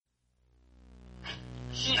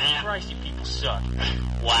Christ, you people suck.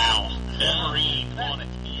 Wow. Wolverine on it.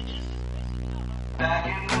 Back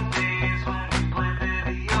in the days when we played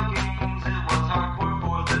video games, it was hardcore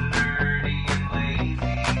for the nerdy and lazy.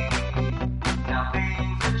 Now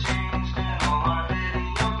things have changed and all our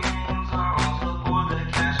video games are also for the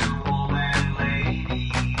casual and lady.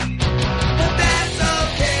 But that's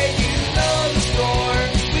okay, you know the score.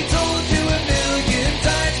 We told you a million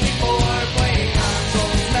times before. Playing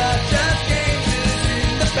consoles, not just games, is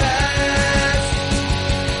in the past.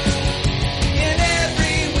 And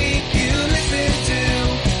every week you listen to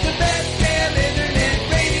the best damn internet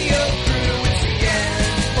radio crew. It's the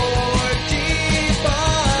N4G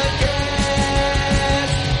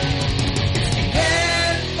podcast. It's the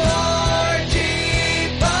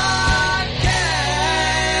N4G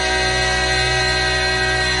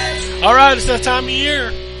podcast. All right, it's that time of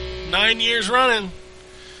year. 9 years running.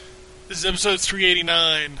 This is episode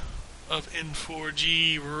 389 of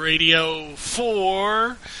N4G Radio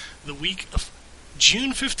for the week of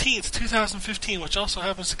June 15th, 2015, which also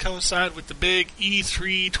happens to coincide with the big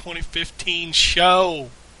E3 2015 show.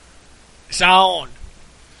 It's on.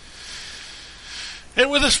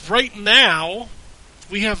 And with us right now,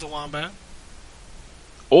 we have the Wombat.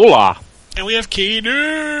 Hola. And we have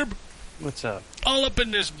K-Derb. What's up? All up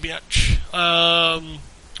in this bitch.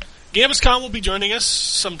 Gaviscon will be joining us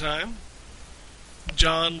sometime.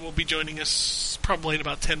 John will be joining us probably in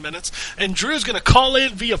about 10 minutes. And Drew's going to call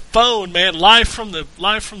in via phone, man, live from the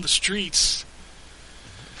streets.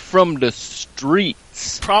 From the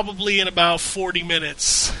streets. Probably in about 40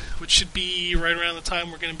 minutes, which should be right around the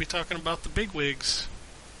time we're going to be talking about the bigwigs.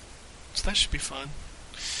 So that should be fun.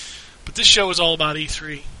 But this show is all about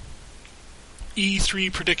E3.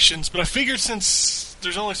 E3 predictions. But I figured since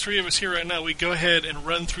there's only three of us here right now, we go ahead and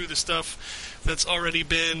run through the stuff that's already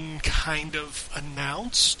been kind of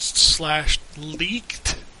announced /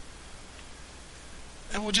 leaked.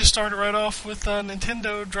 And we'll just start it right off with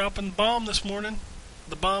Nintendo dropping the bomb this morning.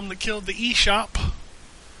 The bomb that killed the eShop.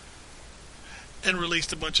 And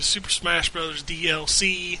released a bunch of Super Smash Bros.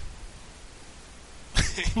 DLC.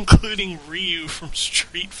 Including Ryu from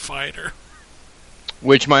Street Fighter.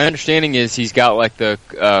 Which my understanding is he's got like the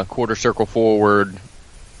quarter circle forward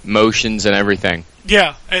motions and everything.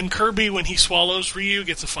 Yeah, and Kirby, when he swallows Ryu,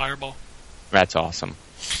 gets a fireball. That's awesome.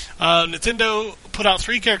 Nintendo put out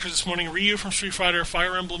 3 characters this morning. Ryu from Street Fighter,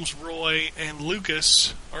 Fire Emblem's Roy, and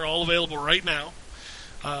Lucas are all available right now.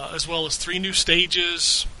 As well as 3 new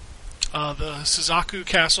stages. The Suzaku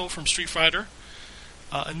Castle from Street Fighter.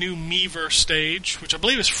 A new Miiverse stage, which I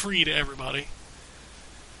believe is free to everybody.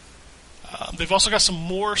 They've also got some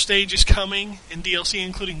more stages coming in DLC,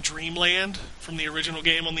 including Dreamland from the original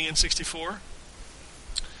game on the N64.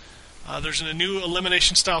 There's a new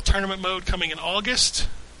elimination-style tournament mode coming in August.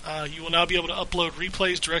 You will now be able to upload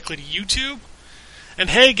replays directly to YouTube. And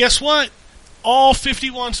hey, guess what? All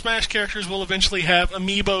 51 Smash characters will eventually have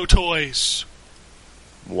amiibo toys.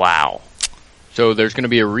 Wow. So there's going to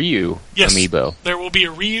be a Ryu amiibo. There will be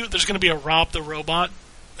a Ryu. There's going to be a Rob the Robot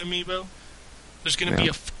amiibo. There's going to be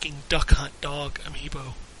a fucking Duck Hunt dog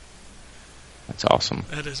amiibo. That's awesome.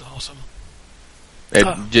 That is awesome.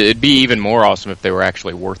 It'd be even more awesome if they were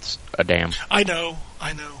actually worth a damn. I know.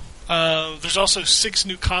 There's also 6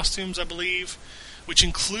 new costumes, I believe, which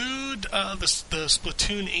include the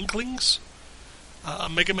Splatoon Inklings, a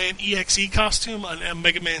Mega Man EXE costume, a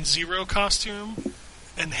Mega Man Zero costume,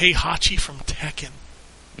 and Heihachi from Tekken.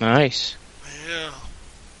 Nice. Yeah.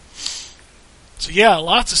 So yeah,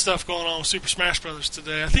 lots of stuff going on with Super Smash Bros.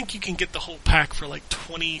 Today. I think you can get the whole pack for like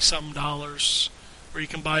 $20-some, or you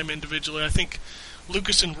can buy them individually. I think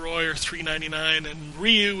Lucas and Roy are $3.99, and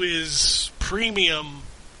Ryu is premium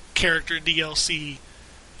character DLC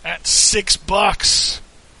at $6.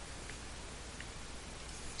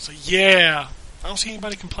 So yeah, I don't see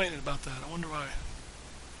anybody complaining about that. I wonder why.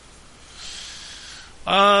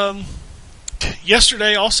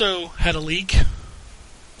 Yesterday also had a leak.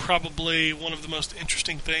 Probably one of the most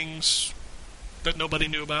interesting things that nobody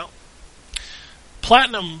knew about.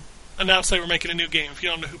 Platinum announced they were making a new game. If you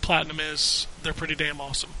don't know who Platinum is, they're pretty damn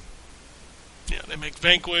awesome. Yeah, they make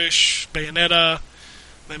Vanquish, Bayonetta.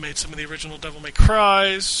 They made some of the original Devil May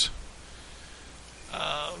Cries.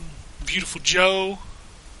 Beautiful Joe.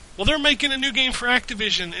 Well, they're making a new game for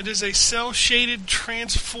Activision. It is a cel-shaded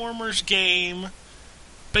Transformers game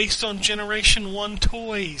based on Generation 1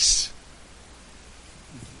 toys.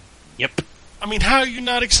 Yep. I mean, how are you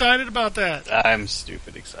not excited about that? I'm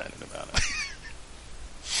stupid excited about it.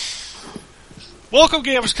 Welcome,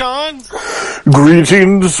 Gaviscon.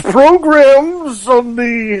 Greetings, programs on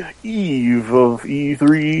the eve of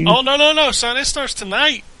E3. Oh, no, son. It starts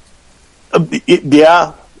tonight.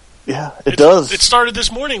 Yeah. Yeah, it does. It started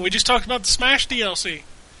this morning. We just talked about the Smash DLC.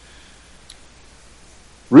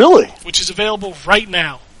 Really? Which is available right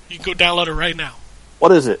now. You can go download it right now.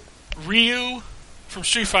 What is it? Ryu from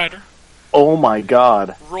Street Fighter. Oh my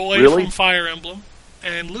god. Roy Really? from Fire Emblem.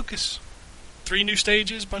 And Lucas. 3 new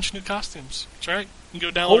stages, bunch of new costumes. That's right. You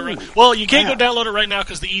can go download it right. Well, you can't go download it right now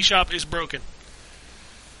because the eShop is broken.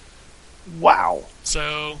 Wow.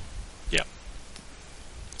 So, yeah.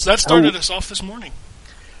 So that started us off this morning.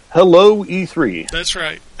 Hello, E3. That's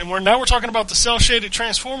right. And now we're talking about the cel-shaded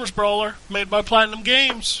Transformers brawler made by Platinum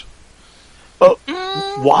Games.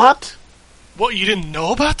 What? What, you didn't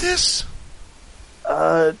know about this?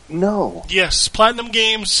 No. Yes, Platinum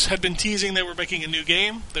Games had been teasing they were making a new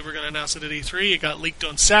game. They were going to announce it at E3. It got leaked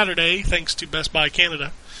on Saturday, thanks to Best Buy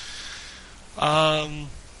Canada.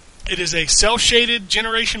 It is a cel-shaded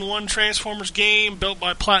Generation 1 Transformers game built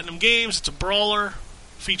by Platinum Games. It's a brawler.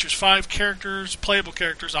 Features 5 characters, playable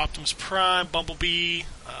characters: Optimus Prime, Bumblebee,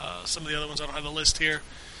 some of the other ones I don't have the list here.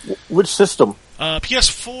 Which system?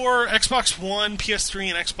 PS4, Xbox One,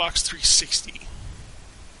 PS3, and Xbox 360.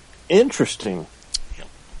 Interesting. Yep.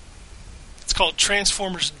 It's called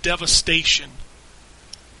Transformers Devastation.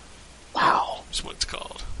 Wow. That's what it's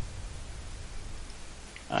called.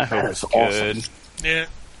 I hope That it's is good. awesome. Yeah.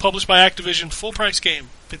 Published by Activision. Full price game.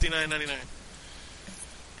 $59.99.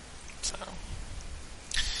 So.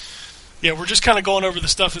 Yeah, we're just kind of going over the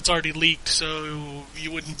stuff that's already leaked, so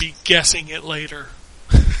you wouldn't be guessing it later.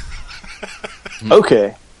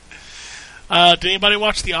 Okay. Did anybody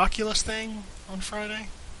watch the Oculus thing on Friday?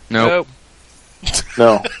 Nope.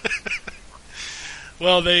 No.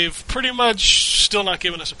 Well, they've pretty much still not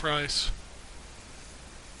given us a price.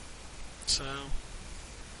 So.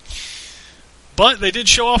 But they did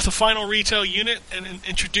show off the final retail unit and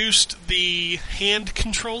introduced the hand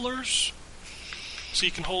controllers. So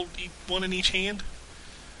you can hold one in each hand.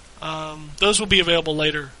 Those will be available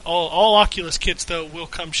later. All Oculus kits, though, will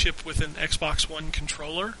come shipped with an Xbox One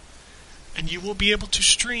controller. And you will be able to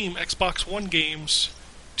stream Xbox One games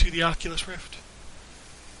to the Oculus Rift.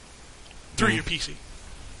 Through your PC.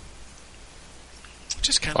 Which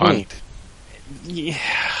is kind of Fun. neat. Yeah,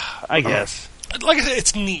 I guess. Like I said,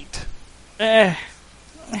 it's neat. At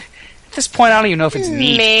this point, I don't even know if it's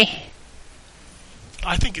neat.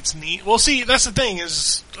 I think it's neat. Well, see, that's the thing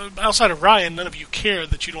is, outside of Ryan, none of you care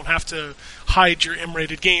that you don't have to hide your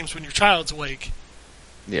M-rated games when your child's awake.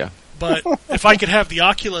 Yeah. But if I could have the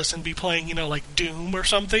Oculus and be playing, like Doom or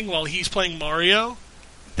something while he's playing Mario,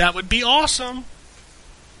 that would be awesome.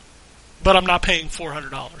 But I'm not paying $400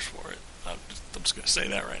 for it. I'm just going to say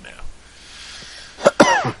that right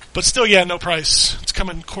now. But still, yeah, no price. It's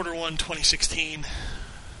coming Q1 2016.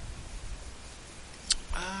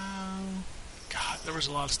 God, there was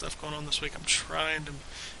a lot of stuff going on this week. I'm trying to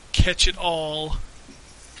catch it all.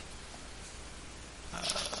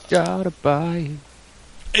 Gotta buy it.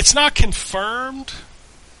 It's not confirmed,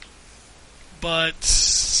 but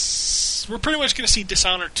we're pretty much going to see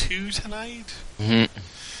Dishonored 2 tonight.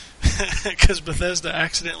 Because Bethesda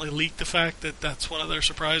accidentally leaked the fact that that's one of their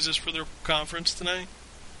surprises for their conference tonight.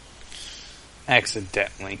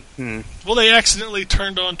 Accidentally. Well, they accidentally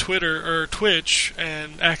turned on Twitter or Twitch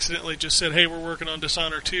and accidentally just said, "Hey, we're working on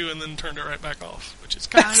Dishonored 2," and then turned it right back off, which is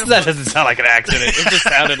kind of That fun. doesn't sound like an accident. It just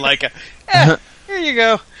sounded like a, here you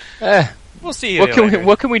go. We'll see you later.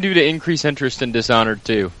 What can we do to increase interest in Dishonored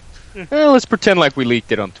 2? Well, let's pretend like we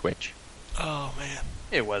leaked it on Twitch. Oh man!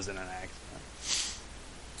 It wasn't an accident.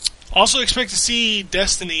 Also, expect to see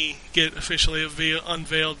Destiny get officially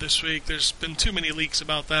unveiled this week. There's been too many leaks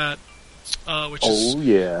about that. Which is,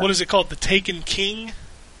 yeah. what is it called? The Taken King?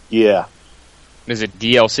 Yeah. Is it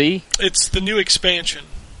DLC? It's the new expansion.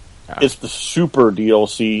 It's the super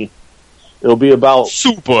DLC. It'll be about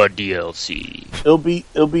Super DLC.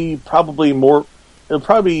 it'll be probably more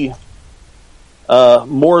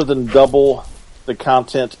more than double the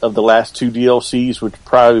content of the last 2 DLCs, which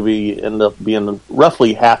probably end up being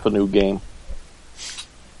roughly half a new game.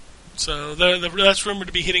 So that's rumored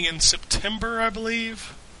to be hitting in September, I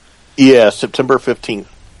believe. Yeah, September 15th.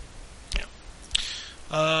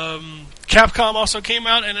 Capcom also came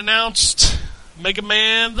out and announced Mega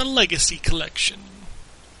Man: The Legacy Collection.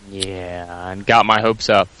 Yeah, and got my hopes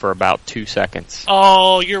up for about 2 seconds.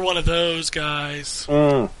 Oh, you're one of those guys.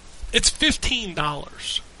 Mm. It's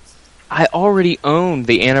 $15. I already own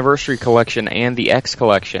the Anniversary Collection and the X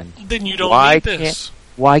Collection. Then you don't need this.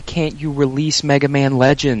 Why can't you release Mega Man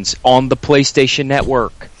Legends on the PlayStation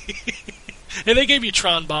Network? And they gave you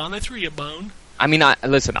Tron Bond. They threw you a bone. I mean,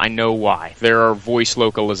 listen, I know why. There are voice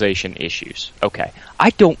localization issues. Okay. I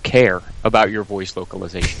don't care about your voice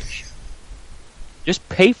localization issue. Just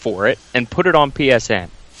pay for it and put it on PSN.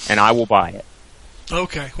 and I will buy it.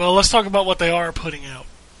 Okay, well, let's talk about what they are putting out.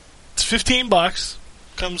 It's $15.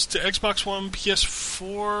 Comes to Xbox One,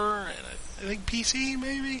 PS4, and I think PC,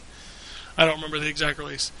 maybe? I don't remember the exact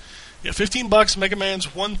release. Yeah, $15, Mega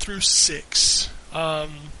Man's 1 through 6.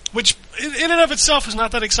 Which, in and of itself, is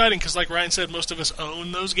not that exciting, because like Ryan said, most of us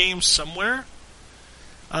own those games somewhere.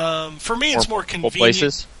 For me, it's more convenient.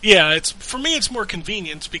 Places? Yeah, for me, it's more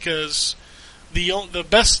convenient, because the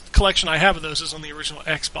best collection I have of those is on the original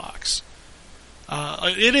Xbox.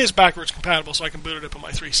 It is backwards compatible, so I can boot it up on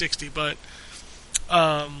my 360, but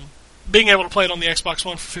being able to play it on the Xbox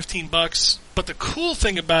One for $15, but the cool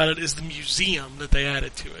thing about it is the museum that they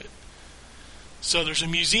added to it. So there's a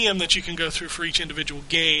museum that you can go through for each individual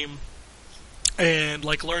game and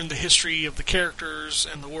like learn the history of the characters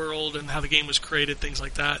and the world and how the game was created, things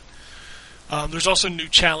like that. There's also new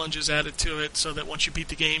challenges added to it, so that once you beat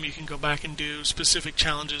the game, you can go back and do specific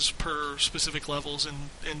challenges per specific levels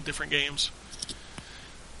in different games.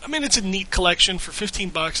 I mean, it's a neat collection. For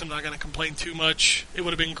 $15, I'm not going to complain too much. It would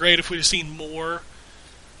have been great if we'd have seen more,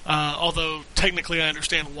 although technically I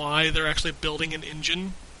understand why they're actually building an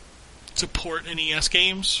engine to port NES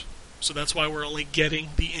games, so that's why we're only getting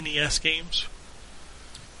the NES games.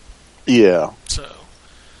 Yeah. So,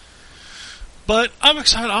 but I'm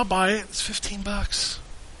excited. I'll buy it. It's $15.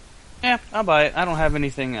 Yeah, I'll buy it. I don't have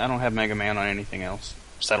Mega Man on anything else.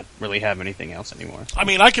 So I don't really have anything else anymore. I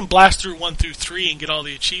mean, I can blast through 1 through 3 and get all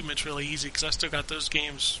the achievements really easy, because I still got those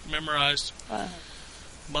games memorized.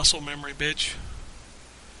 Muscle memory, bitch.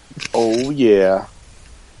 Oh, yeah.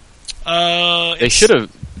 They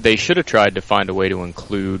should have tried to find a way to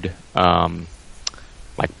include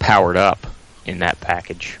like Powered Up in that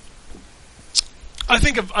package. I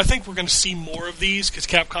think we're going to see more of these, because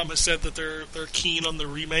Capcom has said that they're keen on the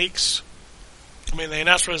remakes. I mean, they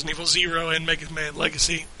announced Resident Evil 0 and Mega Man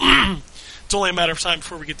Legacy. It's only a matter of time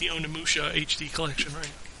before we get the Onimusha HD collection,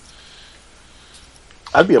 right?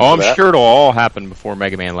 I'd be up for I'm that. sure it'll all happen before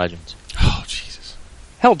Mega Man Legends. Oh, Jesus.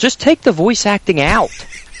 Hell, just take the voice acting out.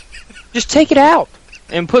 Just take it out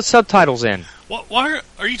and put subtitles in. Why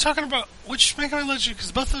are you talking about which Mega Man Legends?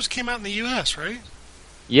 Because both of those came out in the U.S., right?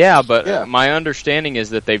 Yeah, but my understanding is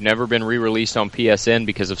that they've never been re-released on PSN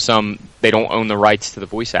because of they don't own the rights to the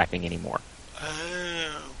voice acting anymore.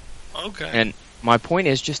 Oh, okay. And my point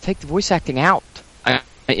is, just take the voice acting out.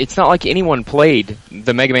 It's not like anyone played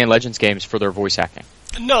the Mega Man Legends games for their voice acting.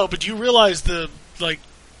 No, but you realize how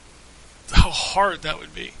hard that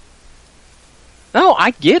would be. No,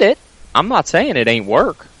 I get it. I'm not saying it ain't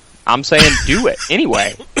work. I'm saying do it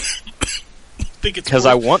anyway. Because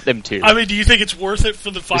I want them to. I mean, do you think it's worth it for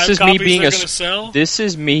the 5 copies they're going to sell? This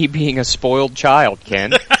is me being a spoiled child,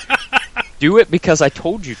 Ken. Do it because I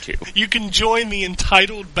told you to. You can join the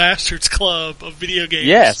entitled bastards club of video games.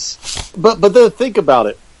 Yes. But then think about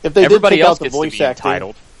it. If they Everybody did take else out the gets voice to be acting,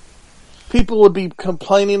 entitled. people would be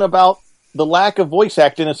complaining about the lack of voice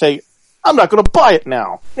acting and say, I'm not going to buy it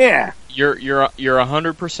now. Yeah. You're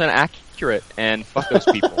 100% accurate, and fuck those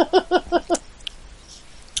people.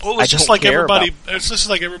 Well, it's just like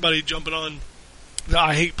everybody jumping on the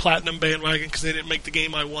I Hate Platinum bandwagon because they didn't make the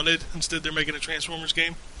game I wanted. Instead, they're making a Transformers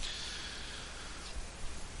game.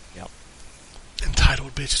 Yep.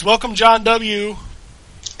 Entitled bitches. Welcome, John W.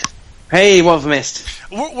 Hey, what have I missed?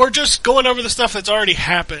 We're just going over the stuff that's already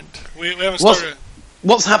happened. We haven't started.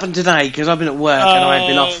 What's happened today? Because I've been at work and I've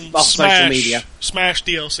been off social media. Smash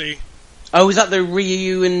DLC. Oh, is that the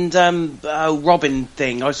Ryu and Robin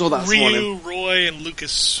thing? I saw that this morning. Ryu, Roy, and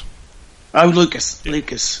Lucas. Oh, Lucas. Yeah.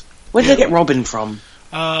 Lucas. Where did they get Robin from?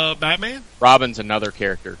 Batman? Robin's another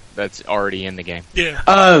character that's already in the game. Yeah.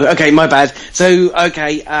 Oh, okay, my bad. So,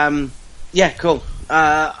 okay, yeah, cool.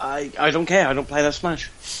 I don't care. I don't play that Smash.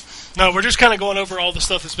 No, we're just kind of going over all the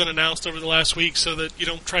stuff that's been announced over the last week so that you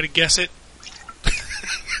don't try to guess it.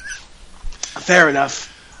 Fair enough.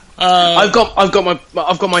 I've got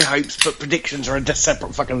my hopes, but predictions are a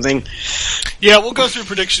separate fucking thing. Yeah, we'll go through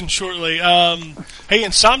predictions shortly. Hey,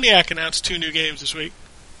 Insomniac announced 2 new games this week.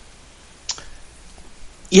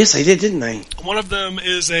 Yes, they did, didn't they? One of them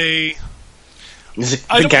is a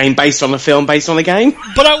game based on a film based on a game.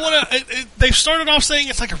 But I want to. They've started off saying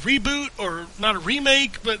it's like a reboot or not a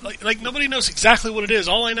remake, but like nobody knows exactly what it is.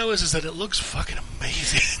 All I know is that it looks fucking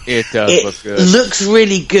amazing. It does look good. It looks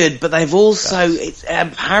really good, but they've also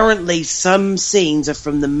apparently some scenes are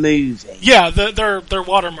from the movie. Yeah, they're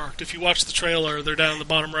watermarked. If you watch the trailer, they're down the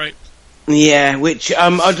bottom right. Yeah, which I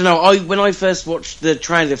don't know. When I first watched the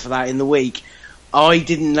trailer for that in the week, I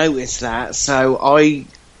didn't notice that, so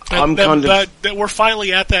I'm kind of that we're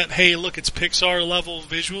finally at that. Hey, look, it's Pixar level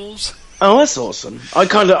visuals. Oh, that's awesome.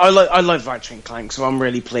 I love Ratchet and Clank, so I'm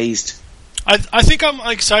really pleased. I think I'm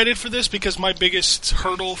excited for this because my biggest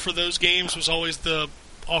hurdle for those games was always the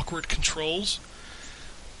awkward controls.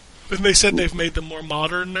 And they said they've made them more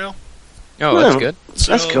modern now. Oh, that's good.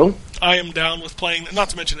 So That's cool. I am down with playing. Not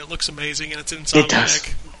to mention, it looks amazing and it's Insomniac. It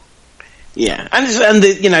does. Yeah, and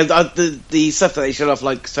the stuff that they showed off,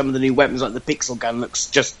 like some of the new weapons, like the pixel gun, looks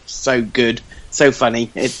just so good, so funny.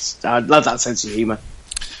 I love that sense of humor.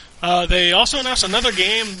 They also announced another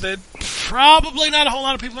game that probably not a whole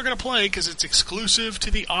lot of people are going to play because it's exclusive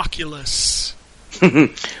to the Oculus.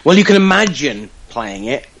 Well, you can imagine playing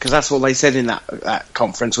it, because that's what they said in that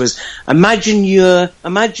conference was, imagine you're,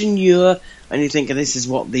 and you're thinking, this is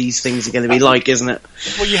what these things are going to be like, isn't it?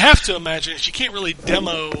 Well, you have to imagine it. You can't really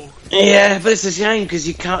demo. Yeah, but it's a shame because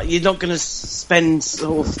you're not going to spend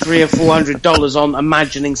sort of $300 or $400 on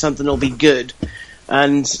imagining something will be good,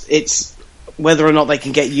 and it's whether or not they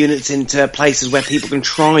can get units into places where people can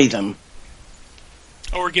try them.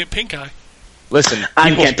 Or get pink eye. Listen,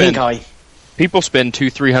 And get pink eye. people spend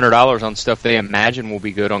 $200-300 on stuff they imagine will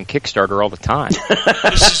be good on Kickstarter all the time.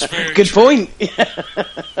 This is very Good true. point.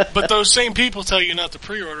 But those same people tell you not to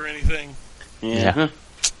pre-order anything. Yeah.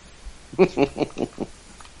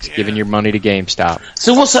 Just giving your money to GameStop.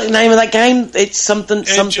 So what's the name of that game? It's something.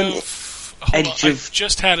 Hold on, I of.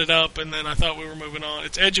 just had it up, and then I thought we were moving on.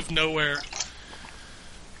 It's Edge of Nowhere.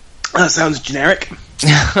 That sounds generic.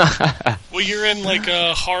 Well, you're in like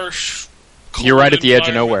a harsh. You're right at the edge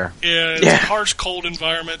of nowhere. Yeah, it's a harsh, cold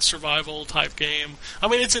environment, survival type game. I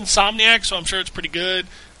mean, it's Insomniac, so I'm sure it's pretty good.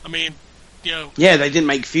 I mean, you know. Yeah, they didn't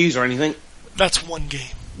make Fuse or anything. That's one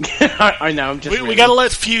game. I know. I'm just. We got to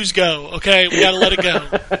let Fuse go. Okay, we got to let it go.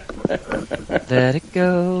 Let it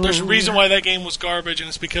go. There's a reason why that game was garbage, and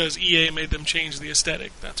it's because EA made them change the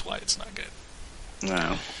aesthetic. That's why it's not good.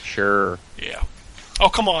 No. Sure. Yeah. Oh,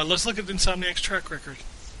 come on. Let's look at Insomniac's track record.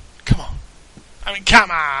 Come on. I mean,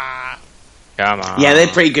 come on. Come on. Yeah, they're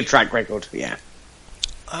pretty good track record. Yeah.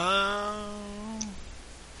 I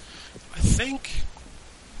think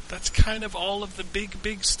that's kind of all of the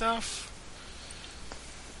big stuff.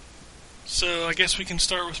 So I guess we can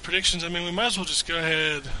start with predictions. I mean, we might as well just go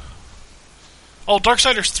ahead. Oh,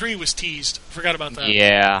 Darksiders 3 was teased. I forgot about that.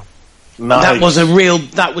 Yeah. Nice.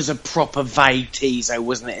 That was a proper vague teaser,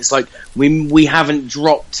 wasn't it? It's like we haven't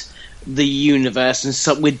dropped the universe and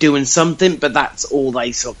so we're doing something, but that's all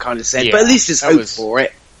they sort of kind of said. Yeah, but at least there's hope for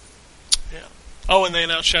it. Yeah. Oh, and they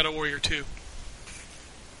announced Shadow Warrior 2.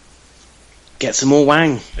 Get some more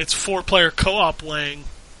Wang. It's 4-player co-op Wang.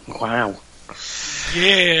 Wow.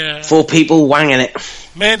 Yeah. 4 people wanging it.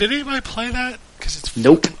 Man, did anybody play that? Because it's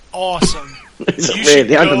Nope. fucking awesome. Is it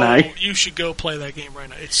really? I don't know. You should go play that game right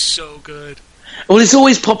now. It's so good. Well, it's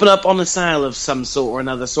always popping up on a sale of some sort or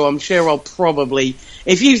another, so I'm sure I'll probably.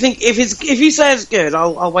 If you say it's good,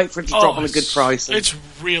 I'll wait for it to drop on a good price. It's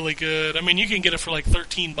really good. I mean, you can get it for like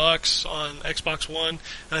 $13 on Xbox One,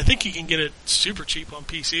 and I think you can get it super cheap on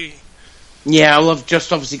PC. Yeah, I've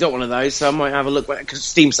just obviously got one of those, so I might have a look because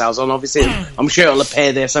Steam sale's on. Obviously, I'm sure it'll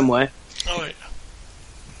appear there somewhere. Oh yeah.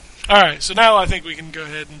 All right, so now I think we can go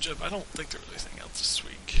ahead and jump. I don't think there was anything else this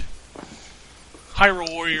week.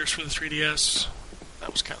 Hyrule Warriors for the 3DS.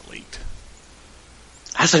 That was kind of leaked.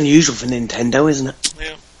 That's unusual for Nintendo, isn't it?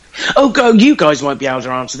 Yeah. Oh, you guys might be able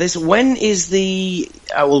to answer this. When is the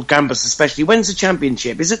well, Gambus especially? When's the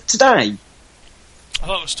championship? Is it today? I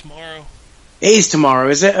thought it was tomorrow. It is tomorrow,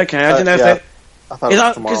 is it? Okay, I don't know if yeah. that. I thought it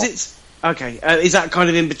was tomorrow. Because it's okay. Is that kind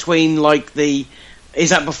of in between, like the?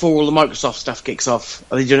 Is that before all the Microsoft stuff kicks off?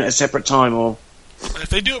 Are they doing it at a separate time, or? If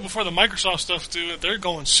they do it before the Microsoft stuff do it, they're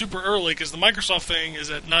going super early because the Microsoft thing is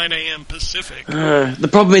at 9 a.m. Pacific. The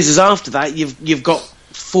problem is after that you've got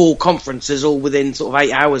 4 conferences all within sort of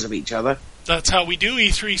 8 hours of each other. That's how we do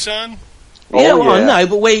E3, son. Yeah, well, I know,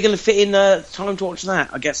 but where are you going to fit in time to watch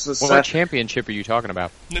that? I guess that's, What championship are you talking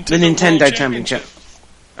about? the Nintendo World Championship.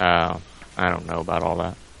 I don't know about all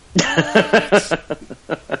that.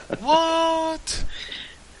 What?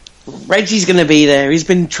 Reggie's going to be there. He's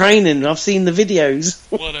been training. I've seen the videos.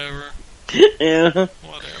 Whatever. Yeah.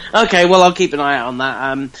 Whatever. Okay, well, I'll keep an eye out on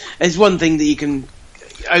that. There's one thing that you can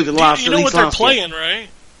over the last. You know what they're playing, right?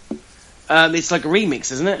 It's like a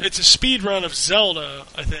remix, isn't it? It's a speed run of Zelda,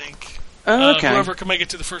 I think. Oh, okay. Whoever can make it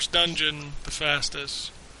to the first dungeon the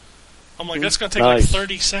fastest. I'm like, that's going to take like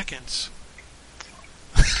 30 seconds.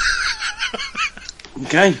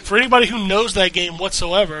 Okay. For anybody who knows that game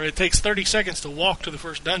whatsoever, it takes 30 seconds to walk to the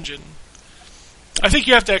first dungeon. I think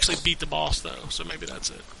you have to actually beat the boss, though, so maybe that's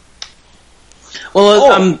it.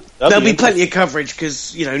 Well, there'll be plenty of coverage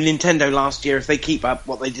because, you know, Nintendo last year, if they keep up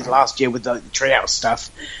what they did last year with the Treehouse stuff,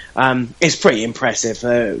 it's pretty impressive.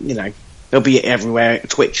 You know, they'll be everywhere,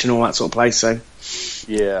 Twitch and all that sort of place, so.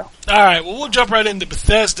 Yeah. All right, well, we'll jump right into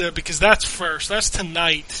Bethesda because that's first. That's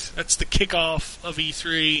tonight. That's the kickoff of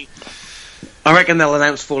E3. I reckon they'll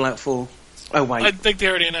announce Fallout 4. Oh, wait. I think they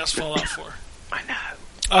already announced Fallout 4. I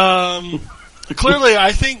know. Clearly,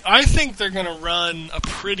 I think they're going to run a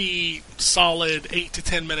pretty solid 8 to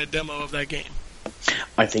 10 minute demo of that game.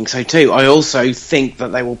 I think so too. I also think that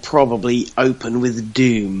they will probably open with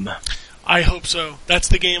Doom. I hope so. That's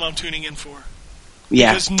the game I'm tuning in for.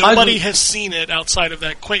 Yeah. Because nobody has seen it outside of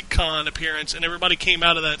that QuakeCon appearance, and everybody came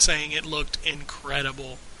out of that saying it looked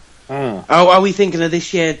incredible. Oh, are we thinking of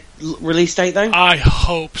this year release date though? I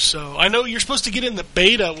hope so. I know you're supposed to get in the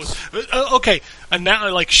beta with. Okay, and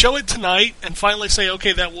now show it tonight and finally say,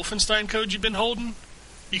 okay, that Wolfenstein code you've been holding,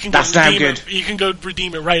 you can That's go damn redeem good. it. You can go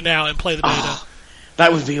redeem it right now and play the beta. Oh,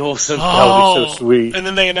 that would be awesome. That would be so sweet. And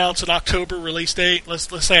then they announce an October release date. Let's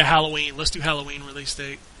say a Halloween. Let's do Halloween release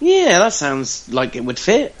date. Yeah, that sounds like it would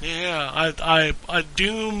fit. Yeah, I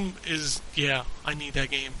Doom is. Yeah, I need that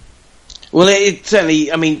game. Well, it certainly.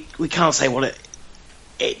 I mean, we can't say what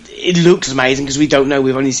it looks amazing because we don't know.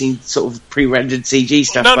 We've only seen sort of pre-rendered CG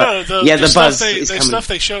stuff. No. The buzz stuff is the coming. stuff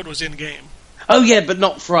they showed was in game. Oh yeah, but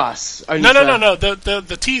not for us. Only No. for-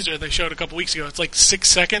 The teaser they showed a couple weeks ago. It's like 6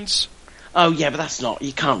 seconds. Oh yeah, but that's not.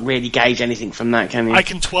 You can't really gauge anything from that, can you? I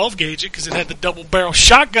can 12 gauge it because it had the double barrel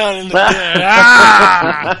shotgun in the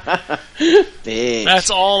Bitch. That's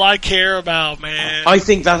all I care about, man. I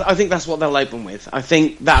think that's what they'll open with. I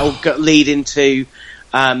think that'll lead into.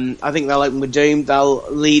 I think they'll open with Doom. They'll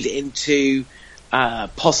lead into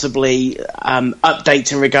possibly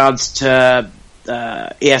updates in regards to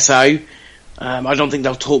ESO. I don't think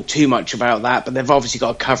they'll talk too much about that, but they've obviously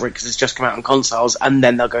got to cover it because it's just come out on consoles, and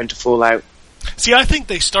then they'll go into Fallout. See, I think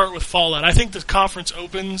they start with Fallout. I think the conference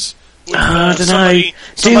opens with I don't somebody know.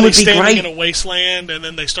 Doom would be standing great. in a wasteland, and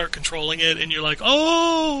then they start controlling it, and you're like,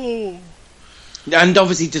 oh! And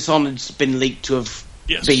obviously Dishonored's been leaked to have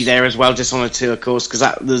be there as well, Dishonored 2, of course, because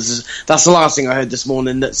that's the last thing I heard this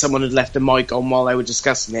morning, that someone had left a mic on while they were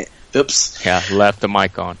discussing it. Oops. Yeah, left the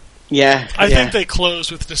mic on. Yeah. I think they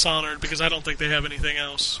closed with Dishonored because I don't think they have anything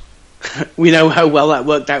else. We know how well that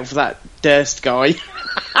worked out for that Durst guy. You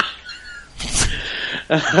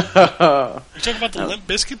talking about the Limp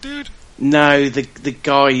Bizkit dude? No, the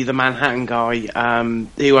guy, the Manhattan guy,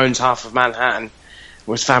 who owns half of Manhattan,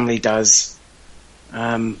 or his family does.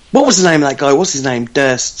 What was the name of that guy? What's his name?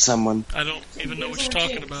 Durst someone. I don't even know what you're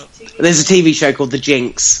talking about. There's a TV show called The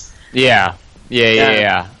Jinx. Yeah.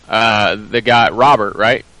 The guy, Robert,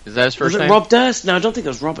 right? Is that his first Was it name? Rob Durst? No, I don't think it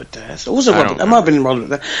was Robert Durst. Or was it I Robert? don't It might have been Robert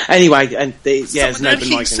Durst. Anyway, and it's Someone an that open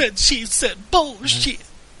he mic. said, she said, bullshit.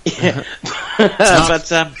 Yeah. But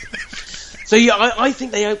so yeah, I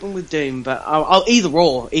think they open with Doom, but I'll either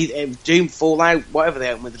Doom, Fallout, whatever they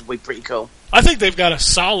open with, will be pretty cool. I think they've got a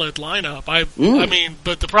solid lineup. I mean,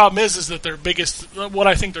 but the problem is that their biggest, what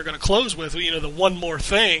I think they're going to close with, the one more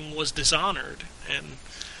thing was Dishonored, and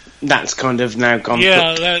that's kind of now gone.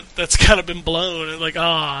 Yeah, that's kind of been blown. And like,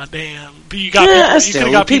 damn. But you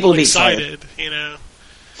got people excited,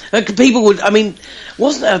 Like, people would. I mean,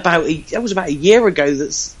 wasn't it that was about a year ago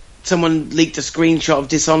that someone leaked a screenshot of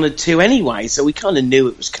Dishonored 2 anyway, so we kind of knew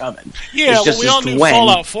it was coming. Yeah, we all knew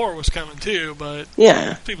Fallout 4 was coming too, but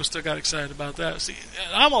people still got excited about that. See,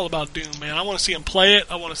 I'm all about Doom, man. I want to see them play it.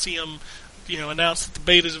 I want to see them, announce that the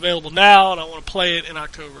beta is available now, and I want to play it in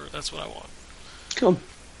October. That's what I want. Cool.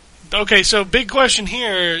 Okay, so big question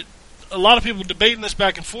here. A lot of people debating this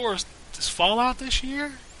back and forth. Does Fallout this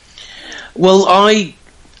year? Well, I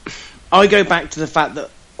go back to the fact that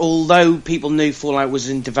although people knew Fallout was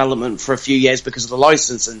in development for a few years because of the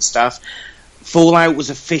license and stuff, Fallout was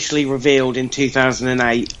officially revealed in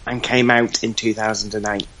 2008 and came out in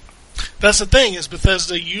 2008. That's the thing, is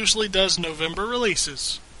Bethesda usually does November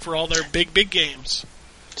releases for all their big games.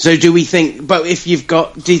 So do we think, do you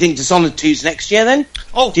think Dishonored 2's next year then?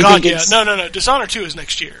 Oh, God, yeah. No. Dishonored 2 is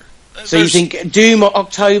next year. So you think Doom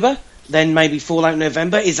October, then maybe Fallout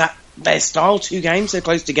November? Is that their style, two games so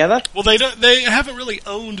close together? Well, they haven't really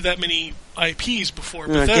owned that many IPs before.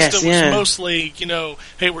 Bethesda was mostly,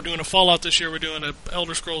 hey, we're doing a Fallout this year, we're doing a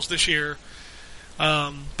Elder Scrolls this year.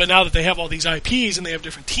 But now that they have all these IPs and they have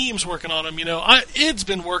different teams working on them, id's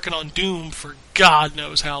been working on Doom for God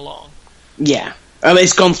knows how long. Yeah.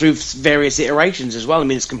 It's gone through various iterations as well. I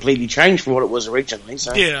mean, it's completely changed from what it was originally.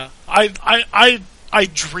 So. Yeah, I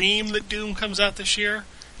dream that Doom comes out this year.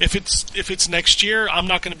 If it's next year, I'm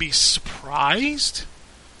not going to be surprised.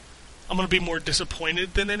 I'm going to be more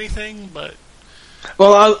disappointed than anything. But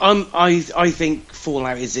well, I think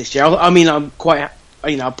Fallout is this year. I mean, I'm quite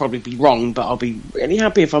I'll probably be wrong, but I'll be really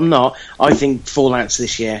happy if I'm not. I think Fallout's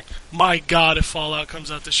this year. My God, if Fallout comes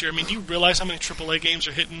out this year. I mean, do you realize how many AAA games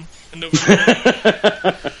are hitting in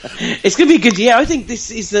November? It's going to be a good year. I think this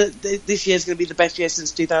year's going to be the best year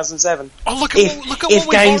since 2007. Oh, look at what we've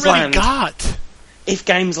already got. If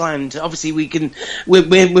games land, obviously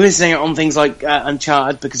we're missing out on things like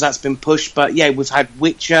Uncharted because that's been pushed. But yeah, we've had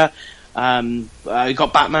Witcher. We've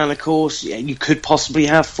got Batman, of course. Yeah, you could possibly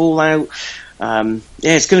have Fallout.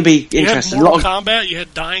 It's going to be interesting. You had Mortal Kombat. You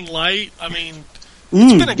had Dying Light. I mean,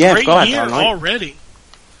 it's been a great year already.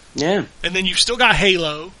 Yeah, and then you've still got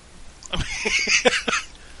Halo. I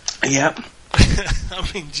mean, yep.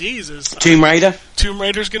 I mean, Jesus. Tomb Raider. Tomb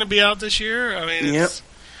Raider's going to be out this year. I mean, it's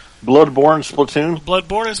Bloodborne, Splatoon.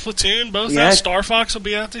 Bloodborne and Splatoon, both out. Star Fox will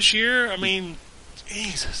be out this year. I mean,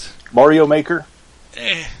 Jesus. Mario Maker.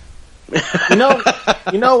 You know,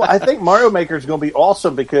 I think Mario Maker is going to be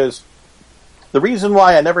awesome because the reason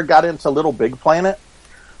why I never got into Little Big Planet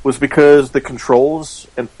was because the controls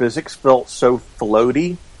and physics felt so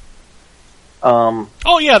floaty.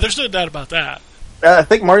 Oh yeah, there's no doubt about that. I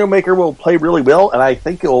think Mario Maker will play really well, and I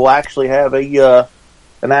think it will actually have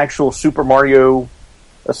an actual Super Mario,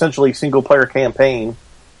 essentially single player campaign,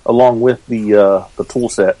 along with the tool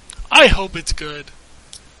set. I hope it's good.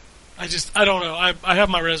 I don't know. I have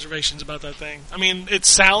my reservations about that thing. I mean, it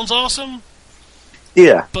sounds awesome.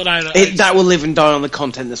 Yeah, but that will live and die on the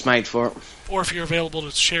content that's made for it. Or if you're available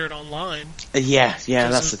to share it online. Yeah,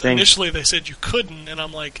 that's the thing. Initially they said you couldn't, and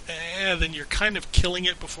I'm like, then you're kind of killing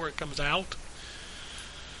it before it comes out.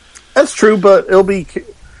 That's true, but it'll be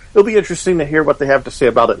interesting to hear what they have to say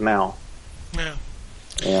about it now.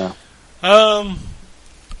 Yeah.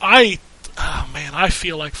 I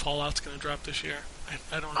feel like Fallout's going to drop this year.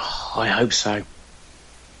 I don't know. Oh, I hope so.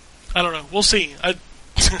 I don't know. We'll see.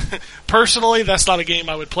 Personally, that's not a game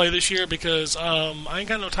I would play this year because I ain't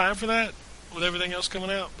got no time for that with everything else coming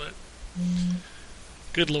out. But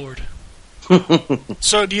good Lord.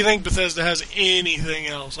 So, do you think Bethesda has anything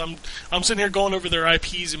else? I'm sitting here going over their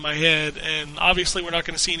IPs in my head, and obviously we're not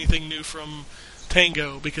going to see anything new from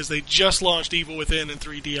Tango because they just launched Evil Within and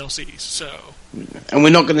 3 DLCs. So, and we're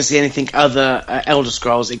not going to see anything other Elder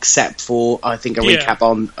Scrolls except for I think a recap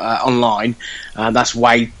on online. That's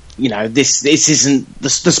why this isn't the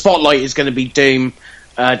spotlight is going to be Doom,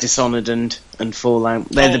 Dishonored, and Fallout.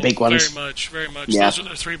 They're the big ones. Very much. Yeah. Those are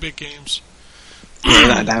their 3 big games.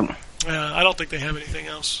 I don't. I don't think they have anything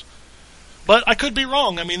else. But I could be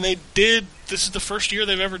wrong. I mean, this is the first year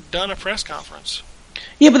they've ever done a press conference.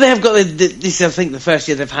 Yeah, but they have got this. I think the first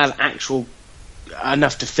year they've had actual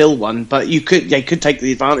enough to fill one. But they could take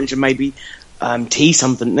the advantage and maybe tease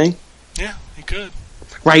something new. Yeah, you could.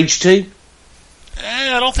 Rage 2.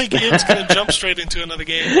 I don't think it's going to jump strait into another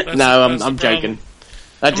game. I'm joking.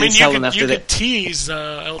 You could tease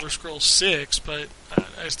Elder Scrolls 6, but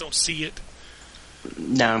I just don't see it.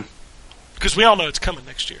 No. Because we all know it's coming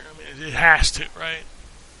next year. I mean, it has to, right?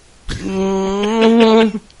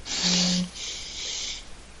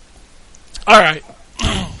 All right.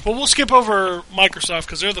 Well, we'll skip over Microsoft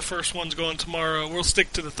because they're the first ones going tomorrow. We'll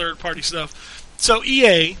stick to the third-party stuff. So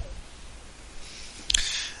EA's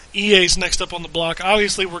next up on the block.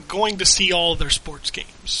 Obviously, we're going to see all of their sports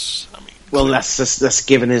games. I mean, well, that's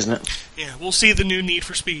given, isn't it? Yeah, we'll see the new Need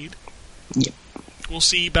for Speed. Yep. We'll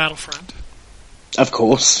see Battlefront. Of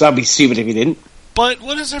course, that'd be stupid if you didn't. But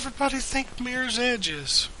what does everybody think Mirror's Edge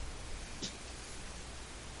is?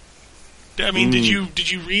 I mean, did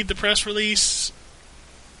you read the press release?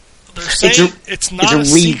 They're saying it's not a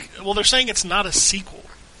sequel. Well, they're saying it's not a sequel.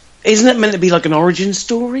 Isn't it meant to be like an origin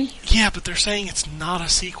story? Yeah, but they're saying it's not a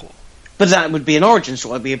sequel. But that would be an origin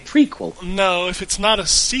story. It'd be a prequel. No, if it's not a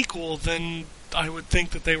sequel, then I would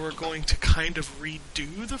think that they were going to kind of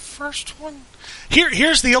redo the first one.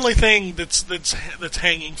 Here's the only thing that's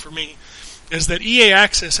hanging for me is that EA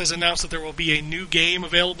Access has announced that there will be a new game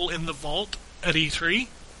available in the vault at E3.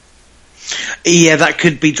 Yeah, that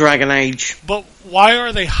could be Dragon Age. But why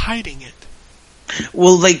are they hiding it?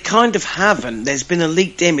 Well, they kind of haven't. There's been a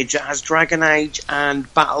leaked image that has Dragon Age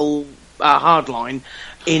and Battle Hardline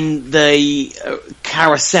in the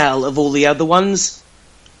carousel of all the other ones.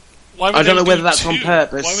 I don't know whether that's on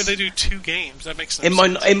purpose. Why would they do 2 games? That makes sense.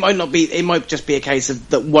 It might not be. It might just be a case of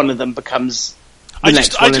that one of them becomes. I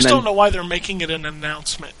just don't know why they're making it an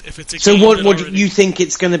announcement if it's a so game. So what do you think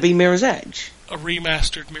it's going to be? Mirror's Edge? A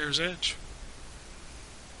remastered Mirror's Edge,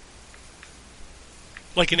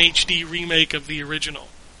 like an HD remake of the original,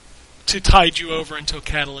 to tide you over until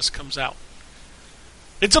Catalyst comes out.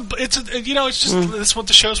 It's just that's what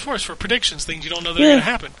the show's for. It's for predictions, things you don't know that are going to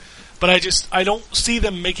happen. But I don't see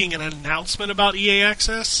them making an announcement about EA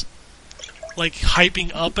Access like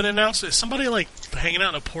hyping up an announcement. Is somebody like hanging out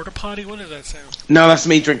in a porta potty? What does that sound? No, that's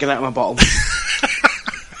me drinking out of my bottle.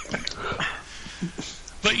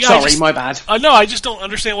 But yeah, Sorry, my bad. No, I just don't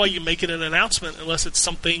understand why you make it an announcement unless it's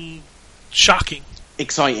something shocking.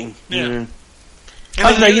 Exciting. Yeah. Mm. And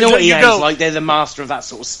I don't know, you know what you EA's go, like? They're the master of that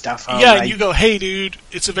sort of stuff, aren't yeah, they? and you go, hey dude,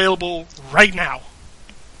 it's available right now.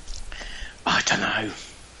 I don't know.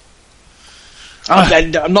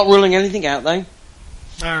 I'm not ruling anything out, though.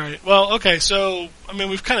 Alright, well, okay, so, I mean,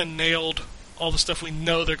 we've kind of nailed all the stuff we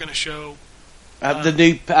know they're going to show. The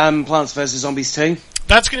new Plants vs. Zombies 2?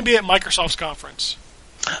 That's going to be at Microsoft's conference.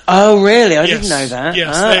 Oh, really? I Yes. didn't know that.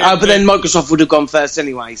 Yes, But then Microsoft would have gone first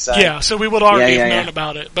anyway, so... Yeah, so we would already have known yeah.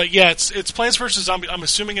 about it. But yeah, it's Plants vs. Zombies. I'm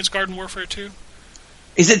assuming it's Garden Warfare 2?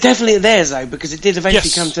 Is it definitely theirs, though? Because it did eventually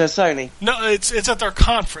Yes. come to Sony. No, it's at their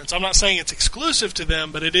conference. I'm not saying it's exclusive to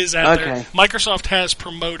them, but it is at their... Microsoft has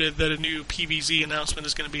promoted that a new PvZ announcement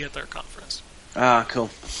is going to be at their conference. Ah,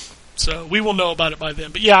 cool. So we will know about it by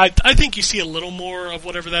then. But yeah, I think you see a little more of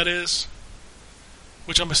whatever that is.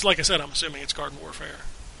 Which, like I said, I'm assuming it's Garden Warfare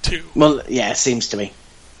 2. Well, yeah, it seems to me.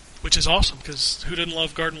 Which is awesome, because who didn't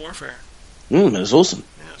love Garden Warfare? It was awesome.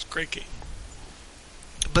 Yeah, it's a great game.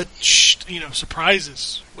 But,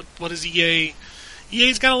 surprises. What is EA?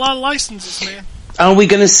 EA's got a lot of licenses, man. Are we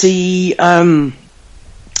going to see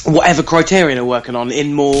whatever Criterion are working on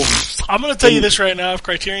in more... I'm going to tell you this right now. If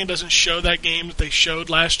Criterion doesn't show that game that they showed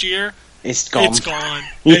last year... It's gone. It's gone.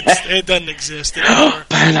 Yeah. It doesn't exist anymore.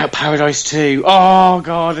 Burnout Paradise 2. Oh,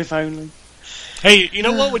 God, if only. Hey, you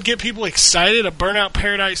know what would get people excited? A Burnout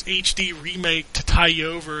Paradise HD remake to tie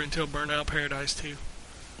you over until Burnout Paradise 2.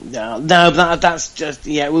 No, that's just...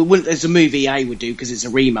 Yeah, it's a movie EA would do because it's a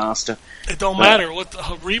remaster. It don't matter. What the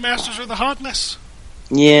remasters are the hotness.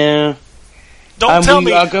 Yeah. Don't tell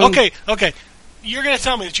me... Okay. You're going to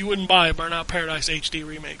tell me that you wouldn't buy a Burnout Paradise HD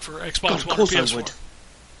remake for Xbox One or PS4. Of course I would.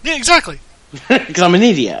 Yeah, exactly. Because I'm an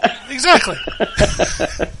idiot. Exactly.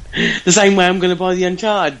 The same way I'm going to buy the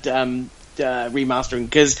Uncharted remastering,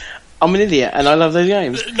 because I'm an idiot and I love those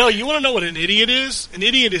games. No, you want to know what an idiot is? An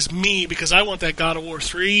idiot is me, because I want that God of War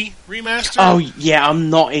 3 remaster. Oh, yeah, I'm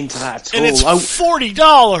not into that at all. And it's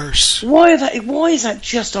 $40. Why is that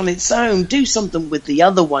just on its own? Do something with the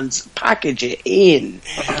other ones. Package it in.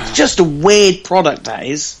 Yeah. It's just a weird product, that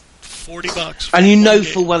is. $40. And you know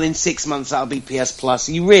full well in 6 months that'll be PS Plus.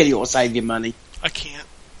 You really ought to save your money. I can't.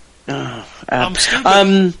 I'm stupid.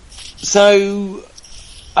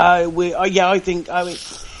 I think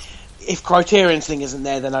if Criterion's thing isn't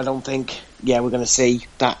there, then I don't think we're going to see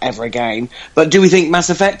that ever again. But do we think Mass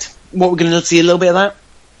Effect? What, we're going to see a little bit of that?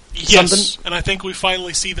 Yes, Something? and I think we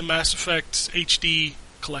finally see the Mass Effect HD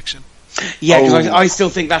collection. Yeah, because I still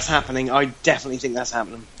think that's happening. I definitely think that's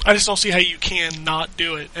happening. I just don't see how you can not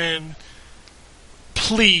do it. And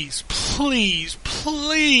please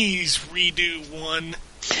redo 1.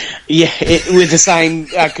 Yeah, with the same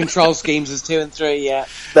control schemes as 2 and 3, yeah.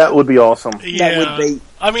 That would be awesome. Yeah. That would be...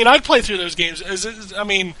 I mean, I'd play through those games.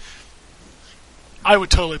 I would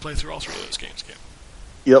totally play through all 3 of those games again.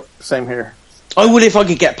 Yep, same here. I would if I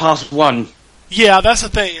could get past 1. Yeah, that's the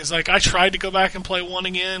thing. Is like I tried to go back and play 1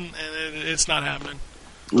 again, and it's not happening.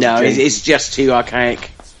 No, it's just too archaic.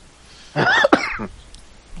 I'm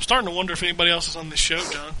starting to wonder if anybody else is on this show,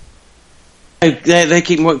 John. They're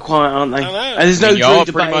keeping quiet, aren't they? I know. And there's no y'all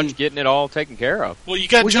Drew pretty debating. much getting it all taken care of. Well, you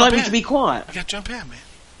got to Would you jump like in. me to be quiet? You got to jump in, man.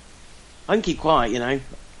 I can keep quiet, you know.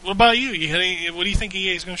 What about you? What do you think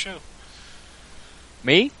EA is going to show?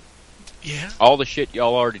 Me? Yeah. All the shit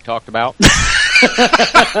y'all already talked about.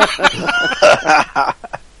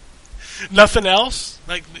 Nothing else?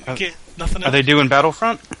 Nothing else? Are they doing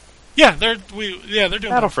Battlefront? Yeah, they're doing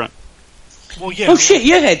Battlefront. Well, yeah. Oh shit,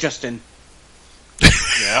 you're here, Justin.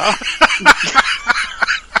 Yeah.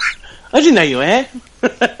 I didn't know you were here.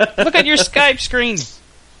 Look at your Skype screen.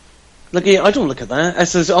 Look at I don't look at that. It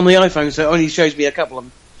says on the iPhone, so it only shows me a couple of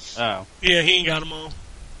them. Oh. Yeah, he ain't got them all.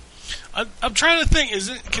 I'm trying to think.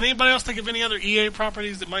 Can anybody else think of any other EA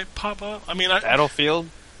properties that might pop up? I mean, Battlefield?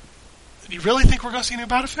 Do you really think we're going to see a new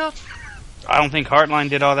Battlefield? I don't think Heartline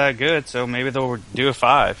did all that good, so maybe they'll do a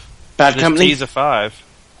 5. Bad Just Company? tease a 5.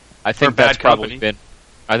 I think Bad that's probably Company. been.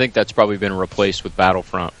 I think that's probably been replaced with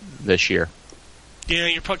Battlefront this year. Yeah,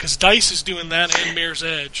 you're probably because DICE is doing that and Mirror's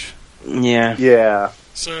Edge. Yeah. Yeah.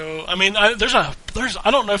 So I mean, I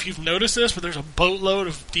don't know if you've noticed this, but there's a boatload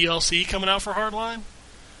of DLC coming out for Hardline,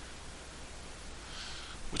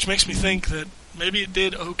 which makes me think that maybe it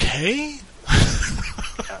did okay.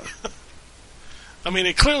 I mean,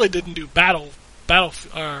 it clearly didn't do battlefield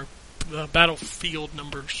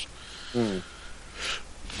numbers.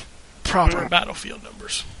 Proper Battlefield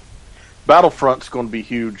numbers. Battlefront's going to be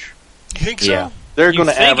huge. You think so? Yeah. They're You going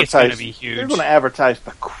to think it's advertise. gonna be huge. They're going to advertise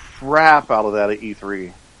the crap out of that at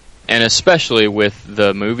E3. And especially with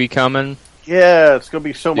the movie coming, Yeah, it's going to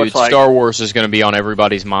be so dude, much like Star Wars is going to be on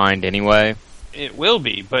everybody's mind anyway. It will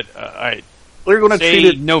be, but I they're going to treat say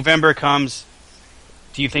it. November comes.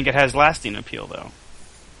 Do you think it has lasting appeal though?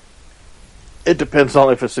 It depends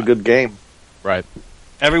on if it's a good game. Right.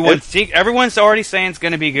 Everyone's already saying it's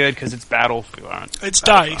going to be good because it's Battlefront. It's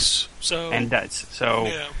DICE, so and that's so.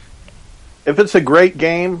 yeah. If it's a great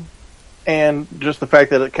game, and just the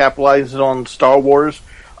fact that it capitalizes on Star Wars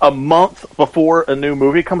a month before a new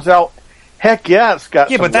movie comes out, heck yeah, it's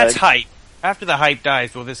got. Yeah, some but that's legs. hype. After the hype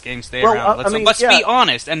dies, will this game stay Well, around? I mean, Let's yeah. be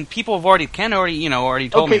honest. And people have already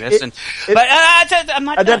told me Okay, this. But I'm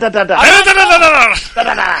not. done.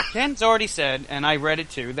 Ken's already said, and I read it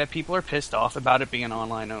too, that people are pissed off about it being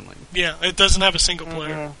online only. Yeah, it doesn't have a single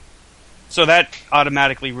player. So that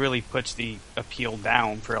automatically really puts the appeal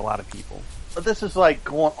down for a lot of people. But this is like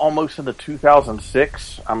going almost into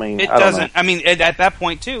 2006. I mean, It I don't doesn't. know. I mean, at that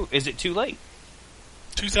point too, is it too late?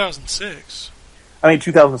 2006. I mean,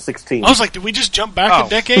 2016. I was like, did we just jump back Oh. a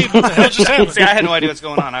decade? What the hell just happened? See, I had no idea what's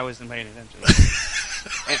going on. I wasn't paying attention.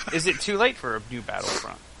 Is it too late for a new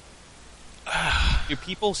Battlefront? Do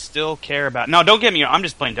people still care about? No, don't get me wrong. I'm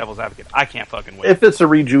just playing devil's advocate. I can't fucking wait. If it's a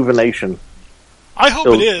rejuvenation, I hope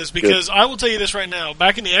So, it is, because good. I will tell you this right now.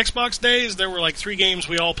 Back in the Xbox days, there were like 3 games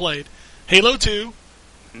we all played. Halo 2,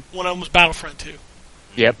 one of them was Battlefront 2.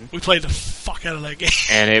 Yep. We played the fuck out of that game.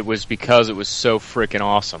 And it was because it was so freaking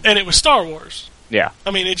awesome. And it was Star Wars. Yeah.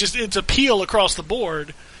 I mean, it's appeal across the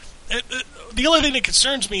board. The only thing that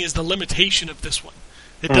concerns me is the limitation of this one.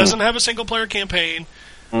 It doesn't have a single-player campaign.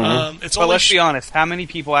 It's But only let's be honest. How many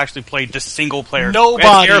people actually played the single player?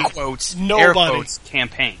 Nobody. Air quotes. Air Nobody. quotes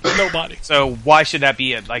campaign. nobody. So why should that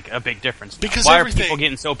be a big difference? now? Because why everything- are people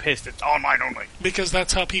getting so pissed? It's online only. Because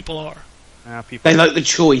that's how people are. People. They like the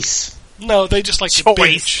choice. No, they just like to Choice.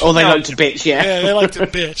 bitch. Or they No. like to bitch, yeah. Yeah, they like to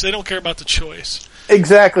bitch. They don't care about the choice.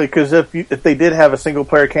 exactly, because if they did have a single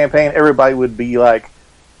player campaign, everybody would be like,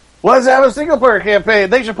 "Let's have a single player campaign.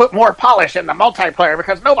 They should put more polish in the multiplayer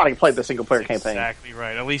because nobody played the single player campaign." Exactly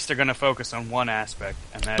right. At least they're going to focus on one aspect,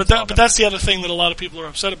 and that's But all that's the other thing that a lot of people are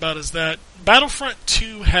upset about is that Battlefront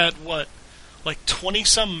 2 had what, like 20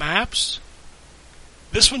 some maps.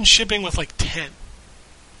 This one's shipping with like 10.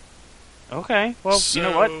 Okay. Well, So- you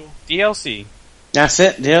know what? DLC. That's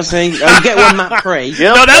it, DLC. Oh, you get one map free. Yep,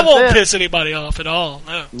 No, that that's won't it. piss anybody off at all.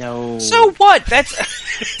 No. No. So what? That's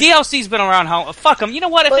DLC's been around. Fuck them. You know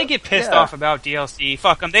what? If they get pissed yeah. off about DLC,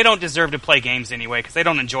 fuck them. They don't deserve to play games anyway because they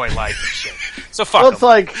don't enjoy life and shit. So fuck Well, them. it's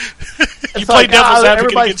like You play devil's advocate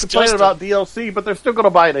everybody's against complaining Justin. about DLC, but they're still going to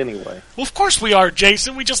buy it anyway. Well, of course we are,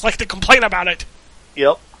 Jason. We just like to complain about it.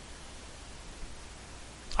 Yep.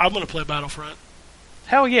 I'm going to play Battlefront.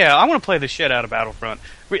 Hell yeah, I want to play the shit out of Battlefront.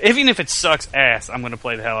 Even if it sucks ass, I'm going to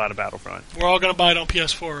play the hell out of Battlefront. We're all going to buy it on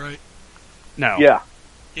PS4, right? No. Yeah.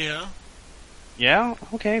 Yeah. Yeah?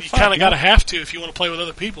 Okay, You fine. kind of got to have to if you want to play with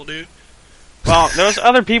other people, dude. Well, there's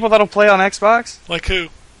other people that'll play on Xbox. Like who?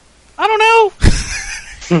 I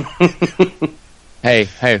don't know. Hey,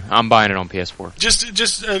 I'm buying it on PS4.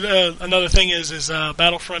 Just another thing is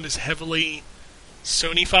Battlefront is heavily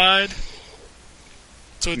Sony-fied.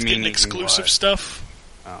 So it's getting Meaning exclusive what? stuff.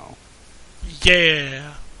 Oh.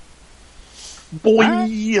 Yeah. Boy.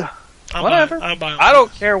 I'm Whatever. buying I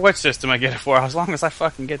don't care what system I get it for, as long as I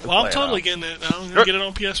fucking get to Well, play I'm totally it. getting it. I'm going to get it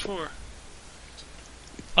on PS4.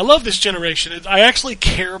 I love this generation. I actually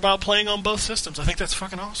care about playing on both systems. I think that's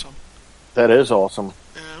fucking awesome. That is awesome.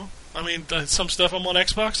 You know? I mean, some stuff I'm on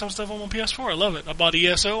Xbox, some stuff I'm on PS4. I love it. I bought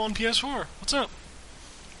ESO on PS4. What's up?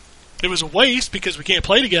 It was a waste because we can't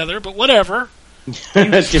play together, but whatever.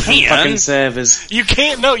 Different can. fucking servers. You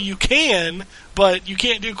can't. No, you can, but you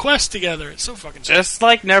can't do quests together. It's so fucking. Just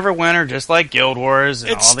like Neverwinter, just like Guild Wars,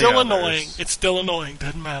 and It's all the still others. annoying. It's still annoying.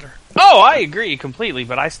 Doesn't matter. Oh, I agree completely,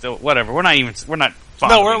 but I still whatever. We're not.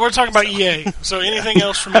 No, we're talking about EA. So anything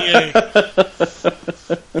else from EA?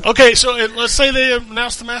 Okay, so let's say they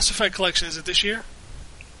announced the Mass Effect collection. Is it this year?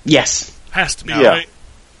 Yes. Has to be, Yeah. right?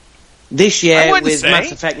 This I year wouldn't with say.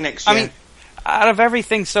 Mass Effect next year. I mean, out of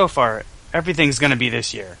everything so far, everything's going to be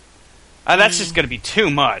this year. That's just going to be too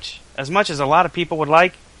much. As much as a lot of people would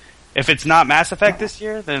like. If it's not Mass Effect this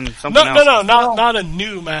year, then something else. No, not a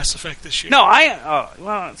new Mass Effect this year. No,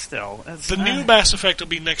 well, still. The new Mass Effect will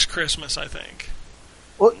be next Christmas, I think.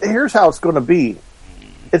 Well, here's how it's going to be.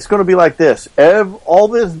 It's going to be like this. All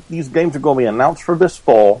these games are going to be announced for this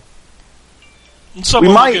fall. And some We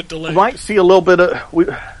of them will get might delayed. see a little bit of...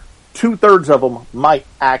 2/3 of them might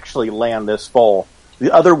actually land this fall.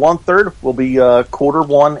 The other 1/3 will be quarter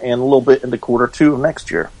one and a little bit into quarter two of next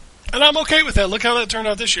year. And I'm okay with that. Look how that turned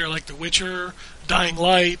out this year. Like The Witcher, Dying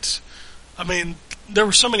Light. I mean, there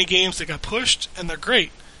were so many games that got pushed, and they're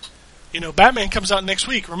great. You know, Batman comes out next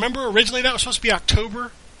week. Remember, originally that was supposed to be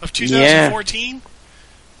October of 2014? Yeah.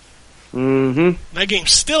 Mm-hmm. That game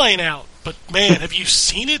still ain't out. But, man, have you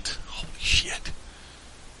seen it? Holy shit.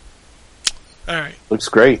 All right. Looks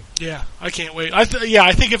great. Yeah, I can't wait. I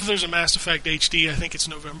think if there's a Mass Effect HD, I think it's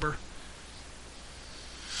November.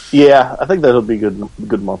 Yeah, I think that'll be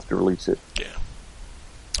good month to release it. Yeah.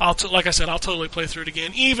 Like I said, I'll totally play through it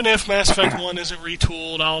again. Even if Mass Effect 1 isn't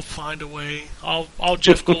retooled, I'll find a way. I'll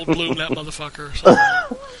Jeff Goldblum that motherfucker.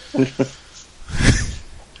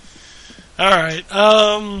 All right.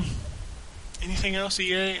 Anything else,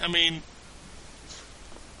 EA? I mean,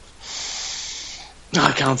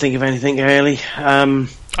 I can't think of anything really.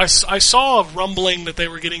 I saw a rumbling that they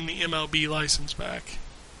were getting the MLB license back.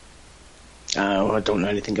 Oh, I don't know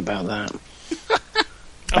anything about that.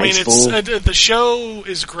 I mean, the show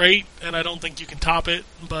is great, and I don't think you can top it,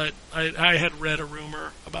 but I had read a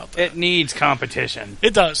rumor about that. It needs competition.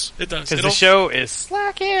 It does. Because the show is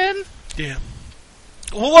slacking. Yeah.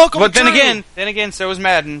 Well, welcome. But then again, so is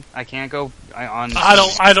Madden. I can't go on.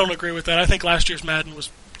 I don't agree with that. I think last year's Madden was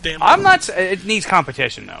damn good. I'm not. It needs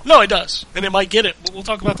competition, though. No, it does, and it might get it. But we'll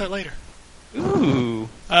talk about that later. Ooh.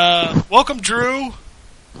 Welcome, Drew.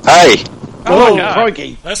 Hey. Oh, my God.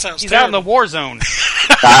 Crikey. That sounds He's terrible. out in the war zone.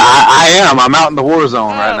 I am. I'm out in the war zone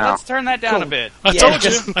right now. Let's turn that down a bit. I told you.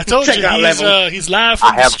 He's live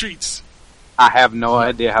from the streets. I have no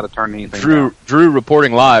idea how to turn anything down. Drew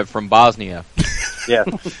reporting live from Bosnia. Yeah.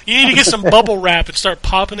 You need to get some bubble wrap and start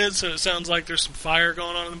popping it so it sounds like there's some fire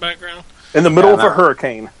going on in the background. In the middle of a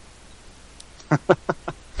hurricane. All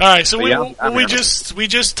right, so But we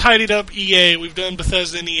just tidied up EA. We've done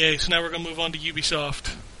Bethesda and EA, so now we're going to move on to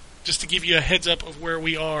Ubisoft. Just to give you a heads up of where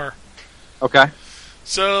we are. Okay.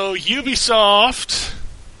 So, Ubisoft,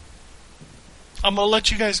 I'm going to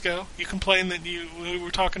let you guys go. You complained that we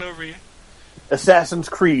were talking over you. Assassin's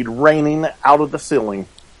Creed raining out of the ceiling.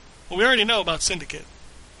 Well, we already know about Syndicate.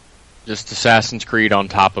 Just Assassin's Creed on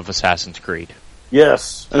top of Assassin's Creed.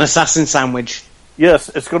 Yes. An assassin sandwich. Yes,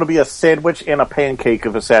 it's going to be a sandwich and a pancake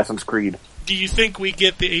of Assassin's Creed. Do you think we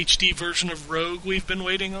get the HD version of Rogue we've been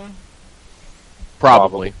waiting on?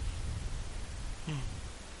 Probably.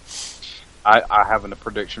 I have a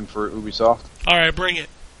prediction for Ubisoft. All right, bring it.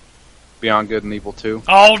 Beyond Good and Evil 2.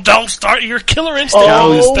 Oh, don't start your killer instinct.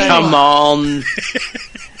 Oh, come on.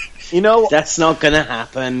 You know, that's not going to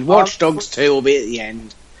happen. Watch Dogs 2 will be at the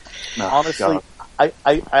end. No, honestly, I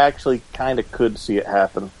actually kind of could see it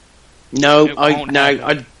happen. No,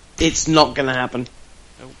 it's not going to happen.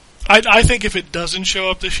 I think if it doesn't show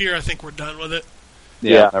up this year, I think we're done with it.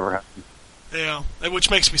 Yeah, never happened. Yeah, which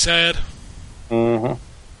makes me sad. Mm-hmm.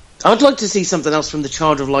 I'd like to see something else from the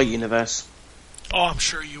Child of Light universe. Oh, I'm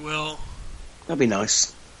sure you will. That'd be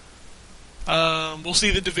nice. We'll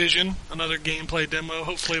see The Division, another gameplay demo.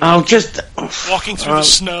 Hopefully, walking through the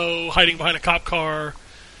snow, hiding behind a cop car.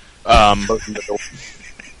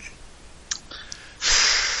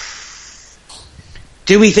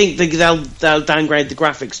 Do we think they'll downgrade the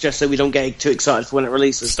graphics just so we don't get too excited for when it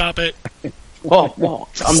releases? Stop it. What?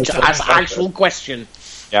 That's an actual question.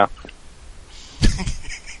 Yeah.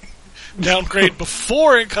 Downgrade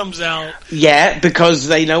before it comes out. Yeah, because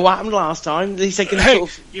they know what happened last time. At least they can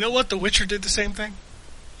you know what? The Witcher did the same thing.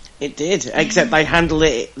 It did, except they handled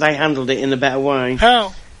it in a better way.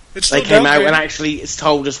 How? They came out and actually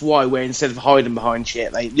told us why, where instead of hiding behind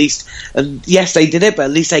shit, they at least, yes, they did it, but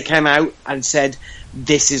at least they came out and said,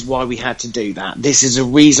 this is why we had to do that. This is a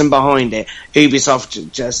reason behind it.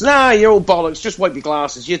 Ubisoft just, you're all bollocks, just wipe your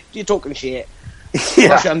glasses, you're talking shit.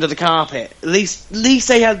 Brush it under the carpet. At least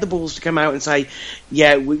they had the balls to come out and say,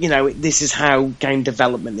 this is how game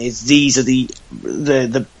development is. These are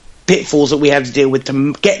the pitfalls that we had to deal with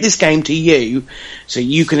to get this game to you so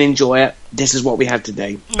you can enjoy it. This is what we had to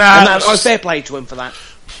do. Fair play to him for that.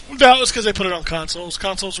 That was because they put it on consoles.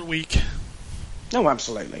 Consoles are weak. No,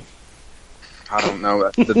 absolutely. I don't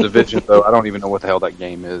know. The Division, though, I don't even know what the hell that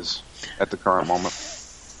game is at the current moment.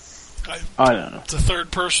 I don't know. It's a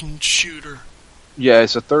third-person shooter. Yeah,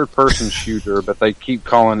 it's a third-person shooter, but they keep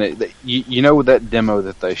calling it... You know that demo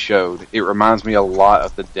that they showed? It reminds me a lot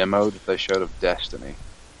of the demo that they showed of Destiny.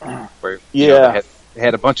 Where, they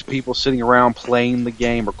had a bunch of people sitting around playing the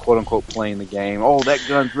game, or quote-unquote playing the game. Oh, that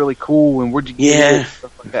gun's really cool, and where'd you get it?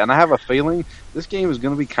 Stuff like that. And I have a feeling this game is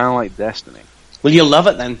going to be kind of like Destiny. Well, you'll love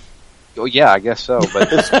it then. Oh, yeah, I guess so. But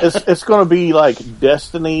it's going to be like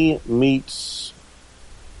Destiny meets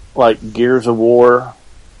like Gears of War.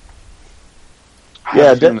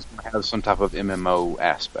 Yeah, it's going to have some type of MMO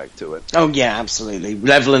aspect to it. Oh yeah, absolutely.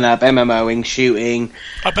 Leveling up, MMOing, shooting.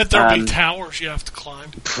 I bet there'll be towers you have to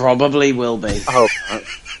climb. Probably will be. I hope not.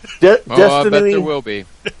 Destiny, I bet there will be.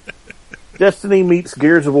 Destiny meets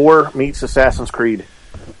Gears of War meets Assassin's Creed.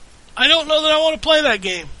 I don't know that I want to play that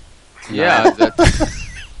game. Yeah, that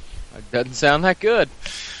doesn't sound that good.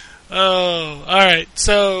 Oh, all right.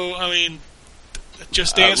 So, I mean,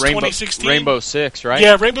 Just Dance 2016. Rainbow Six, right?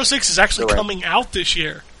 Yeah, Rainbow Six is actually coming out this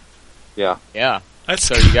year. Yeah.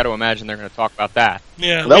 So you got to imagine they're going to talk about that.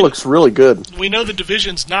 Yeah, that looks really good. We know the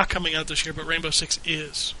Division's not coming out this year, but Rainbow Six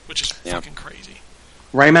is, which is fucking crazy.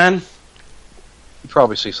 Rayman? You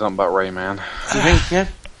probably see something about Rayman. You think? Yeah.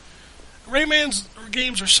 Rayman's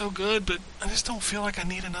games are so good, but I just don't feel like I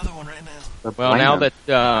need another one right now. Well,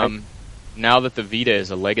 now that the Vita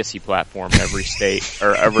is a legacy platform, every state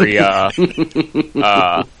or every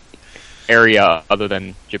area other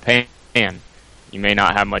than Japan, you may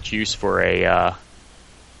not have much use for a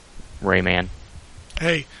Rayman.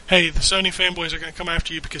 Hey, the Sony fanboys are going to come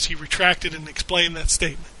after you because he retracted and explained that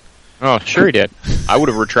statement. Oh, sure he did. I would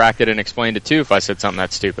have retracted and explained it too if I said something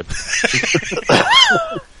that stupid.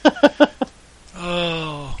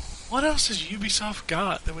 Oh, what else has Ubisoft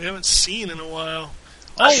got that we haven't seen in a while?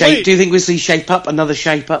 Wait. Do you think we'll see Shape Up, another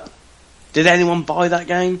Shape Up? Did anyone buy that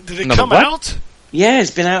game? Did it come out? Yeah, it's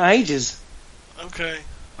been out ages. Okay.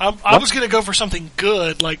 I was going to go for something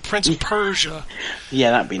good, like Prince of Persia. Yeah,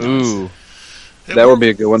 that'd be nice. Ooh. That would be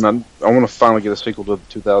a good one. I want to finally get a sequel to the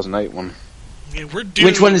 2008 one. Yeah, we're due.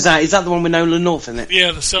 Which one is that? Is that the one with Nolan North in it?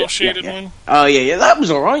 Yeah, the cel-shaded one. Oh, yeah, that was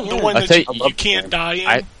alright. Yeah. The one that you can't die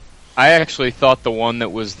in. I actually thought the one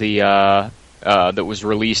that was that was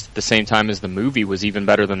released at the same time as the movie was even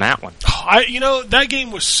better than that one. That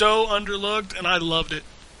game was so underlooked, and I loved it.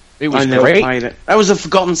 It was I never great. played it. That was a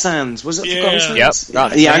Forgotten Sands. Was it Forgotten Sands? Yep.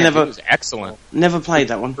 Forgotten Sands. It was excellent. Never played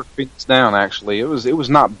that one. It's down actually. It was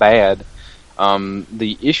not bad.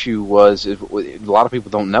 The issue was a lot of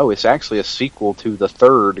people don't know it's actually a sequel to the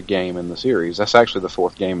third game in the series. That's actually the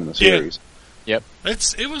fourth game in the series. Yep.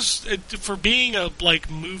 It was for being a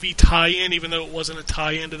movie tie-in, even though it wasn't a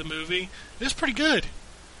tie-in to the movie. It was pretty good.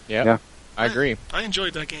 Yep. Yeah, I agree. I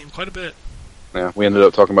enjoyed that game quite a bit. Yeah, we ended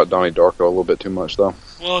up talking about Donnie Darko a little bit too much, though.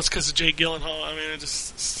 Well, it's because of Jake Gyllenhaal. I mean,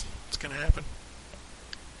 it's going to happen.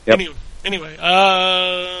 Yep. Anyway,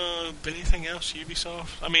 anything else,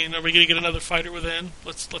 Ubisoft? I mean, are we going to get another Fighter Within?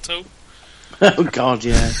 Let's hope. Oh, God,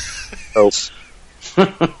 yeah. Hope.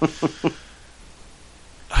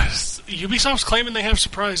 Ubisoft's claiming they have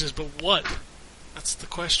surprises, but what? That's the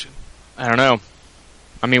question. I don't know.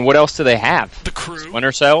 I mean, what else do they have? The Crew.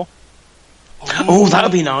 Splinter Cell? Oh, that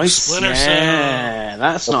would be nice. Splinter Cell.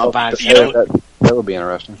 That's not a bad That would be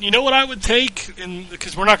interesting. You know what I would take?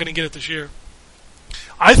 Because we're not going to get it this year.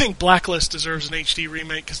 I think Blacklist deserves an HD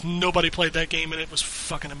remake because nobody played that game and it was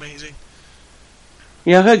fucking amazing.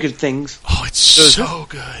 Yeah, I heard good things. Oh, it's so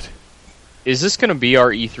good. Is this going to be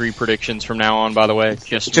our E3 predictions from now on, by the way?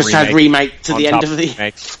 Just had remake to the end of the...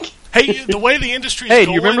 Hey, the way the industry's Hey, going...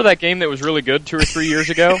 do you remember that game that was really good 2 or 3 years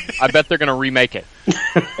ago? I bet they're going to remake it.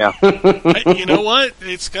 Yeah. You know what?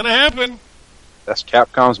 It's going to happen. That's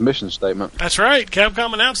Capcom's mission statement. That's right.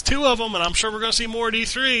 Capcom announced 2 of them, and I'm sure we're going to see more at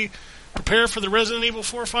E3. Prepare for the Resident Evil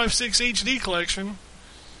 4, 5, 6 HD collection.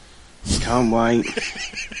 Can't wait.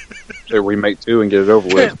 They remake 2 and get it over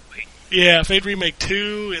with. Yeah, if they'd remake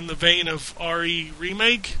 2 in the vein of RE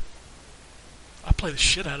Remake, I'd play the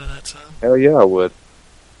shit out of that, son. Hell yeah, I would.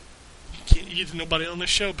 Nobody on this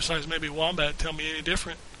show besides maybe Wombat tell me any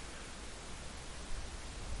different.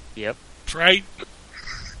 Yep. That's right.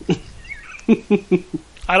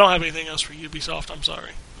 I don't have anything else for Ubisoft, I'm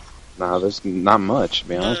sorry. Nah, there's not much, to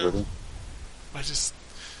be honest with you. Is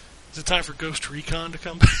it time for Ghost Recon to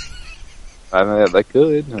come back? I know they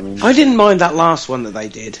could. I didn't mind that last one that they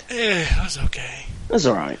did. It was okay. It was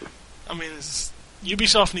alright. I mean,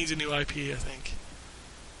 Ubisoft needs a new IP, I think.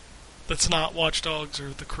 That's not Watch Dogs or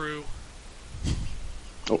The Crew.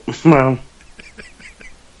 Oh, well...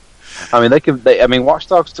 I mean, Watch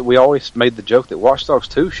Dogs 2, we always made the joke that Watch Dogs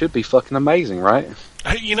 2 should be fucking amazing, right?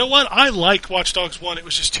 You know what? I liked Watch Dogs 1. It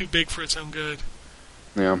was just too big for its own good.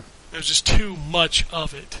 Yeah. There was just too much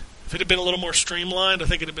of it. If it had been a little more streamlined, I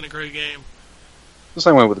think it would have been a great game. The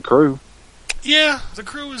same way with The Crew. Yeah, The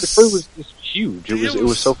Crew was just huge. It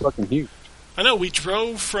was so fucking huge. I know, we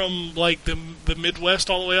drove from like the Midwest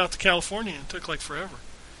all the way out to California. It took like forever.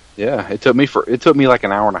 Yeah, it took me like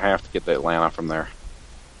an hour and a half to get to Atlanta from there.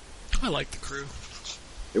 I like The Crew.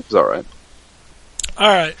 It was alright.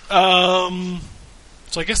 Alright,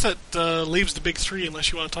 so I guess that leaves the big 3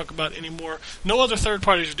 unless you want to talk about any more. No other third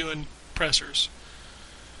parties are doing pressers.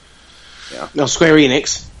 Yeah. No, Square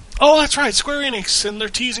Enix. Oh, that's right, Square Enix, and they're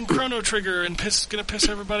teasing Chrono Trigger and gonna piss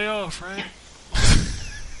everybody off, right?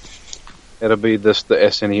 It'll be the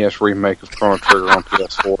SNES remake of Chrono Trigger on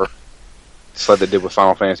PS4. Just like they did with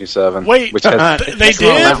Final Fantasy VII. Wait, which has, they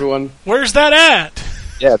did? Everyone. Where's that at?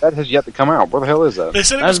 Yeah, that has yet to come out. Where the hell is that? They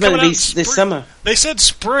said it That was was going coming to out be this summer. They said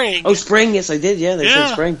spring. Oh, spring, yes, they did, yeah, they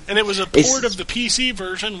said spring. And it was a port of the PC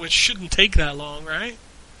version, which shouldn't take that long, right?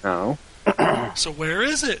 No. So where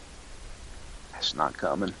is it? It's not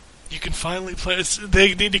coming. You can finally play.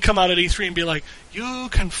 They need to come out at E3 and be like, you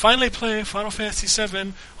can finally play Final Fantasy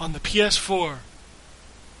VII on the PS4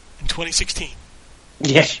 in 2016.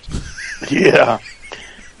 Yeah. Yeah.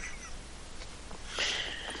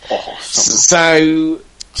 So,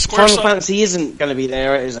 Square Final Fantasy isn't going to be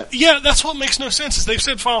there, is it? Yeah, that's what makes no sense. Is they've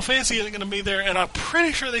said Final Fantasy isn't going to be there, and I'm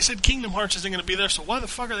pretty sure they said Kingdom Hearts isn't going to be there. So why the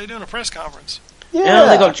fuck are they doing a press conference? Yeah,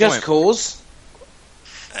 they got Just Cause.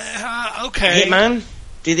 Okay. Hitman.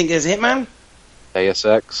 Do you think there's Hitman? Deus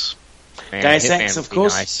Ex. Man, Deus Hitman Ex, would of be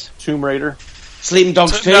course. Nice. Tomb Raider. Sleeping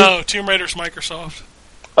Dogs 2? No, Tomb Raider's Microsoft.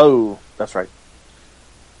 Oh, that's right.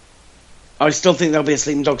 I still think there'll be a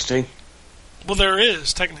Sleeping Dogs 2. Well, there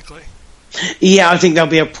is, technically. Yeah, I think there'll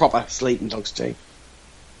be a proper Sleeping Dogs 2.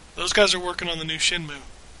 Those guys are working on the new Shenmue.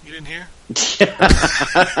 You didn't hear?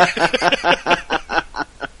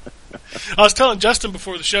 I was telling Justin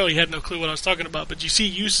before the show, he had no clue what I was talking about, but did you see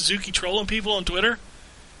Yu Suzuki trolling people on Twitter?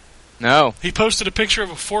 No. He posted a picture of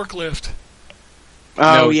a forklift. Oh,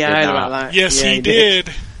 No, yeah, I did heard not. about that. Yes, Yeah, he did.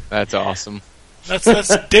 That's awesome. That's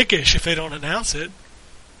dickish if they don't announce it.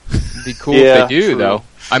 It'd be cool Yeah, if they do, true. though.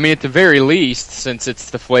 I mean, at the very least, since it's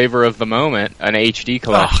the flavor of the moment, an HD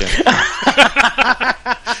collection.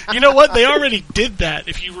 You know what? They already did that,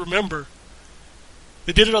 if you remember.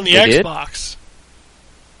 They did it on the They did? Xbox.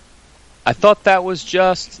 I thought that was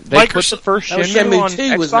just... They put the first That was Shenmue Shenmue on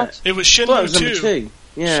 2, wasn't Xbox? it? It was I thought it Shenmue was number 2. 2.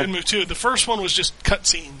 Yeah. Shenmue 2. The first one was just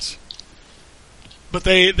cutscenes. But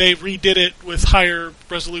they redid it with higher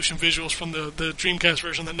resolution visuals from the Dreamcast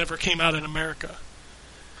version that never came out in America.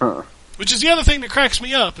 Huh. Which is the other thing that cracks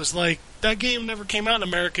me up, is like, that game never came out in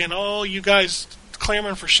America, and all you guys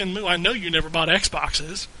clamoring for Shenmue, I know you never bought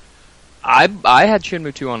Xboxes. I had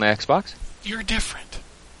Shenmue 2 on the Xbox. You're different.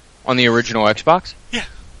 On the original Xbox? Yeah,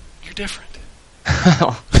 you're different.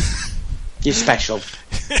 You're special.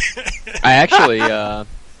 I actually, at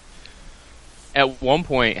one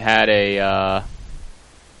point, had a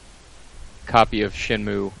copy of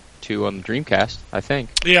Shenmue 2 on the Dreamcast, I think.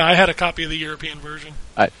 Yeah, I had a copy of the European version.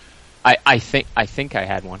 I think I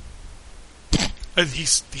had one.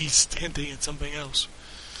 He's hinting at something else.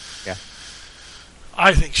 Yeah.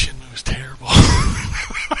 I think Shenmue is terrible.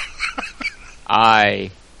 I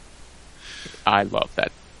love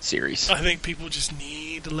that series. I think people just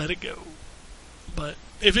need to let it go. But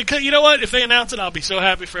if it, you know what? If they announce it, I'll be so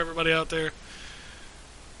happy for everybody out there,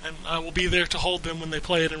 and I will be there to hold them when they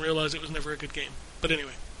play it and realize it was never a good game. But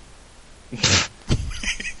anyway,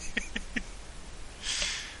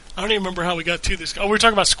 I don't even remember how we got to this. Oh, we were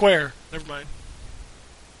talking about Square. Never mind.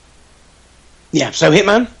 Yeah, so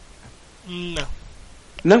Hitman? No,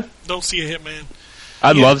 No? don't see a Hitman.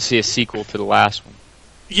 I'd Yeah. love to see a sequel to the last one.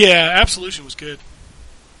 Yeah, Absolution was good.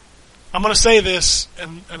 I'm going to say this,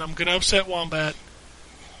 and I'm going to upset Wombat.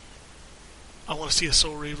 I want to see a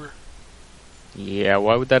Soul Reaver, Yeah,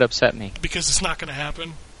 why would that upset me? because it's not going to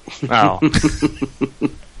happen. Oh.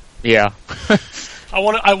 Yeah. I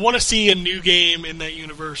want to see a new game in that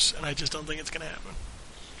universe, and I just don't think it's going to happen.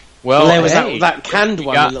 Well, There was hey, that canned we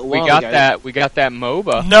one got, a little we while got ago. that. We got that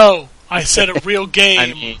MOBA. No, I said a real game,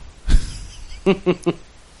 I mean,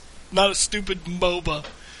 not a stupid MOBA.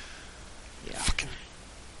 Yeah. Fucking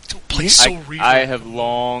don't play Soul Reaver. I have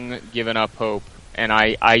long given up hope, and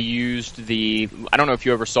I used the. I don't know if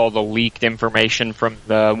you ever saw the leaked information from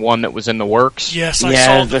the one that was in the works. Yes, I Yeah,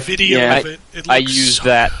 saw the the- video yeah. of it. It I looks used so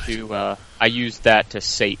that good. to. I used that to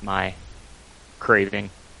sate my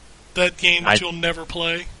craving. That game that I- you'll never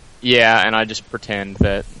play. Yeah, and I just pretend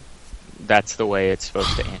that that's the way it's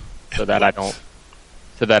supposed to end, so that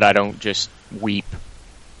I don't just weep.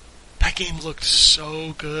 That game looked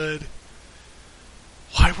so good.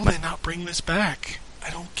 Why will they not bring this back?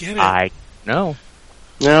 I don't get it. I know.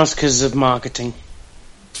 No, it's because of marketing.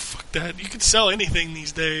 Fuck that. You can sell anything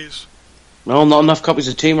these days. Well, not enough copies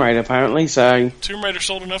of Tomb Raider, apparently, so... Tomb Raider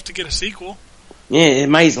sold enough to get a sequel. Yeah,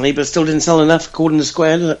 amazingly, but still didn't sell enough according to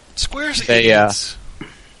Square, did it? Square's They, idiots.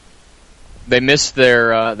 They missed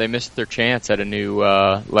their chance at a new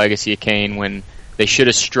Legacy of Kain when they should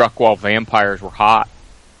have struck while vampires were hot.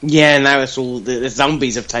 Yeah, now it's all... The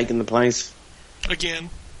zombies have taken the place. Again.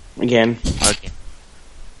 Again. Okay.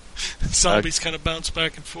 Zombies kind of bounce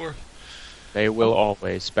back and forth. They will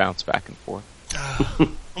always bounce back and forth.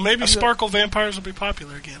 Well, maybe Sparkle Vampires will be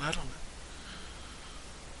popular again. I don't know.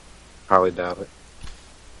 Highly doubt it.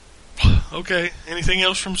 Okay. Anything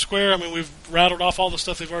else from Square? I mean, we've rattled off all the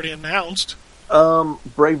stuff they've already announced.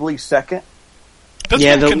 Bravely Second. That's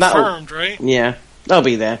been confirmed, right? Yeah, they'll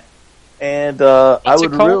be there. And I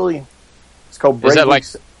would really... It's called Bravely... Is that like...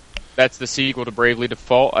 That's the sequel to Bravely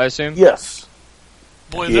Default, I assume? Yes.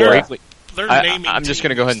 Boy, Yeah. they're naming I'm just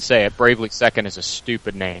going to go ahead and say it. Bravely Second is a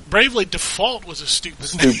stupid name. Bravely Default was a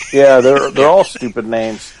stupid name. Yeah, they're all stupid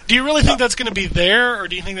names. Do you really think that's going to be there, or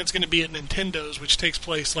do you think that's going to be at Nintendo's, which takes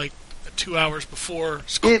place like 2 hours before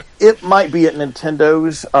Square? It might be at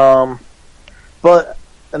Nintendo's, but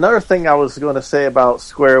another thing I was going to say about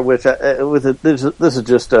Square, which this is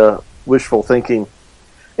just wishful thinking,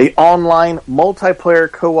 a online multiplayer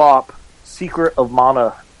co-op Secret of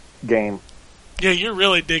Mana game. Yeah, you're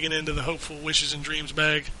really digging into the hopeful wishes and dreams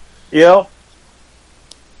bag. Yeah.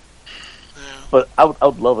 But I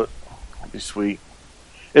would love it. It'd be sweet.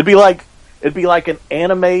 It'd be like an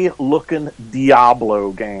anime looking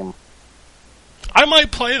Diablo game. I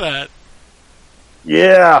might play that.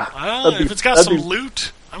 Yeah. I don't know. If it's got some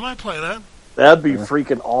loot, I might play that. That'd be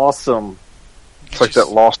freaking awesome. It's like that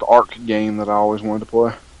Lost Ark game that I always wanted to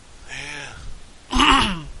play.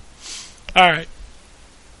 Yeah. Alright.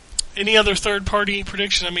 Any other third-party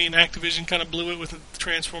prediction? I mean, Activision kind of blew it with the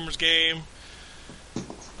Transformers game.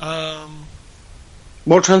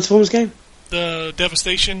 What Transformers game? The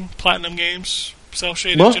Devastation Platinum Games,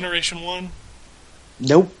 cel-shaded Generation 1.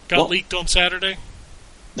 Nope. Got leaked on Saturday.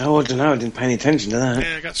 No, I don't know. I didn't pay any attention to that.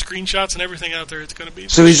 Yeah, I got screenshots and everything out there. It's going to be...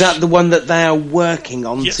 So is that the one that they are working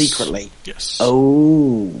on secretly? Yes.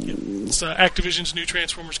 Oh. Yep. It's Activision's new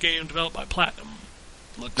Transformers game developed by Platinum.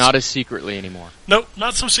 Not as secretly anymore. Nope,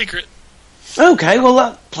 not so secret. Okay,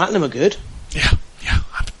 well, Platinum are good. Yeah.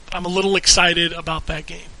 I'm a little excited about that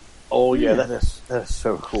game. Oh, yeah, that is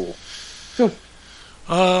so cool.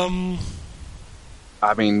 I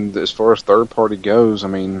mean, as far as third party goes, I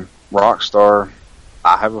mean, Rockstar,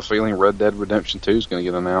 I have a feeling Red Dead Redemption 2 is going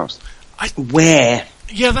to get announced. Where?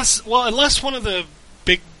 Yeah, unless one of the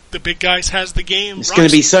big guys has the game. It's going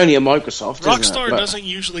to be Sony and Microsoft. Rockstar doesn't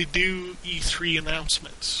usually do E3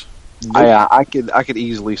 announcements. I could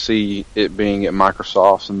easily see it being at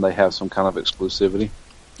Microsoft's and they have some kind of exclusivity.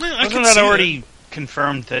 Yeah, Wasn't that already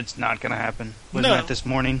confirmed that it's not going to happen? Wasn't that this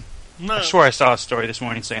morning? No. I'm sure I saw a story this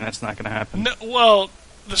morning saying that's not going to happen. No, well,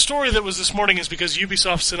 the story that was this morning is because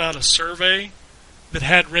Ubisoft sent out a survey that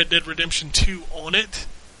had Red Dead Redemption 2 on it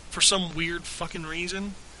for some weird fucking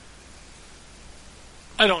reason.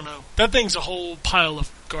 I don't know. That thing's a whole pile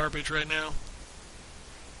of garbage right now.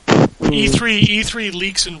 E3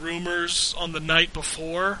 leaks and rumors on the night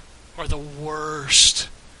before are the worst.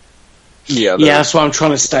 Yeah, that's why I'm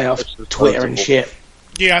trying to stay off Twitter and shit.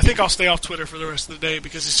 Yeah, I think I'll stay off Twitter for the rest of the day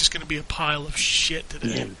because it's just going to be a pile of shit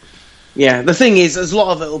today. Yeah, the thing is, a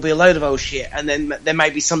lot of it will be a load of old shit, and then there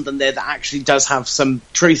may be something there that actually does have some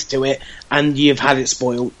truth to it, and you've had it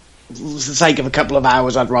spoiled. For the sake of a couple of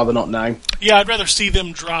hours, I'd rather not know. Yeah, I'd rather see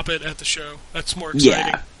them drop it at the show. That's more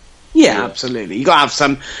exciting. Yeah, absolutely. You got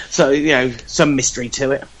to have some mystery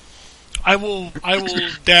to it. I will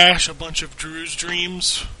dash a bunch of Drew's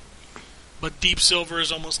dreams, but Deep Silver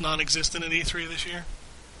is almost non-existent at E3 this year.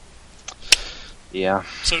 Yeah.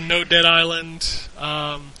 So no Dead Island,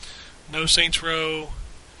 no Saints Row.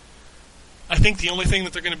 I think the only thing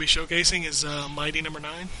that they're going to be showcasing is Mighty No.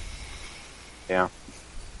 9. Yeah.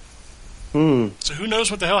 So who knows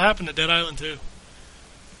what the hell happened to Dead Island 2?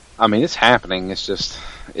 I mean, it's happening. It's just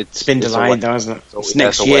it's been delayed, though, hasn't it? It's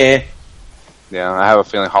next year. Yeah, I have a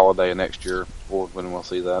feeling holiday next year when we'll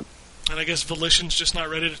see that. And I guess Volition's just not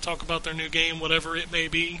ready to talk about their new game, whatever it may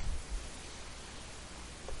be.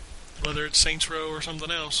 Whether it's Saints Row or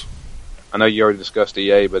something else. I know you already discussed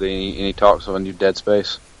EA, but any talks of a new Dead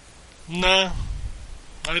Space? Nah.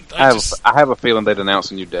 I have a feeling they'd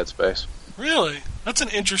announce a new Dead Space. Really? That's an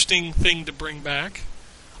interesting thing to bring back.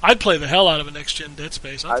 I'd play the hell out of a next-gen Dead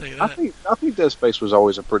Space, I'll tell you that. I think Dead Space was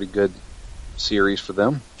always a pretty good series for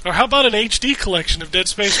them. Or how about an HD collection of Dead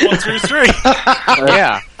Space 1 through 3?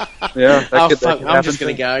 Yeah. Yeah. I'm just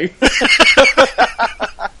going to go.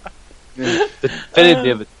 The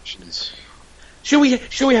definitive editions. Shall we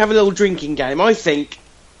have a little drinking game? I think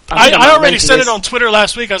I already said it on Twitter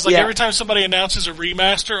last week. I was like, every time somebody announces a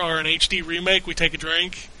remaster or an HD remake, we take a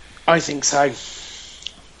drink. I think so.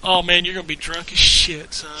 Oh man, you're gonna be drunk as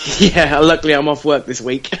shit, son. Yeah, luckily I'm off work this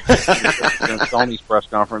week. Sony's press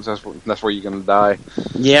conference. That's where you're gonna die.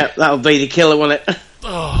 Yeah, that'll be the killer, won't it?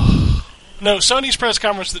 Oh, No, Sony's press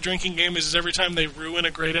conference, the drinking game is every time they ruin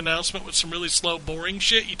a great announcement with some really slow, boring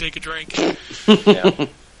shit, you take a drink. Yeah.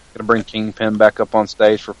 Gonna bring Kingpin back up on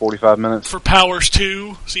stage for 45 minutes. For Powers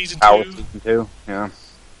 2, Season 2. Powers Season 2, yeah.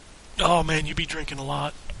 Oh, man, you be drinking a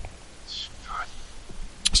lot.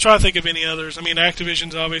 Let's try to think of any others. I mean,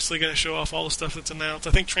 Activision's obviously going to show off all the stuff that's announced.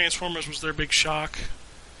 I think Transformers was their big shock.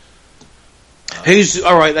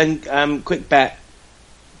 All right then, quick bet.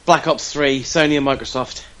 Black Ops 3, Sony and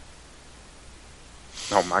Microsoft.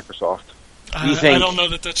 Oh, Microsoft. You think? I don't know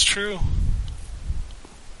that that's true.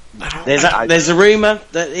 There's a rumor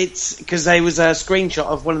that it's because there was a screenshot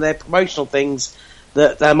of one of their promotional things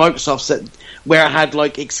that Microsoft said, where it had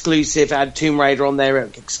like exclusive, it had Tomb Raider on there,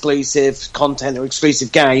 exclusive content or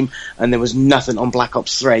exclusive game, and there was nothing on Black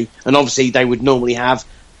Ops 3. And obviously they would normally have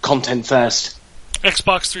content first.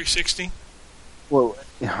 Xbox 360. Well,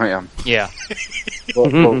 yeah. Yeah.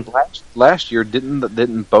 Well, last year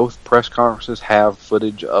didn't both press conferences have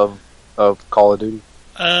footage of Call of Duty?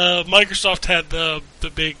 Microsoft had the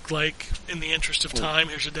big, like, in the interest of time,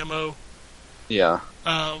 here's a demo. Yeah.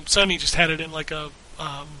 Sony just had it in like a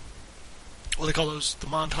what do they call those? The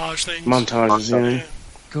montage things. Montages, yeah.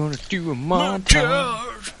 Gonna do a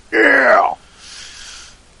montage. Yeah.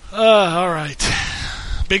 All right.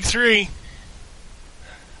 Big three.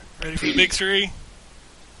 Ready for the big three?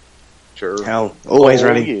 Sure. Hell, always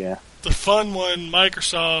ready. Yeah. The fun one,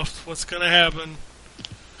 Microsoft. What's going to happen?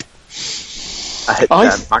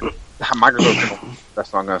 Microsoft.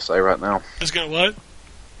 That's what I'm going to say right now. Is going to what?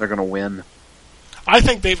 They're going to win. I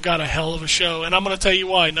think they've got a hell of a show, and I'm going to tell you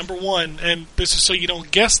why. Number one, and this is so you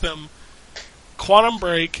don't guess them, Quantum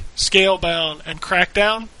Break, Scalebound, and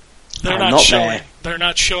Crackdown, they're not showing. There. They're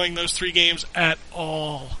not showing those three games at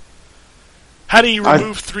all. How do you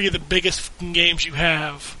remove three of the biggest fucking games you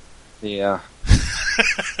have? Yeah.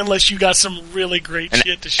 Unless you got some really great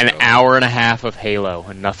shit to show. An hour and a half of Halo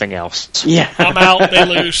and nothing else. Yeah. I'm out, they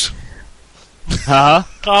lose. Huh?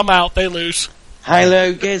 I'm out, they lose.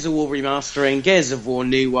 Halo, Gears of War remastering, Gears of War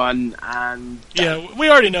new one, and... Yeah, we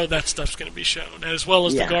already know that stuff's going to be shown, as well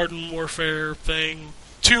as Yeah. the Garden Warfare thing.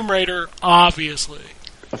 Tomb Raider, obviously.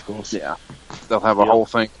 Of course. Yeah. They'll have a whole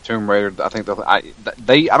thing, Tomb Raider. I think I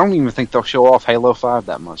don't even think they'll show off Halo 5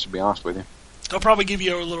 that much, to be honest with you. They'll probably give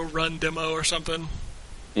you a little run demo or something.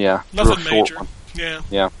 Yeah. Nothing real short major. one. Yeah.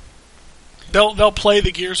 Yeah. They'll play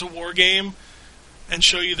the Gears of War game and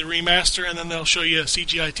show you the remaster, and then they'll show you a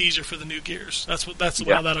CGI teaser for the new Gears. That's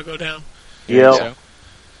how that'll go down. Yeah.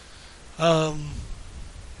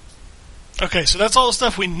 Okay, so that's all the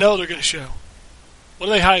stuff we know they're going to show. What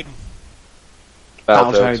are they hiding?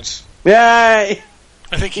 Battletoads. Yay!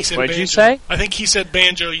 I think he said What Banjo. did you say? I think he said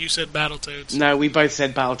Banjo, you said Battletoads. No, we both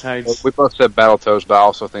said Battletoads. We both said Battletoads, but I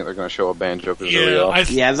also think they're going to show a Banjo. Yeah, I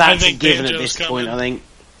Yeah, I that's a think given at Banjo's this point, coming. I think.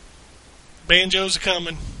 Banjo's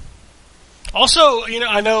coming. Also,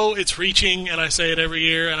 I know it's reaching, and I say it every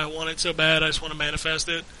year, and I want it so bad, I just want to manifest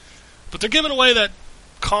it. But they're giving away that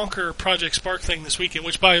Conquer Project Spark thing this weekend,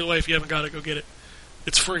 which, by the way, if you haven't got it, go get it.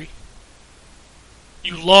 It's free.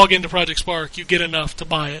 You log into Project Spark, you get enough to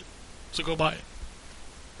buy it. So go buy it.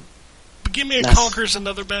 But give me a Conquer's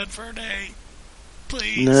Another Bad Fur Day.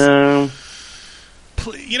 Please. No.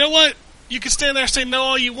 Please. You know what? You can stand there and say no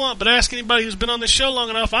all you want, but ask anybody who's been on this show long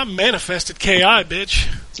enough, I manifested KI, bitch.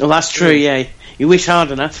 Well, that's true, yeah. You wish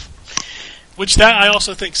hard enough. Which that I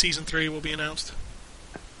also think Season 3 will be announced.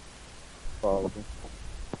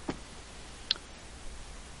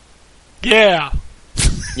 Yeah.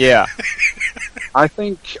 Yeah. I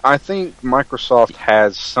think Microsoft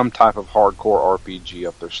has some type of hardcore RPG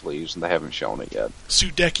up their sleeves, and they haven't shown it yet.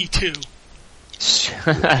 Sudeki 2.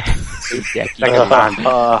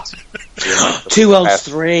 Two Worlds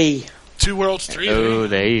 3. Two Worlds 3. Oh,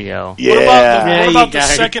 there you go. What Yeah. about the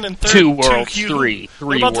second and third Two Worlds, human? three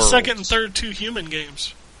What about the worlds. second and third two human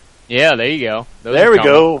games? Yeah, there you go. Those There are we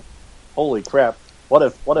coming. go. Holy crap. What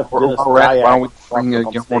if Dennis Why don't we bring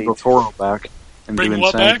on Guillermo del stage? Toro back and Bring do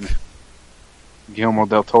what Insane? back? Guillermo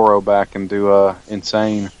del Toro back and do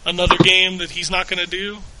Insane. Another game that he's not going to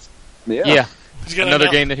do? Yeah. He's gonna Another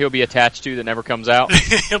game that he'll be attached to that never comes out.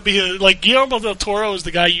 He'll be like Guillermo del Toro is the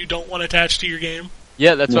guy you don't want attached to your game.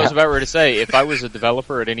 Yeah, that's what I was about ready to say. If I was a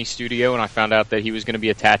developer at any studio and I found out that he was going to be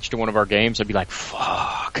attached to one of our games, I'd be like,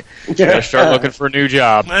 fuck. Gotta start looking for a new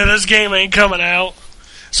job. Man, this game ain't coming out.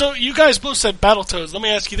 So you guys both said Battletoads. Let me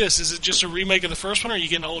ask you this. Is it just a remake of the first one, or are you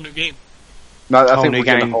getting a whole new game? No, I Whole think new we're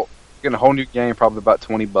getting game. a whole new game, probably about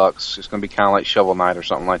 $20. It's going to be kind of like Shovel Knight or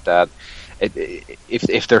something like that.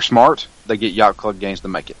 If they're smart, they get Yacht Club Games to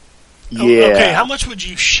make it. Yeah. Okay, how much would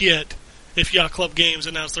you shit if Yacht Club Games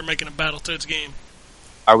announced they're making a Battletoads game?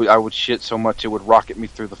 I would shit so much it would rocket me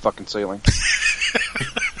through the fucking ceiling.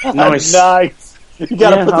 Nice. Nice. You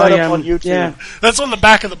gotta put that up on YouTube. Yeah. That's on the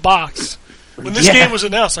back of the box. When this game was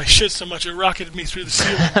announced, I shit so much it rocketed me through the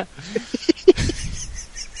ceiling.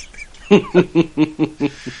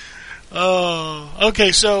 Oh,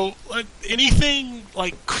 okay. So, anything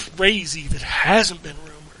like crazy that hasn't been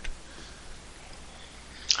rumored?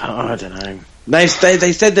 Oh, I don't know. They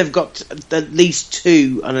said they've got at least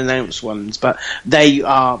 2 unannounced ones, but they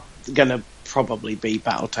are going to probably be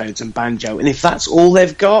Battletoads and Banjo. And if that's all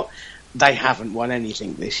they've got, they haven't won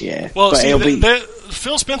anything this year. Well, but see,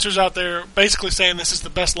 Phil Spencer's out there basically saying this is the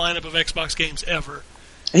best lineup of Xbox games ever.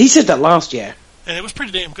 He said that last year. And it was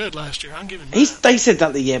pretty damn good last year. I'm giving him that. They said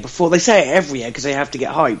that the year before. They say it every year because they have to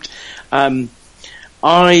get hyped. I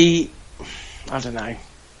don't know.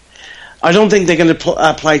 I don't think they're going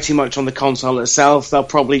to play too much on the console itself. They'll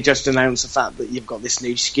probably just announce the fact that you've got this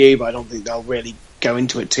new SKU, but I don't think they'll really go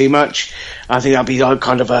into it too much. I think that'll be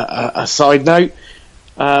kind of a side note.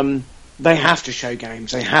 They have to show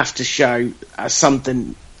games. They have to show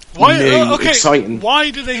something new, exciting.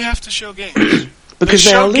 Why do they have to show games? Because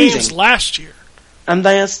they are losing. Games last year. And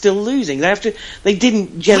they are still losing. They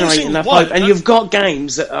didn't generate enough hype. And you've got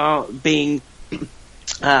games that are being...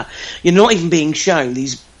 you're not even being shown.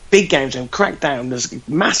 These big games have cracked down. There's a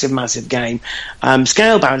massive game.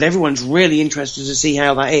 Scalebound, everyone's really interested to see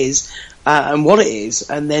how that is and what it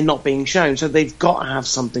is, and they're not being shown. So they've got to have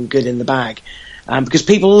something good in the bag because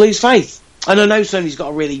people will lose faith. And I know Sony's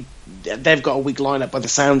got they've got a weak lineup by the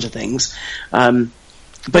sounds of things. But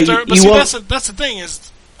that's the thing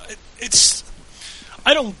is,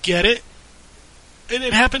 I don't get it. And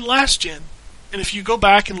it happened last gen. And if you go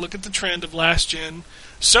back and look at the trend of last gen,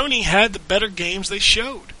 Sony had the better games they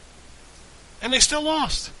showed. And they still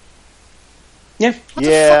lost. Yeah. What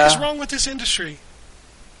the fuck is wrong with this industry?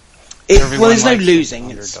 There's no losing.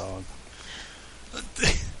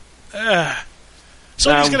 Sony's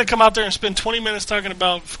going to come out there and spend 20 minutes talking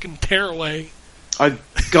about fucking Tearaway. I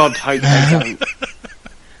God hope they don't.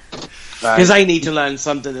 Because they need to learn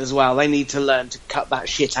something as well. They need to learn to cut that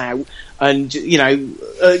shit out. And,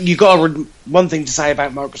 you got one thing to say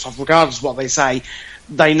about Microsoft, regardless of what they say,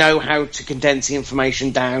 they know how to condense the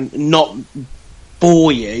information down, not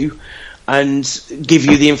bore you, and give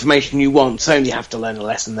you the information you want. So you have to learn a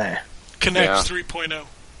lesson there. Connect 3.0.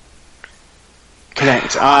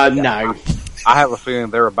 Connect? No. I have a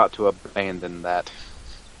feeling they're about to abandon that.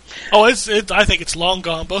 Oh, I think it's long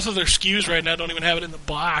gone. Both of their SKUs right now don't even have it in the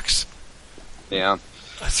box. Yeah.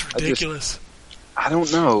 That's ridiculous. I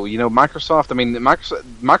don't know. Microsoft,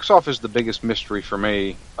 Microsoft is the biggest mystery for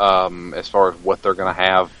me as far as what they're going to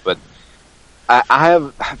have. But I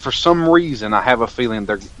have, for some reason, I have a feeling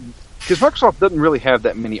they're... Because Microsoft doesn't really have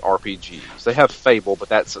that many RPGs. They have Fable, but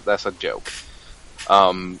that's a joke.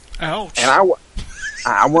 Ouch. And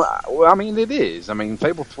it is.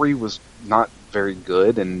 Fable 3 was not very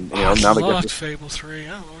good, and now they got Fable 3.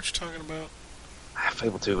 I don't know what you're talking about.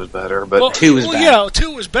 Fable 2 was better, but 2 was better. Yeah,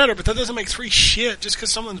 2 was better, but that doesn't make 3 shit. Just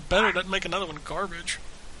because someone's better doesn't make another one garbage.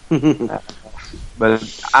 But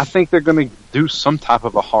I think they're going to do some type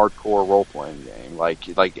of a hardcore role-playing game, like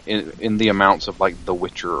in the amounts of like The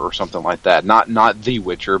Witcher or something like that. Not The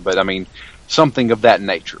Witcher, but something of that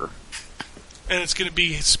nature. And it's going to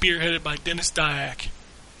be spearheaded by Dennis Dyack.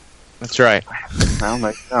 That's right. And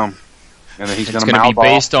then he's going to be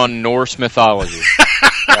based on Norse mythology.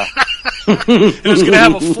 And it's going to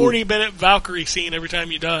have a 40-minute Valkyrie scene every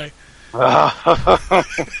time you die.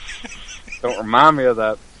 Don't remind me of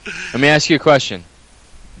that. Let me ask you a question.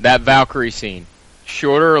 That Valkyrie scene,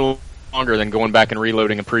 shorter or longer than going back and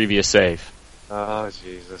reloading a previous save? Oh,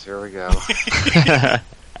 Jesus, here we go.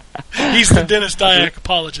 He's the Dennis Dyack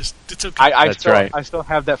apologist. It's okay. That's right. I still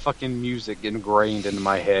have that fucking music ingrained into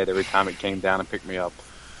my head every time it came down and picked me up.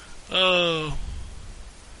 Oh.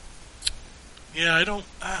 Yeah, I don't...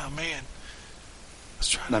 Oh, man.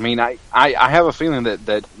 I have a feeling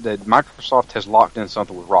that Microsoft has locked in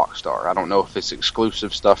something with Rockstar. I don't know if it's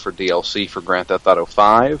exclusive stuff for DLC for Grand Theft Auto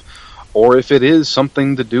 5, or if it is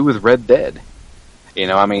something to do with Red Dead.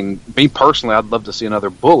 Me personally, I'd love to see another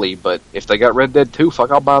Bully, but if they got Red Dead 2, fuck,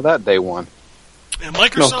 I'll buy that day one. And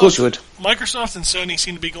Microsoft, of course you would. Microsoft and Sony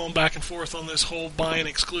seem to be going back and forth on this whole buying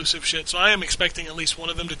exclusive shit, so I am expecting at least one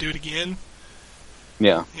of them to do it again.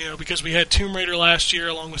 Yeah. Because we had Tomb Raider last year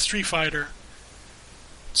along with Street Fighter.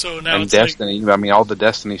 So now and it's Destiny. All the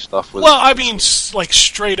Destiny stuff was... Well,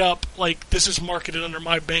 straight up, this is marketed under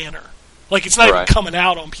my banner. It's not even coming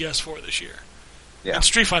out on PS4 this year. Yeah. And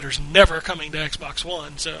Street Fighter's never coming to Xbox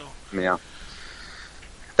One, so... Yeah.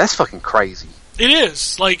 That's fucking crazy. It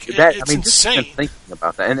is it's Just insane. thinking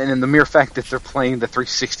about that, and the mere fact that they're playing the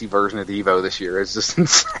 360 version of the Evo this year is just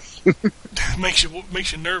insane. makes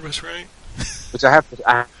you nervous, right? Which I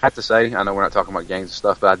have to say, I know we're not talking about games and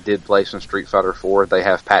stuff, but I did play some Street Fighter 4. They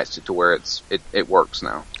have patched it to where it works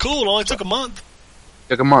now. Cool. It only took a month.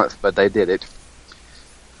 Took a month, but they did it.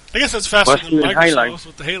 I guess that's faster Plus than with Microsoft Halo.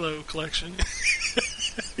 with the Halo collection.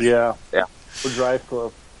 Yeah. Yeah. For Drive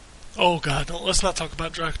Club. Oh God, let's not talk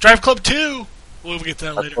about Drive Club 2. We'll get to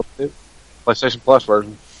that later. PlayStation Plus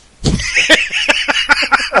version.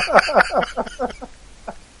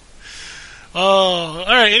 Oh, all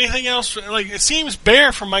right. Anything else? It seems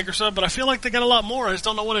bare from Microsoft, but I feel like they got a lot more. I just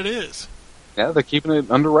don't know what it is. Yeah, they're keeping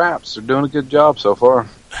it under wraps. They're doing a good job so far.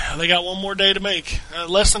 They got one more day to make.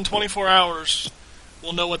 Less than 24 hours,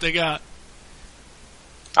 we'll know what they got.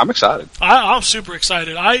 I'm excited. I'm super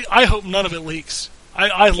excited. I hope none of it leaks.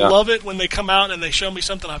 I love it when they come out and they show me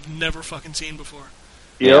something I've never fucking seen before.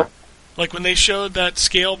 Yep. Like when they showed that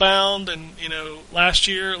Scalebound and, last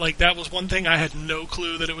year, that was one thing I had no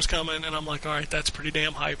clue that it was coming, and I'm like, all right, that's pretty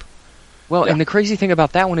damn hype. Well, and the crazy thing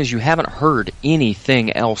about that one is you haven't heard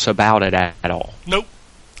anything else about it at all. Nope.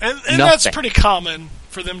 And that's pretty common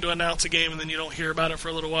for them to announce a game and then you don't hear about it for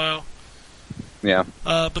a little while. Yeah.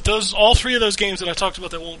 But all three of those games that I talked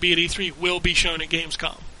about that won't be at E3 will be shown at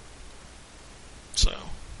Gamescom. So.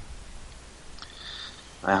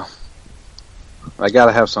 Wow. I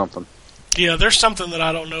gotta have something. Yeah, there's something that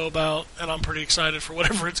I don't know about, and I'm pretty excited for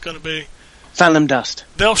whatever it's going to be. Phantom Dust.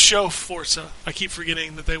 They'll show Forza. I keep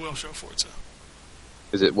forgetting that they will show Forza.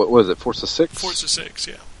 Is it, what was it, Forza 6? Forza 6,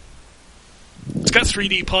 yeah. It's got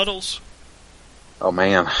 3D puddles. Oh,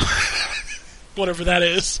 man. Whatever that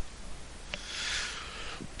is.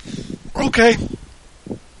 Okay.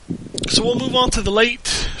 So we'll move on to the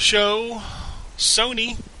late show.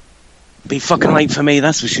 Sony. Be fucking late for me,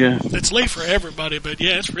 that's for sure. It's late for everybody, but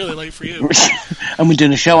yeah, it's really late for you. And we're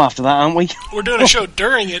doing a show after that, aren't we? We're doing a show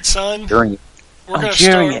during it, son. During it. We're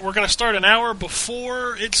gonna start an hour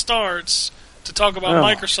before it starts to talk about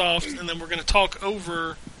Microsoft, and then we're gonna talk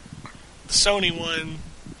over the Sony one.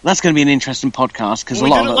 That's going to be an interesting podcast because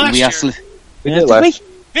Well, a lot of it we actually. We did last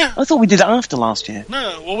we? Yeah. I thought we did it after last year.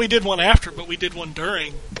 No, well, we did one after, but we did one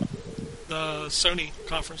during the Sony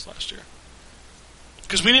conference last year.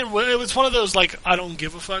 Because we didn't. It was one of those I don't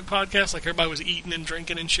give a fuck podcasts. Everybody was eating and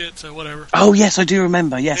drinking and shit. So whatever. Oh yes, I do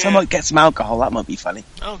remember. Yes, Yeah. I might get some alcohol. That might be funny.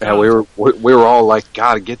 Oh, Yeah, we were all like,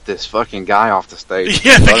 gotta get this fucking guy off the stage.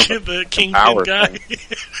 Yeah, the Kingpin guy.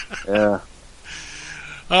 Yeah.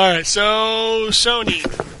 All right, so Sony.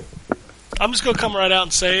 I'm just gonna come right out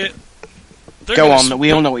and say it. Go on.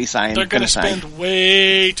 We all know what you're saying. They're gonna spend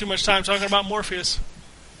way too much time talking about Morpheus.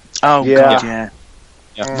 Oh God, yeah.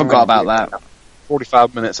 Forgot about that.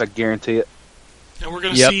 45 minutes, I guarantee it. And we're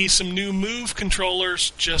going to see some new Move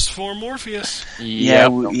controllers just for Morpheus. Yeah,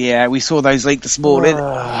 we saw those leaked this morning.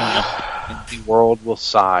 The world will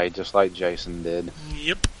sigh, just like Jason did.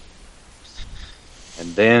 Yep.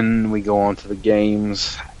 And then we go on to the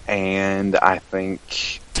games, and I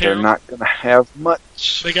think they're not going to have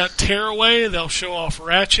much. They got Tearaway. They'll show off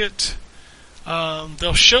Ratchet.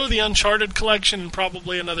 They'll show the Uncharted collection and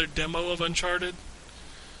probably another demo of Uncharted.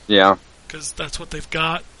 Yeah. Because that's what they've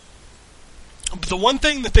got. But the one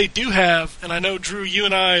thing that they do have, and I know, Drew, you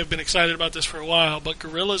and I have been excited about this for a while, but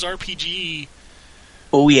Guerrilla's RPG...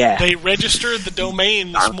 Oh, yeah. They registered the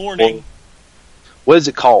domain this morning. What is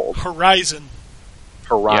it called? Horizon.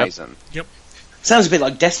 Yep. Sounds a bit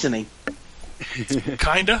like Destiny.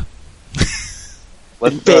 Kinda.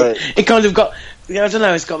 It kind of got... I don't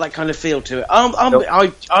know, it's got that kind of feel to it.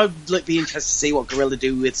 I'd be interested to see what Guerrilla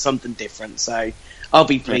do with something different, so... I'll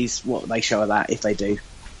be pleased what they show of that, if they do.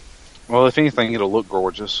 Well, if anything, it'll look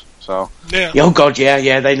gorgeous, so... Yeah. Oh, God,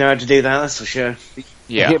 yeah, they know how to do that, that's for sure.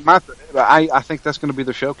 Yeah. I think that's going to be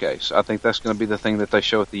the showcase. I think that's going to be the thing that they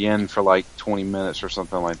show at the end for 20 minutes or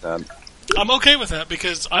something like that. I'm okay with that,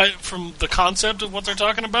 because from the concept of what they're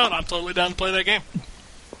talking about, I'm totally down to play that game.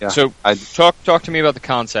 Yeah. So, talk to me about the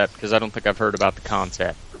concept, because I don't think I've heard about the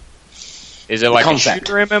concept. Is it like a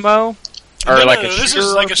shooter MMO? Or no, this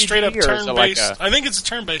is like a RPG, straight up turn-based. I think it's a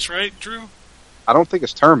turn-based, right, Drew? I don't think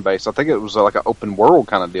it's turn-based. I think it was like an open world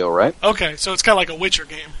kind of deal, right? Okay, so it's kind of like a Witcher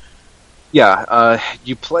game. Yeah,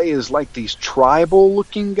 you play as these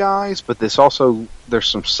tribal-looking guys, but there's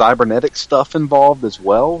some cybernetic stuff involved as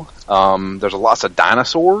well. There's lots of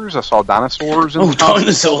dinosaurs. I saw dinosaurs.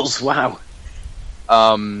 Dinosaurs! Wow.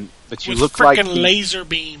 But you with look like frickin' laser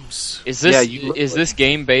beams. Is this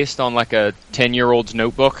game based on like a 10-year-old's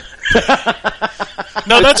notebook?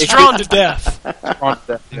 No, that's drawn to death.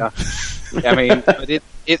 Yeah. I mean,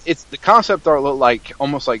 it's the concept art looked like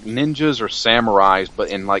almost like ninjas or samurais, but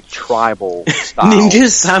in like tribal style.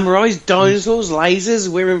 Ninjas, samurais, dinosaurs, lasers.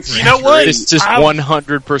 We're in. You know what? It's just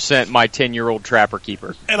 100% my 10-year-old trapper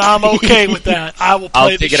keeper. And I'm okay with that. I will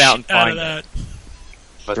play the dig it out and shit out find of that.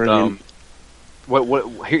 But Brilliant.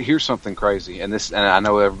 here's something crazy, and I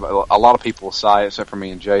know a lot of people will sigh, except for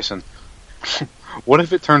me and Jason. What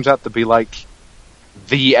if it turns out to be like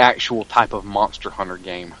the actual type of Monster Hunter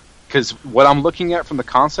game? Because what I'm looking at from the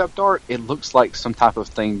concept art, it looks like some type of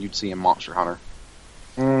thing you'd see in Monster Hunter.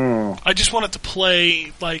 I just want it to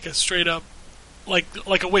play like a straight up,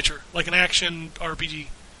 like a Witcher, like an action RPG.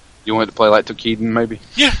 You want it to play like Toukiden, maybe?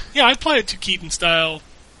 Yeah, I'd play a Toukiden style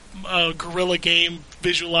guerrilla game,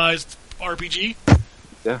 visualized RPG.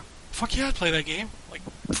 Yeah. Fuck yeah, I'd play that game like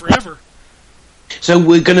forever. So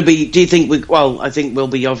we're going to be. Do you think I think we'll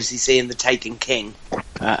be obviously seeing the Taken King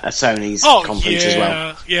at Sony's conference as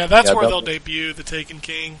well. Yeah, that's where they'll debut the Taken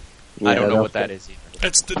King. I don't know what that is either.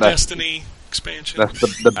 That's the Destiny expansion.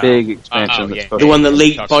 That's the big expansion. That's The one that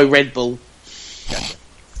leaked by Red Bull. Gotcha.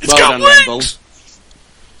 It's got done, Red Bull. wings!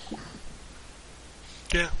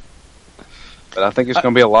 Yeah. But I think it's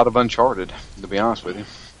going to be a lot of Uncharted, to be honest with you.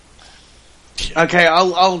 Okay,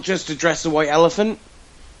 I'll just address the white elephant.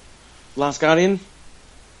 Last Guardian.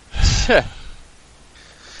 Are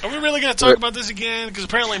we really going to talk about this again? Because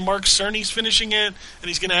apparently Mark Cerny's finishing it, and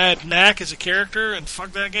he's going to add Knack as a character, and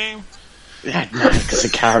fuck that game. Yeah, Knack as a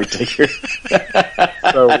character.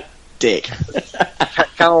 So, Dick.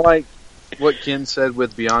 kind of like what Ken said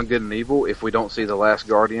with Beyond Good and Evil, if we don't see The Last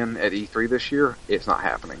Guardian at E3 this year, it's not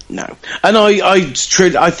happening. No. And I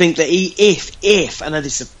think that if, and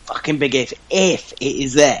this is a fucking big if it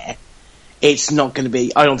is there, it's not going to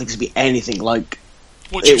be, I don't think it's going to be anything like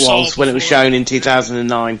What it you saw was when it was before. shown in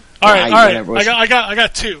 2009. All right. I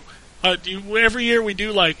got two. Every year we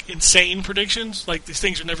do like insane predictions, like these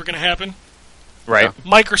things are never going to happen. Right.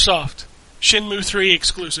 Microsoft, Shenmue 3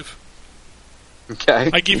 exclusive. Okay.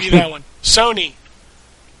 I give you that one. Sony,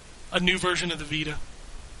 a new version of the Vita.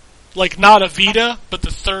 Like not a Vita, but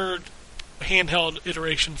the third handheld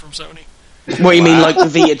iteration from Sony. What you mean, like the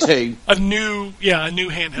Vita 2? A new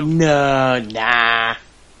handheld. No, nah.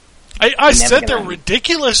 I said they're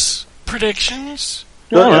ridiculous predictions.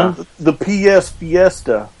 The PS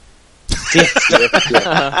Fiesta.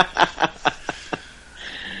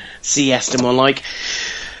 Siesta, more like.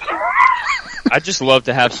 I'd just love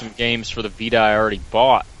to have some games for the Vita I already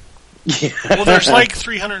bought. Yeah. Well, there's like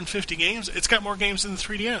 350 games. It's got more games than the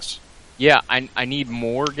 3DS. Yeah, I need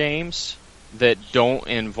more games that don't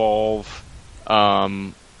involve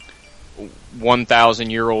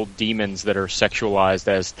 1,000-year-old demons that are sexualized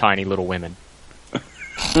as tiny little women.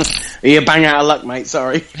 You bang out of luck, mate.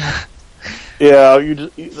 Sorry. Yeah,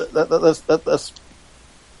 that's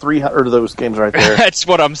 300 of those games right there. That's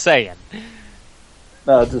what I'm saying.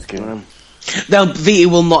 No, just kidding. Vita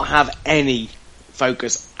will not have any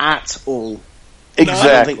focus at all.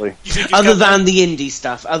 Exactly. Other than the indie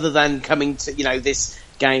stuff, other than coming to, this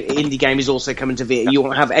game, indie game is also coming to Vita. You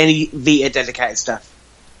won't have any Vita dedicated stuff.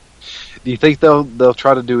 Do you think they'll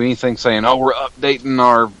try to do anything saying, "Oh, we're updating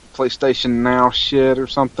our PlayStation Now shit" or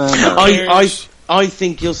something? Or? I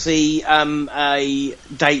think you'll see a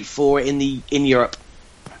date for it in Europe.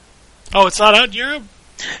 Oh, it's not out in Europe?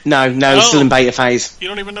 No, it's still in beta phase. You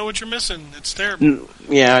don't even know what you're missing. It's terrible.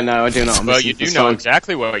 Yeah, I know. I do not. Well, you do know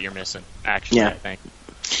exactly what you're missing, actually, yeah. I think.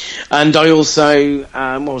 And I also,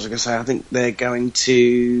 what was I going to say? I think they're going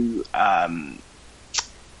to, oh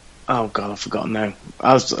God, I've forgotten now.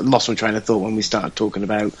 I lost my train of thought when we started talking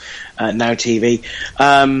about Now TV.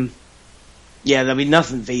 Yeah, there'll be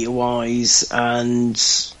nothing Vita-wise, and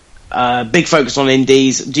big focus on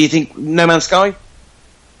indies. Do you think No Man's Sky?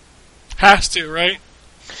 Has to, right?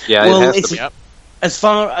 Yeah, well, it has to be. As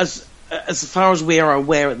far as we are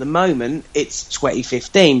aware at the moment, it's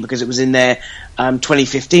 2015 because it was in their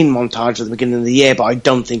 2015 montage at the beginning of the year. But I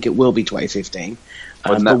don't think it will be 2015.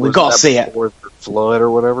 But we've got to see it. Flood or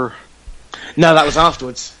whatever. No, that was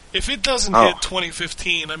afterwards. If it doesn't hit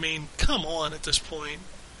 2015, I mean, come on at this point.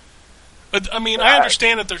 I mean, I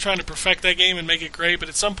understand that they're trying to perfect that game and make it great, but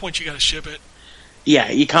at some point you got to ship it. Yeah,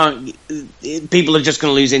 you can't. People are just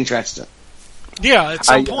going to lose interest. Yeah, at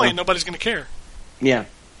some point, nobody's going to care. Yeah,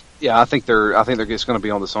 I think they're just going to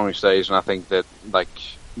be on the Sony stage, and I think that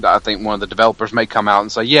one of the developers may come out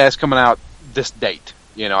and say, "Yeah, it's coming out this date."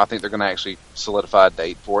 I think they're going to actually solidify a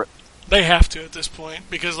date for it. They have to at this point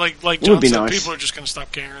because, like John said, people are just going to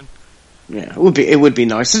stop caring. Yeah, it would be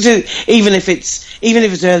nice. Even if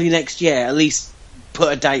it's early next year, at least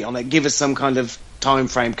put a date on it. Give us some kind of time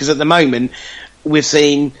frame, because at the moment we've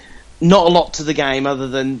seen not a lot to the game other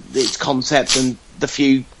than its concept and the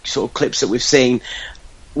few sort of clips that we've seen.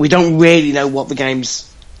 We don't really know what the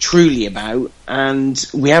game's truly about, and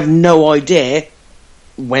we have no idea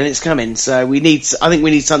when it's coming. So I think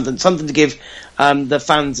we need something to give the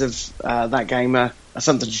fans of that game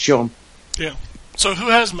something to show them. Yeah. So who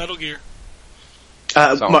has Metal Gear?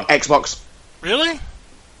 Xbox. Really?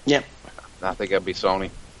 Yeah. I think that'd be Sony.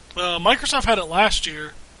 Microsoft had it last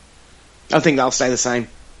year. I think that'll stay the same.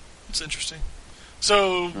 It's interesting.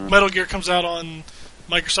 So Metal Gear comes out on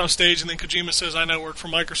Microsoft stage, and then Kojima says, "I now work for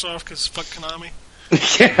Microsoft because fuck Konami."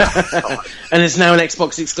 And it's now an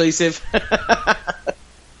Xbox exclusive.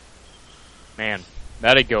 Man,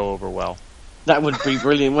 that'd go over well. That would be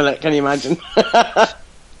brilliant, wouldn't it? Can you imagine?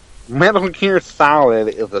 Metal Gear Solid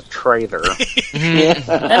is a traitor.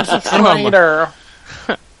 That's a traitor.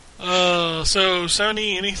 So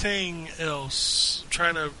Sony, anything else?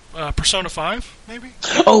 Trying to Persona 5, maybe?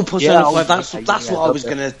 Oh, Persona 5. That's what I was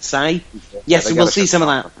going to say. Yes, we'll see some of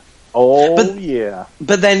that. Oh, yeah.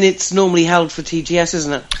 But then it's normally held for TGS,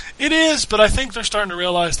 isn't it? It is, but I think they're starting to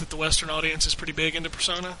realize that the Western audience is pretty big into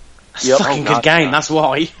Persona. It's a fucking good game, that's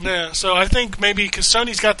why. Yeah, so I think maybe because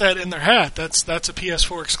Sony's got that in their hat, that's a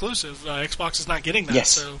PS4 exclusive. Xbox is not getting that,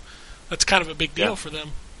 so that's kind of a big deal for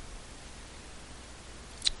them.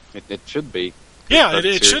 It should be. Yeah,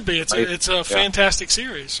 it should be. It's a fantastic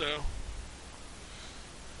series. So,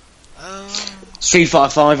 Street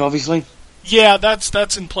Fighter 5, obviously. Yeah,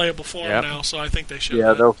 that's in playable form now, so I think they should.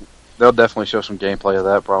 Yeah, they'll definitely show some gameplay of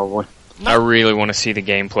that, probably. I really want to see the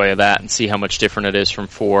gameplay of that and see how much different it is from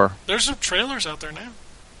 4. There's some trailers out there now.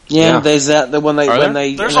 Yeah, there's that.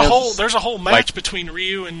 There's a whole match between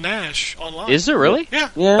Ryu and Nash online. Is there really? Yeah.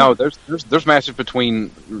 No, there's matches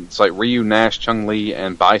between it's like Ryu, Nash, Chun-Li,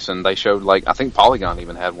 and Bison. They showed I think Polygon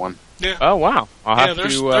even had one. Yeah. Oh wow.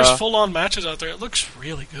 There's full on matches out there. It looks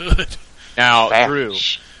really good. Now, Drew,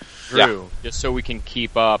 just so we can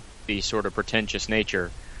keep up the sort of pretentious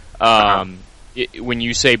nature. When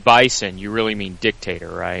you say Bison, you really mean Dictator,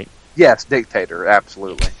 right? Yes, Dictator,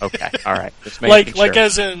 absolutely. Okay, all right. Like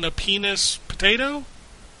as in a penis potato?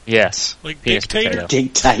 Yes. Like penis Dictator? Potato.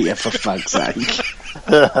 Dictator, for fuck's sake.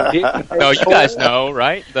 No, you guys know,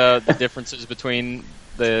 right? The differences between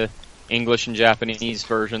the English and Japanese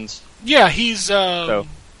versions. Yeah, he's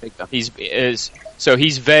he's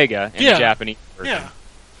Vega in the Japanese version. Yeah.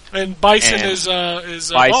 And Bison is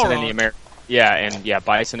Bison Balrog. in the American. Yeah,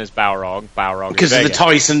 Bison is Balrog. Balrog because is Vega. of the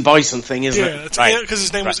Tyson Bison thing, isn't it? Yeah, because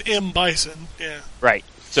his name was M. Bison. Yeah. Right.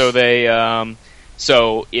 So they,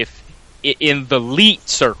 so if in the elite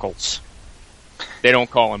circles, they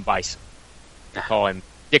don't call him Bison. They call him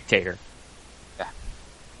Dictator. Yeah.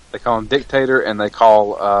 They call him Dictator, and they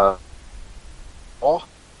call Claw.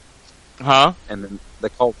 Huh? And then they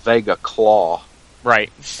call Vega Claw.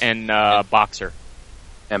 Right. And Boxer.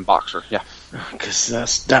 And Boxer, yeah. Because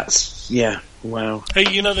that's wow.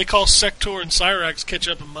 Hey, they call Sector and Cyrax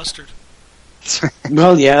ketchup and mustard.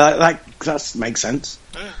 Well, yeah, that makes sense.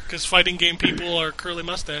 Yeah, because fighting game people are curly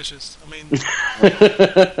mustaches. I mean,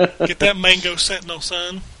 get that mango sentinel,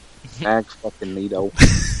 son. Ag fucking neato.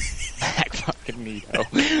 Ag fucking neato.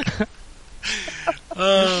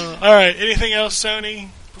 All right. Anything else, Sony?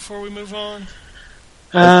 Before we move on.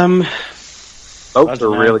 Those are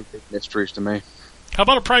really big mysteries to me. How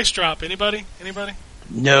about a price drop? Anybody?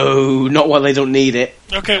 No, not while they don't need it.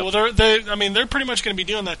 Okay, well they're pretty much going to be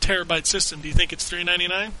doing that terabyte system. Do you think it's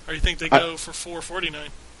 $399, or do you think they go for $449?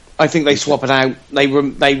 I think they swap it out. They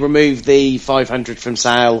remove the 500 from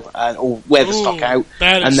sale or wear the stock out,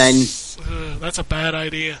 that's a bad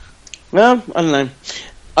idea. Well, I don't know.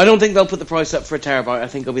 I don't think they'll put the price up for a terabyte. I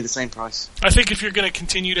think it'll be the same price. I think if you're going to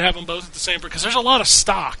continue to have them both at the same price, because there's a lot of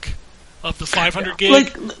stock of the 500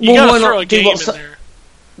 gig, you got to throw a game in there.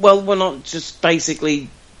 Well, why not just basically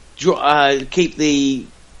keep the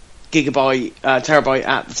gigabyte, terabyte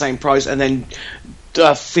at the same price, and then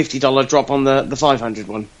 $50 drop on the 500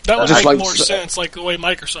 one. That would make more sense, like the way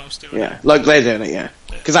Microsoft's doing it. Yeah, like they're doing it, yeah.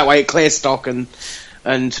 Because that way it clears stock, and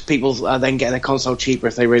people then get their console cheaper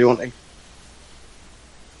if they really want to.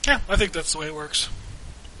 Yeah, I think that's the way it works.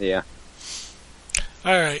 Yeah.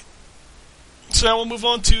 All right. So now we'll move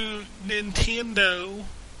on to Nintendo.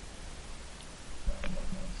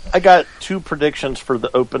 I got 2 predictions for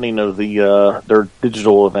the opening of their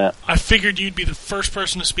digital event. I figured you'd be the first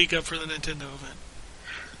person to speak up for the Nintendo event.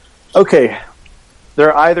 Okay.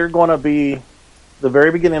 They're either going to be... The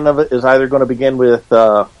very beginning of it is either going to begin with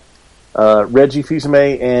Reggie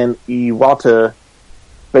Fils-Aimé and Iwata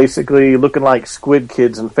basically looking like Squid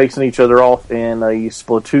Kids and facing each other off in a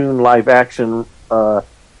Splatoon live-action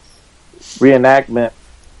reenactment,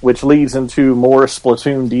 which leads into more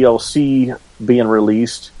Splatoon DLC being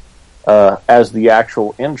released as the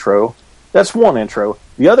actual intro. That's one intro.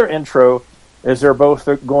 The other intro is they're both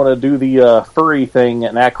going to do the furry thing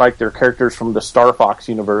and act like they're characters from the Star Fox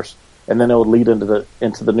universe, and then it would lead into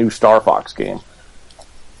the new Star Fox game.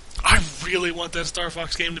 I really want that Star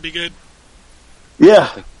Fox game to be good. Yeah, I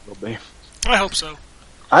think it will be. I hope so.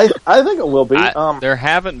 I think it will be. There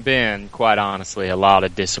haven't been, quite honestly, a lot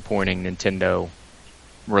of disappointing Nintendo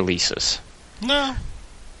releases. No.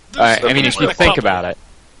 I mean, if you think about it.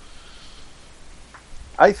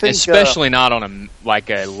 I think, especially not on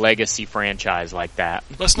a legacy franchise like that.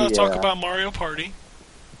 Let's not talk about Mario Party,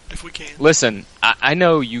 if we can. Listen, I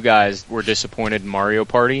know you guys were disappointed in Mario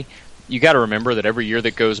Party. You got to remember that every year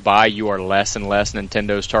that goes by, you are less and less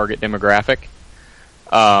Nintendo's target demographic.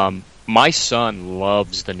 My son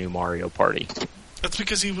loves the new Mario Party. That's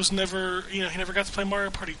because he was never, he never got to play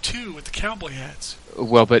Mario Party 2 with the cowboy hats.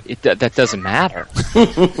 Well, but that doesn't matter,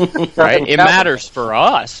 right? It matters for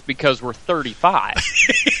us because we're 35.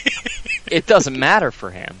 It doesn't matter for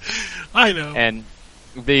him. I know. And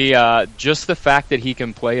just the fact that he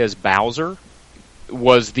can play as Bowser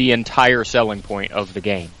was the entire selling point of the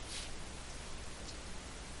game.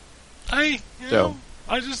 I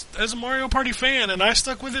just, as a Mario Party fan, and I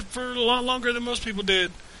stuck with it for a lot longer than most people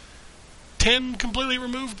did. 10 completely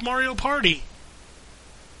removed Mario Party.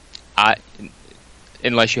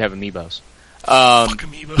 Unless you have amiibos. Fuck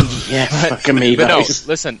amiibos. Yeah, fuck amiibos. But no,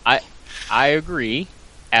 listen, I agree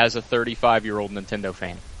as a 35-year-old Nintendo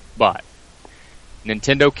fan, but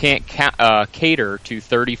Nintendo can't cater to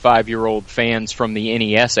 35-year-old fans from the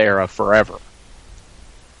NES era forever.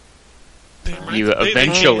 Right.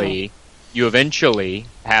 You eventually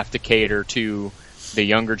have to cater to the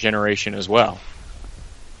younger generation as well.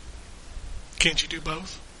 Can't you do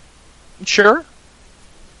both? Sure.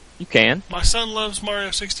 You can. My son loves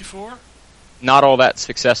Mario 64. Not all that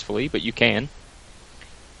successfully, but you can.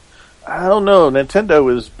 I don't know.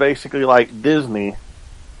 Nintendo is basically like Disney.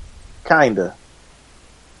 Kinda.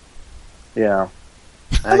 Yeah.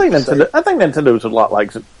 I think Nintendo's a lot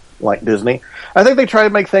like Disney. I think they try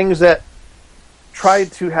to make things that try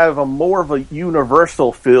to have a more of a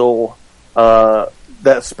universal feel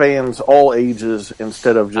that spans all ages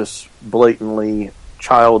instead of just blatantly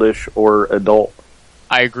childish or adult.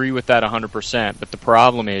 I agree with that 100%, but the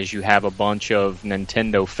problem is you have a bunch of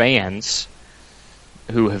Nintendo fans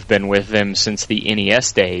who have been with them since the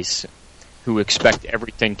NES days who expect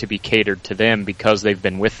everything to be catered to them because they've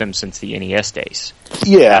been with them since the NES days.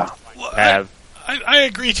 Yeah. Well, I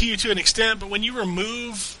agree to you to an extent, but when you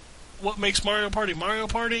remove what makes Mario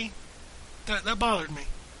Party, that bothered me.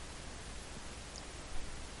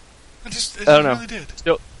 It really did.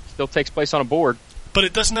 Still takes place on a board. But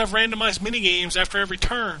it doesn't have randomized minigames after every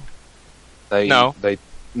turn. That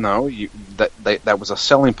was a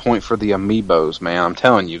selling point for the amiibos, man. I'm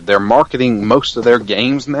telling you, they're marketing most of their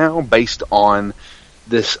games now based on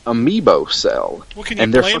this amiibo sell. Well, can you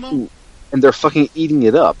blame them? And they're fucking eating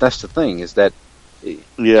it up. That's the thing, is that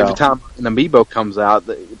every time an amiibo comes out,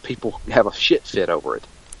 people have a shit fit over it.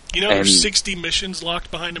 There's 60 missions locked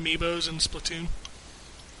behind amiibos in Splatoon?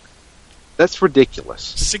 That's ridiculous.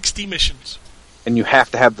 60 missions. And you have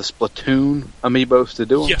to have the Splatoon amiibos to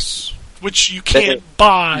do them? Yes. Which you can't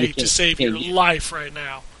buy to save your life right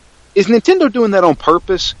now. Is Nintendo doing that on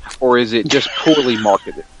purpose, or is it just poorly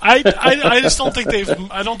marketed? I just don't think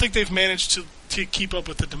they've managed to keep up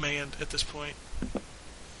with the demand at this point.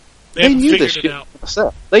 They knew figured this it shit. out.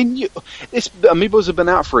 They knew this. Amiibos have been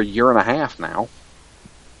out for a year and a half now.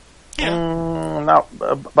 Yeah. Not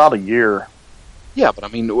about a year. Yeah, but I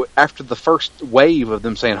mean, after the first wave of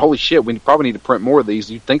them saying, "Holy shit, we probably need to print more of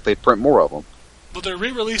these," you'd think they'd print more of them. But they're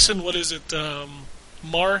re-releasing, Marth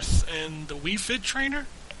and the Wii Fit Trainer?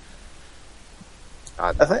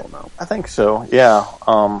 I don't know. I think so, yeah.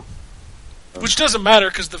 Which doesn't matter,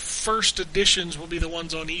 because the first editions will be the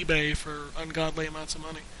ones on eBay for ungodly amounts of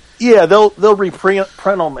money. Yeah, they'll reprint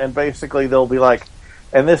them, and basically they'll be like,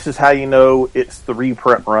 and this is how you know it's the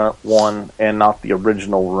reprint one and not the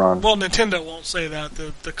original run. Well, Nintendo won't say that.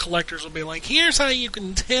 The collectors will be like, here's how you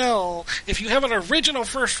can tell if you have an original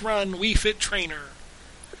first run Wii Fit Trainer.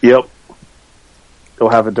 Yep. They'll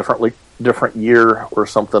have a different year or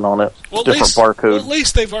something on it. Well, different barcode. Well, at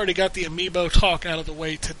least they've already got the Amiibo talk out of the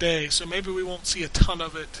way today, so maybe we won't see a ton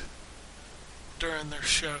of it during their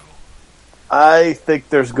show. I think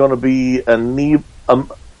there's going to be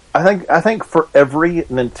I think for every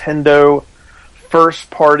Nintendo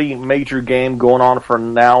first-party major game going on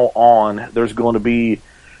from now on, there's going to be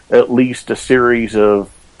at least a series of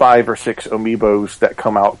 5 or 6 amiibos that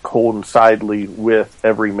come out coincidentally with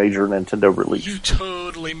every major Nintendo release. You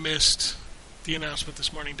totally missed the announcement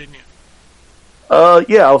this morning, didn't you?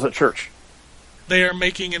 Yeah, I was at church. They are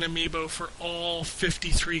making an amiibo for all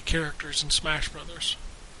 53 characters in Smash Brothers.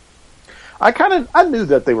 I knew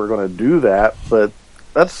that they were going to do that, but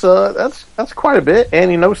that's quite a bit.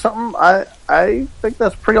 And you know something? I think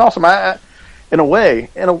that's pretty awesome. In a way,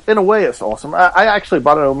 it's awesome. I actually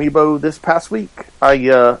bought an amiibo this past week.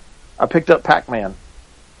 I picked up Pac-Man.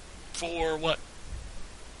 For what?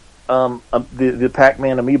 The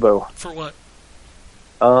Pac-Man amiibo. For what?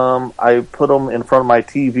 I put him in front of my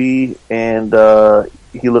TV, and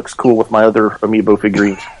he looks cool with my other amiibo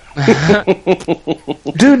figurines.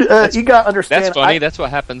 Dude, you gotta understand. That's funny. That's what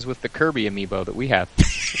happens with the Kirby amiibo that we have.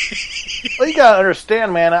 Well, you gotta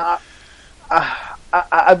understand, man.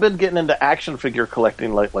 I've been getting into action figure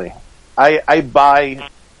collecting lately. I buy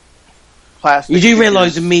plastic. You do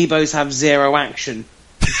realise amiibos have 0 action.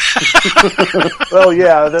 Well,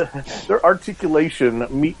 yeah, their articulation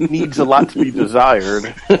needs a lot to be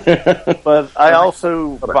desired. But I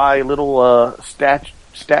also buy little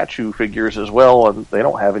statue figures as well, and they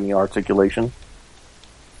don't have any articulation.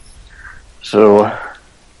 So,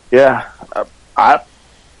 yeah,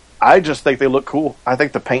 I just think they look cool. I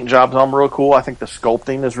think the paint jobs on them real cool. I think the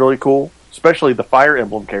sculpting is really cool, especially the Fire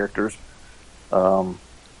Emblem characters. And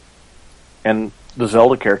the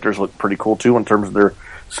Zelda characters look pretty cool too in terms of their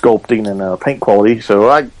sculpting and paint quality. So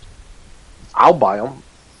I'll buy them.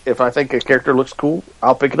 If I think a character looks cool,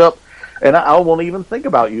 I'll pick it up. And I won't even think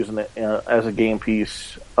about using it as a game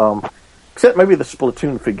piece. Except maybe the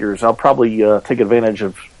Splatoon figures. I'll probably take advantage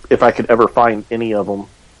of, if I could ever find any of them.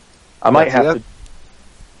 I might have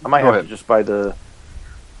to just buy the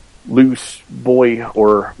loose boy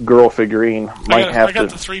or girl figure. I got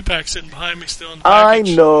the 3-pack sitting behind me still in the I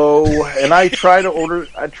package. know, and I tried to order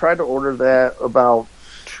that about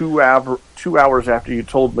 2 hours after you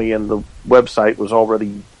told me, and the website was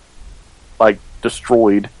already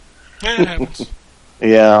destroyed. It happens.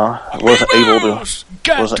 Yeah, I wasn't able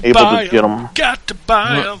to get them. Got to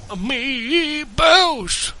buy them,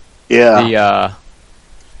 amiibos. Yeah.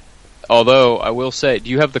 Although I will say, do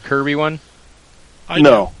you have the Kirby one?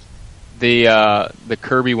 No. The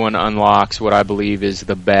Kirby one unlocks what I believe is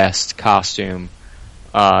the best costume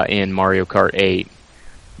in Mario Kart 8,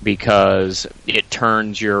 because it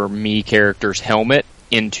turns your Mii character's helmet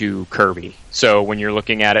into Kirby. So when you're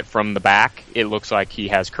looking at it from the back, it looks like he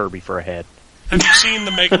has Kirby for a head. Have you seen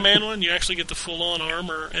the Mega Man one? You actually get the full-on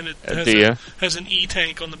armor, and it has an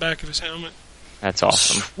E-tank on the back of his helmet. That's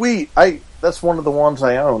awesome. Sweet. That's one of the ones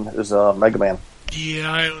I own is Mega Man.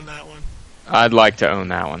 Yeah, I own that one. I'd like to own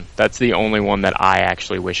that one. That's the only one that I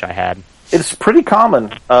actually wish I had. It's pretty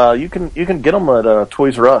common. You can get them at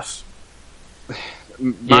Toys R Us.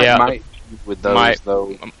 With those,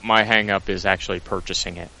 though, my hang-up is actually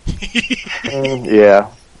purchasing it. Yeah.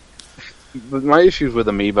 My issues with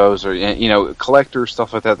amiibos are, collectors,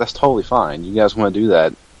 stuff like that, that's totally fine. You guys want to do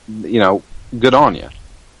that, good on you.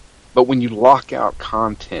 But when you lock out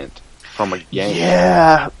content from a game...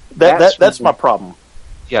 Yeah, that's my problem.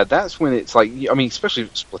 Yeah, that's when it's like, especially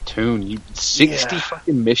Splatoon, 60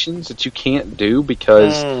 fucking missions that you can't do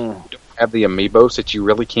because you don't have the amiibos that you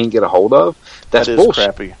really can't get a hold of. That's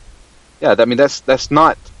bullshit. Crappy. Yeah, that's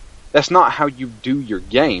not how you do your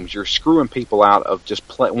games. You're screwing people out of just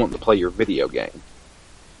wanting to play your video game.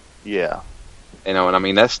 Yeah. And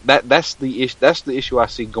that's the issue I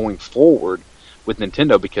see going forward with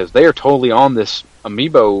Nintendo, because they are totally on this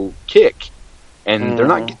amiibo kick, and they're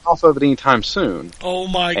not getting off of it anytime soon. Oh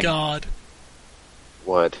my god.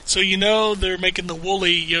 What? So they're making the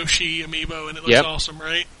woolly Yoshi amiibo, and it looks awesome,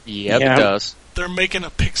 right? Yep, it does. They're making a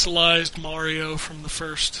pixelized Mario from the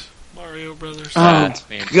first Mario Brothers. Oh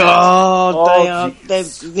God,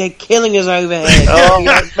 they're killing us over here. Oh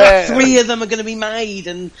man. 3 of them are going to be made,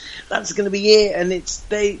 and that's going to be it. And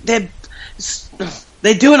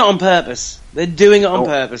they're doing it on purpose. They're doing it on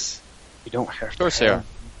purpose. You don't have to. Of course they are.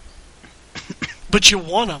 But you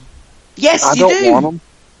want them. Yes, I you don't do. want them.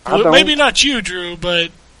 Well, maybe not you, Drew,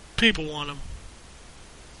 but people want them.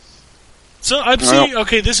 So I'm seeing.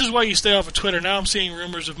 Okay, this is why you stay off of Twitter. Now I'm seeing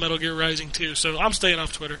rumors of Metal Gear Rising 2, so I'm staying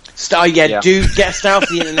off Twitter. Do stay off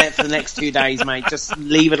the internet for the next 2 days, mate. Just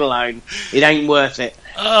leave it alone. It ain't worth it.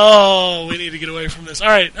 Oh, we need to get away from this. All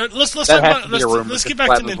right, let's get back to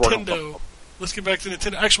Nintendo. Let's get back to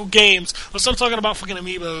Nintendo actual games. Let's stop talking about fucking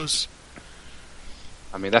amiibos.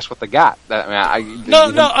 That's what they got.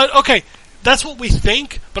 Okay, that's what we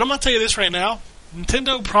think. But I'm gonna tell you this right now: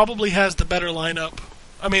 Nintendo probably has the better lineup.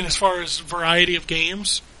 As far as variety of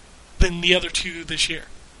games, than the other two this year.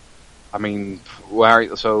 I mean,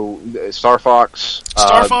 well, so Star Fox,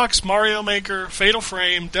 Star Fox, Mario Maker, Fatal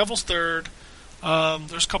Frame, Devil's Third.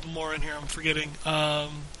 There's a couple more in here I'm forgetting.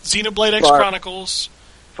 Xenoblade X Chronicles.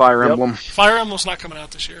 Fire Emblem. Fire Emblem's not coming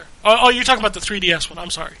out this year. Oh, you're talking about the 3DS one. I'm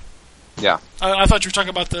sorry. Yeah. I thought you were talking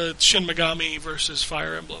about the Shin Megami versus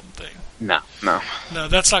Fire Emblem thing. No. No,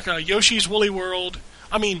 that's not going to... Yoshi's Woolly World.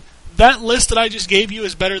 I mean, that list that I just gave you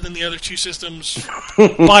is better than the other two systems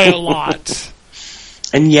by a lot.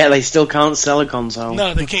 And yet they still can't sell a console.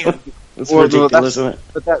 No, they can't. It's ridiculous, isn't it?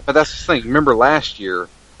 But that's the thing. Remember last year,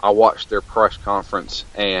 I watched their press conference,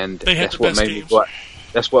 and that's what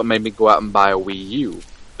made me go out and buy a Wii U.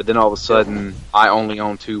 But then all of a sudden, I only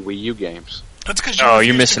own 2 Wii U games. That's because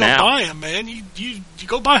you're missing out. Buy them, man. You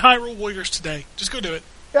go buy Hyrule Warriors today. Just go do it.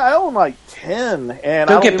 Yeah, I own like 10, and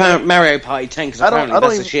don't get Mario Party 10 because apparently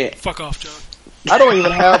that's the shit. Fuck off, John. I don't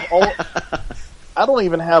even have all. I don't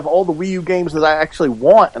even have all the Wii U games that I actually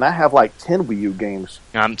want, and I have like 10 Wii U games.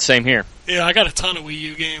 Same here. Yeah, I got a ton of Wii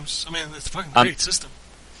U games. I mean, it's a fucking great system.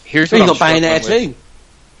 Here's what you got Bayonetta too.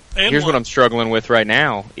 Here's what I'm struggling with right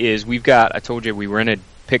now is we've got. I told you we rented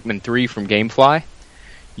Pikmin 3 from GameFly.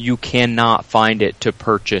 You cannot find it to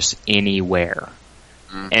purchase anywhere.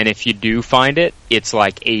 And if you do find it, it's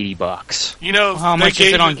like $80. You know, how much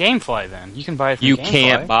is it on GameFly then? You can buy it from You GameFly.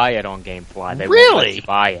 Can't buy it on GameFly. They really? won't let you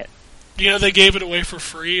buy it. You know, they gave it away for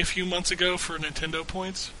free a few months ago for Nintendo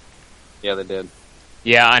points. Yeah, they did.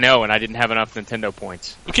 Yeah, I know, and I didn't have enough Nintendo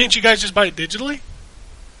points. Well, can't you guys just buy it digitally?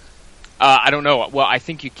 I don't know. Well, I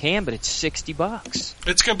think you can, but it's $60.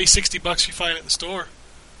 It's going to be $60 if you find it in the store.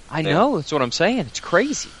 I know. That's what I'm saying. It's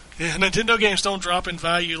crazy. Yeah, Nintendo games don't drop in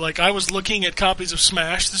value. Like, I was looking at copies of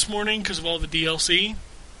Smash this morning because of all the DLC.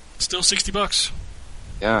 Still $60.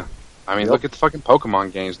 Yeah. I mean, look at the fucking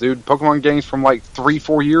Pokemon games, dude. Pokemon games from like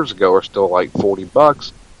 3-4 years ago are still like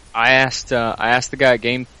 $40. I asked the guy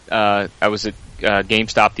at I was at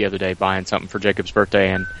GameStop the other day buying something for Jacob's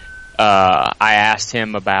birthday, and I asked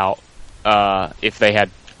him about if they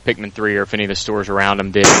had Pikmin 3 or if any of the stores around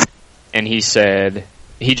him did, and he said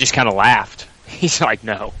he just kind of laughed. He's like,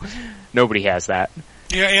 no, nobody has that.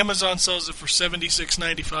 Yeah, Amazon sells it for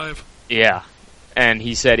 $76.95. Yeah, and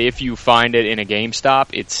he said if you find it in a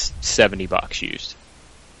GameStop, it's $70 used.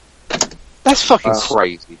 That's fucking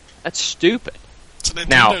crazy. That's stupid. It's a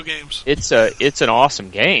Nintendo games. It's an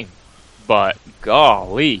awesome game, but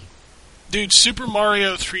golly, dude, Super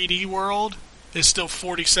Mario 3D World is still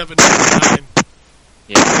 $47.99.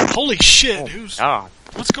 Yeah. Holy shit! God.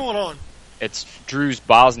 What's going on? It's Drew's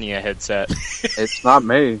Bosnia headset. It's not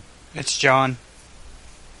me. It's John.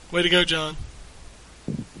 Way to go, John.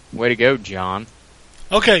 Way to go, John.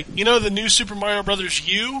 Okay, you know the new Super Mario Brothers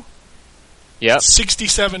U? Yep.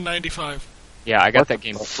 $67.95. Yeah, I got that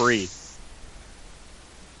game free.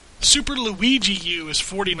 Super Luigi U is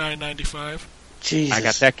 $49.95. Jesus. I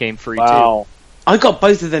got that game free Wow. too. I got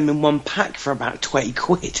both of them in one pack for about 20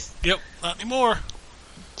 quid. Yep, not anymore.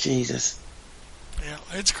 Jesus. Yeah,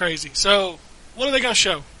 it's crazy. So, what are they going to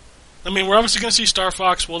show? I mean, we're obviously going to see Star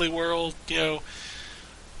Fox, Woolly World, you know.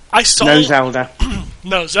 I saw... No Zelda.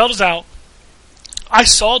 No, Zelda's out. I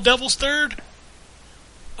saw Devil's Third.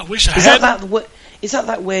 I wish I Is had... Is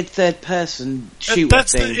that weird third-person shooter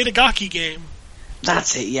That's thing? the Itagaki game.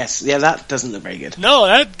 That's it, yes. Yeah, that doesn't look very good. No,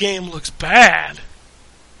 that game looks bad.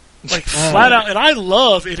 Like, flat out. And I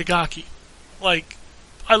love Itagaki. Like,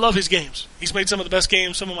 I love his games. He's made some of the best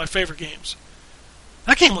games, some of my favorite games.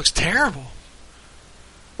 That game looks terrible.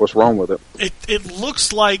 What's wrong with it? It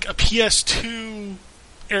looks like a PS2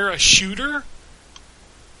 era shooter.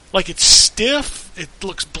 Like, it's stiff. It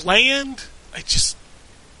looks bland. It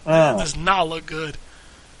does not look good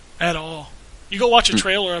at all. You go watch a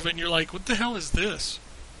trailer of it and you're like, what the hell is this?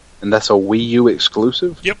 And that's a Wii U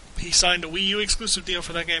exclusive? Yep, he signed a Wii U exclusive deal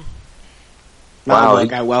for that game. That'll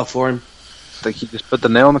work out well for him. I think he just put the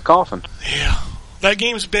nail in the coffin. Yeah. That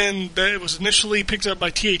game's it was initially picked up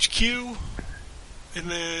by THQ,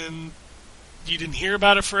 and then you didn't hear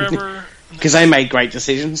about it forever. Because they made great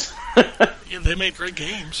decisions. Yeah, they made great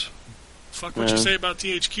games. Fuck what you say about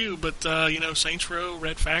THQ, but, Saints Row,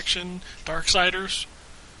 Red Faction, Darksiders.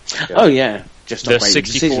 Yeah. Oh, yeah. Just the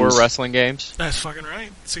 64 wrestling games. That's fucking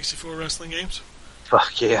right. 64 wrestling games.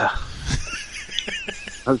 Fuck yeah.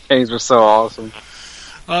 Those games were so awesome.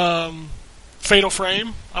 Fatal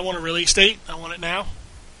Frame. I want a release date. I want it now.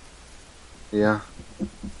 Yeah.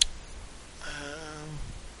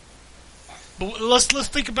 But let's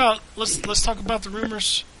talk about the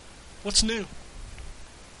rumors. What's new?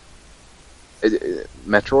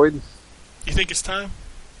 Metroid? You think it's time?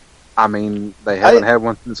 I mean, they haven't had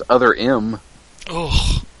one since Other M.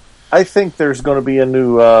 Oh. I think there's going to be a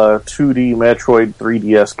new 2D Metroid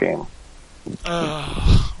 3DS game.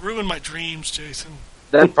 Ruin my dreams, Jason.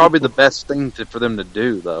 That's probably the best thing for them to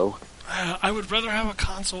do, though. I would rather have a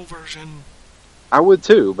console version. I would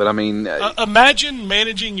too, but I mean... imagine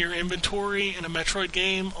managing your inventory in a Metroid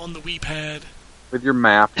game on the Wii Pad. With your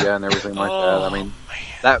map, yeah, and everything like that. I mean,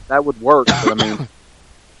 man. that would work, but I mean...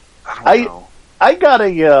 I don't know. I got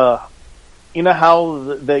a... you know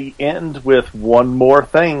how they end with one more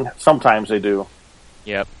thing? Sometimes they do.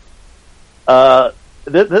 Yep.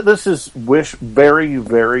 This is very,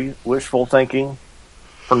 very wishful thinking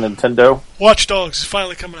from Nintendo. Watch Dogs is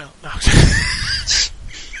finally coming out. No.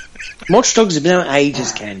 Watch Dogs have been out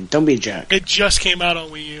ages, Ken. Don't be a jerk. It just came out on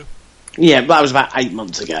Wii U. Yeah, but that was about 8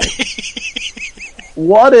 months ago.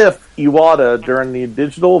 What if Iwata, during the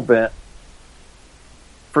digital event,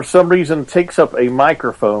 for some reason takes up a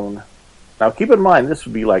microphone? Now, keep in mind, this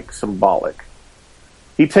would be like symbolic.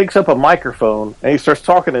 He takes up a microphone and he starts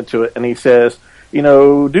talking into it, and he says, you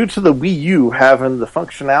know, due to the Wii U having the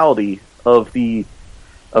functionality of the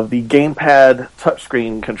gamepad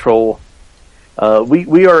touchscreen control,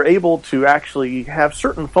 we are able to actually have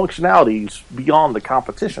certain functionalities beyond the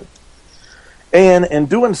competition. And in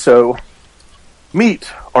doing so,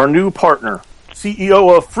 meet our new partner,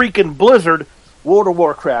 CEO of freaking Blizzard, World of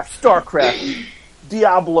Warcraft, StarCraft,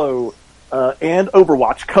 Diablo, and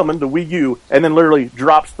Overwatch coming to Wii U, and then literally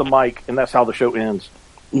drops the mic, and that's how the show ends.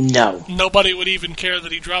 No. Nobody would even care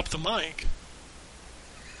that he dropped the mic.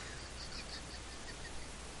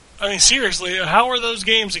 I mean, seriously, how are those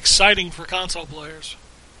games exciting for console players?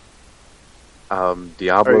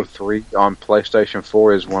 Diablo 3 on PlayStation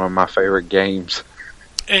 4 is one of my favorite games.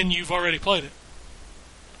 And you've already played it.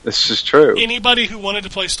 This is true. Anybody who wanted to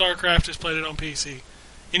play StarCraft has played it on PC.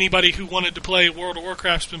 Anybody who wanted to play World of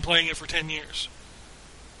Warcraft's been playing it for 10 years.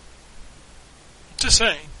 Just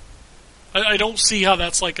saying. I don't see how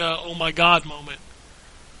that's like a oh my god moment.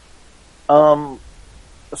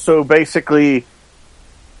 So basically,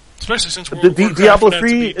 especially since World of Warcraft Diablo had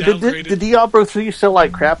 3 to be downgraded. did Diablo 3 sell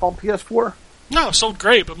like crap on PS4? No, it sold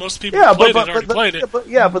great, but most people who played it already played it. But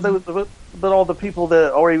all the people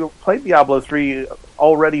that already played Diablo 3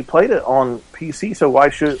 already played it on PC, so why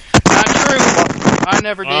should... Not true. I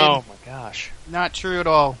never did. Oh my gosh. Not true at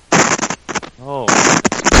all. Oh.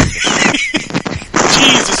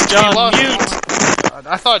 Jesus, John, mute!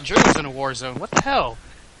 I thought Drew was in a war zone. What the hell?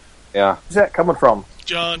 Yeah. Where's that coming from?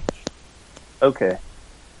 John. Okay.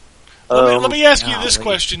 Let me ask you this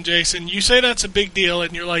question, Jason. You say that's a big deal,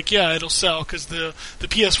 and you're like, yeah, it'll sell, because the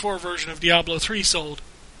PS4 version of Diablo 3 sold.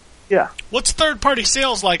 Yeah. What's third-party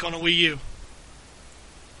sales like on a Wii U?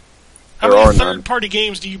 How many third-party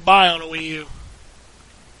games do you buy on a Wii U?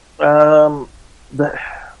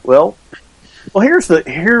 Well,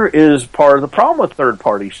 here is part of the problem with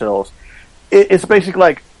third-party sales. It's basically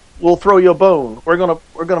like, we'll throw you a bone. We're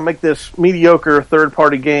gonna make this mediocre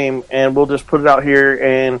third-party game, and we'll just put it out here,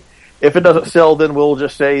 and if it doesn't sell, then we'll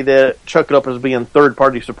just say that chuck it up as being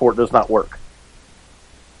third-party support does not work.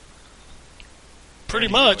 Pretty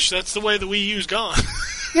much. That's the way the Wii U's gone.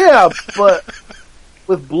 Yeah, but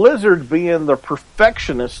with Blizzard being the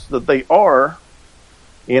perfectionists that they are,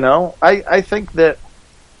 you know, I think that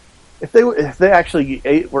if they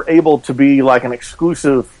actually were able to be like an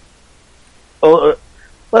exclusive,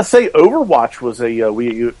 let's say Overwatch was a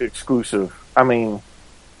Wii U exclusive. I mean,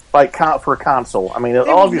 like for a console. I mean,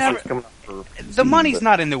 obviously it's coming up for PC, the money's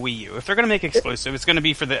not in the Wii U. If they're going to make exclusive, it's going to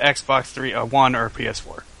be for the Xbox 3, 1 or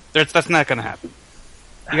PS4. That's not going to happen.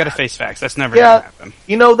 You got to face facts. That's never going to happen.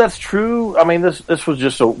 You know, that's true. I mean, this was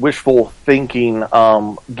just a wishful thinking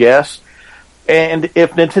guess. And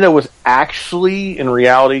if Nintendo was actually, in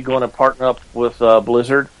reality, going to partner up with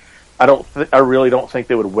Blizzard, I really don't think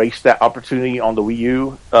they would waste that opportunity on the Wii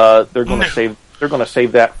U. They're going to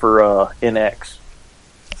save that for NX.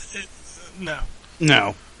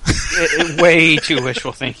 No. Way too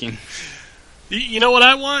wishful thinking. You know what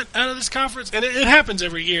I want out of this conference? And it happens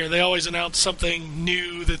every year. They always announce something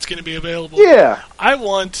new that's going to be available. Yeah. I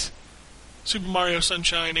want Super Mario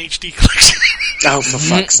Sunshine HD Collection. Oh, for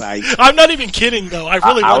fuck's sake. I'm not even kidding, though. I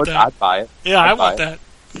really want that. I'd buy it. Yeah, I want that.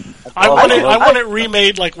 I want it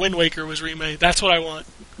remade like Wind Waker was remade. That's what I want.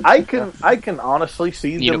 I can honestly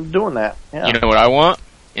see them doing that. Yeah. You know what I want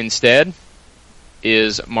instead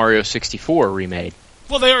is Mario 64 remade.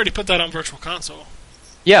 Well, they already put that on Virtual Console.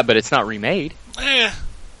 Yeah, but it's not remade. I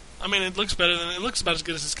mean, it looks about as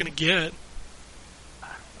good as it's going to get. I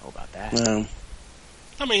don't know about that. No.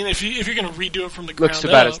 I mean, if you're going to redo it from the ground looks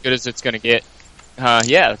about up, as good as it's going to get.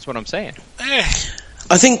 Yeah, that's what I'm saying.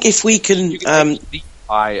 I think if we can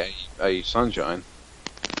buy a Sunshine.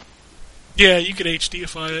 Yeah, you could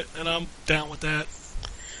HDify it, and I'm down with that.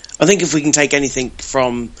 I think if we can take anything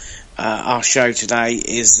from our show today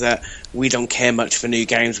is that we don't care much for new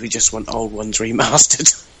games. We just want old ones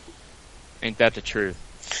remastered. Ain't that the truth?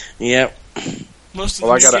 Yep. Most of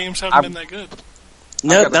the new games haven't been that good.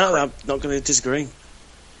 No, I'm not going to disagree.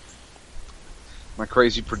 My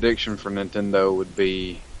crazy prediction for Nintendo would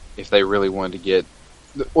be if they really wanted to get...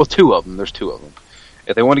 Well, two of them. There's two of them.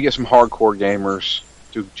 If they want to get some hardcore gamers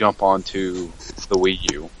to jump onto the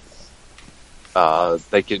Wii U,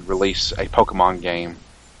 they could release a Pokemon game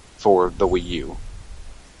for the Wii U.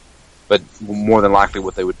 But more than likely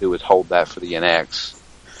what they would do is hold that for the NX.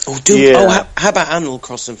 How about Animal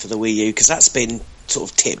Crossing for the Wii U? Because that's been sort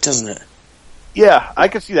of tipped, hasn't it? Yeah, I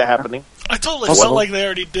could see that happening. I totally felt like they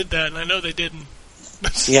already did that, and I know they didn't.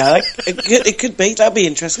 Yeah, it could be. That'd be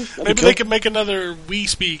interesting. Maybe they could make another Wii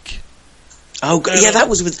Speak. Oh, yeah, that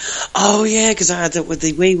was with... Oh, yeah, because I had it with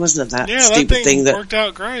the Wii, wasn't it? That stupid thing that worked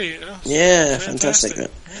out great. Yeah, fantastic. Yeah.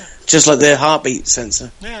 Just like the heartbeat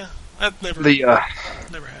sensor. Yeah, that never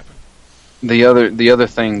happened. The other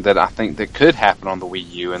thing that I think that could happen on the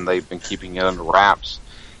Wii U, and they've been keeping it under wraps,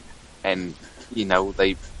 and, you know,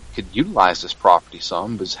 they could utilize this property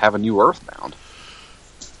some, is have a new Earthbound.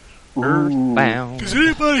 Earthbound. Does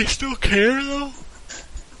anybody still care, though?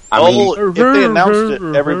 If they announced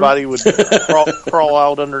it, everybody would crawl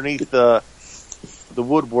out underneath the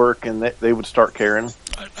woodwork, and they would start caring.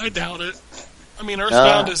 I doubt it. I mean,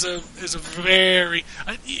 Earthbound is a very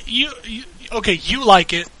you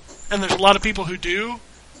like it, and there's a lot of people who do.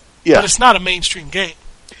 Yeah, but it's not a mainstream game.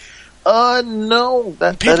 No,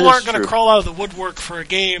 people aren't going to crawl out of the woodwork for a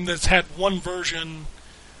game that's had one version.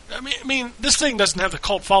 I mean, this thing doesn't have the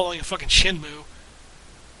cult following of fucking Shenmue.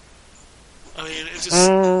 I mean,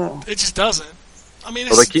 it just doesn't. I mean,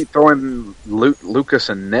 they keep throwing Lucas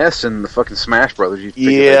and Ness in the fucking Smash Brothers. You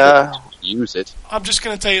figure they could use it. I'm just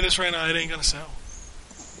going to tell you this right now: it ain't going to sell.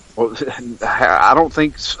 Well, I don't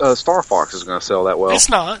think Star Fox is going to sell that well. It's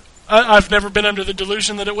not. I've never been under the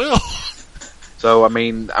delusion that it will. So I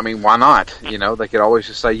mean, why not? You know, they could always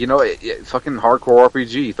just say, fucking hardcore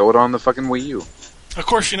RPG, throw it on the fucking Wii U. Of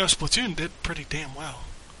course, Splatoon did pretty damn well.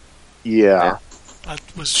 Yeah. That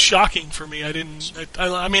was shocking for me. I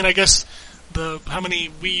mean, I guess how many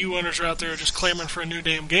Wii U owners are out there just clamoring for a new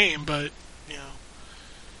damn game, but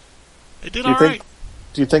it did all right.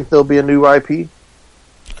 Do you think there'll be a new IP?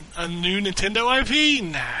 A new Nintendo IP?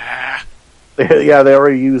 Nah. Yeah, they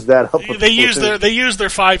already used that up. They used their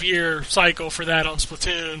 5-year cycle for that on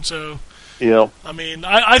Splatoon. So, I mean,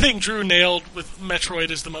 I think Drew nailed with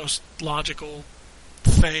Metroid is the most logical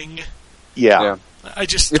thing. Yeah. I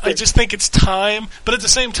just think it's time, but at the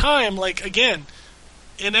same time, like again,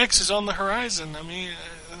 NX is on the horizon. I mean,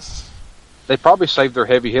 they probably saved their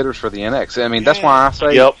heavy hitters for the NX. I mean, that's why I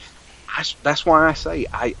say. Yep. That's why I say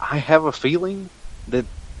I have a feeling that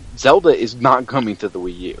Zelda is not coming to the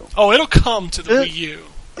Wii U. Oh, it'll come to the Wii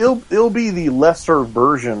U. It'll be the lesser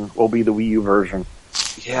version. Will be the Wii U version.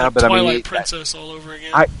 Yeah, like but Twilight I mean, Princess all over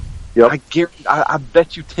again. I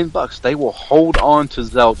bet you $10 they will hold on to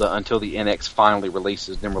Zelda until the NX finally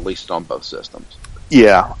releases, then release it on both systems.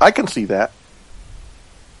 Yeah, I can see that.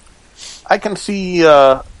 I can see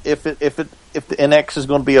if the NX is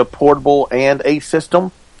going to be a portable and a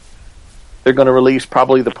system, they're going to release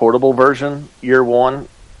probably the portable version year one,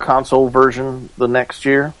 console version the next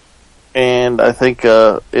year, and I think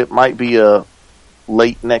it might be a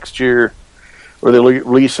late next year where they'll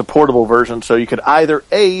release a portable version, so you could either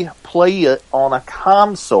play it on a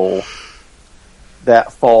console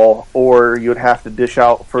that fall, or you'd have to dish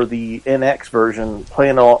out for the NX version, play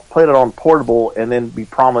it on portable, and then be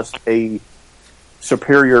promised a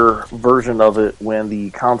superior version of it when the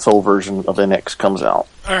console version of NX comes out.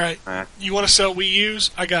 All right, you want to sell Wii U's?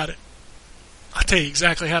 I got it. I'll tell you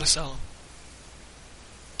exactly how to sell them.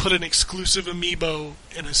 Put an exclusive amiibo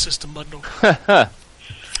in a system bundle.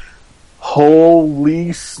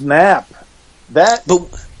 Holy snap! But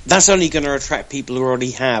that's only going to attract people who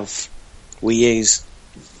already have Wii U's.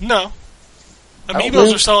 No.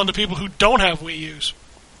 Amiibos are selling to people who don't have Wii U's.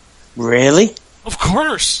 Really? Of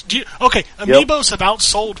course. Amiibos have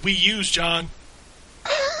outsold Wii U's, John.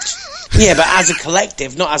 Yeah, but as a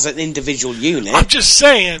collective, not as an individual unit. I'm just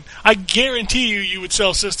saying, I guarantee you would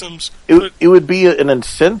sell systems. It would be an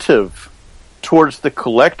incentive towards the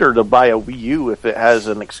collector to buy a Wii U if it has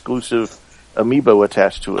an exclusive amiibo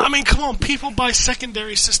attached to it. I mean, come on, people buy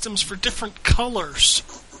secondary systems for different colors.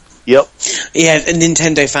 Yep. Yeah, and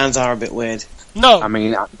Nintendo fans are a bit weird. No. I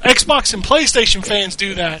mean, Xbox and PlayStation fans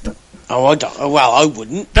do that. Oh, I don't. Well, I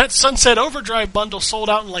wouldn't. That Sunset Overdrive bundle sold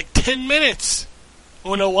out in like 10 minutes.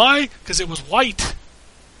 Want to know why? Because it was white.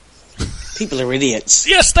 People are idiots.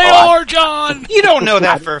 Yes, they are, John! You don't know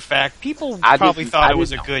that for a fact. People probably thought I it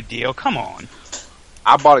was a didn't good deal. Come on.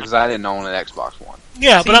 I bought it because I didn't own an Xbox One.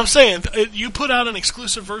 Yeah, but I'm saying, you put out an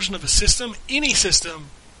exclusive version of a system, any system,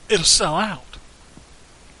 it'll sell out.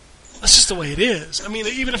 That's just the way it is. I mean,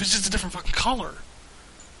 even if it's just a different fucking color.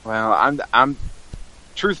 Well, I'm.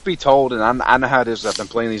 Truth be told, and I know how it is. I've been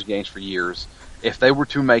playing these games for years. If they were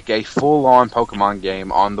to make a full-on Pokemon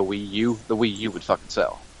game on the Wii U would fucking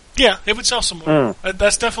sell. Yeah, it would sell some more.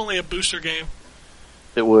 That's definitely a booster game.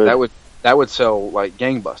 It would. That would sell like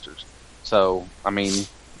gangbusters. So, I mean,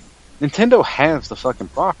 Nintendo has the fucking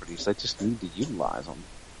properties. They just need to utilize them.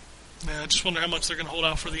 Yeah, I just wonder how much they're going to hold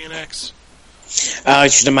out for the NX. I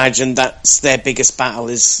should imagine that's their biggest battle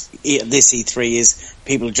is this E3 is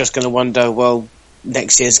people are just going to wonder, well,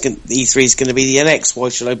 next year's E3 is going to be the NX. Why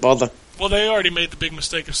should I bother? Well, they already made the big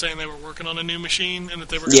mistake of saying they were working on a new machine and that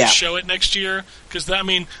they were going to show it next year. Because, I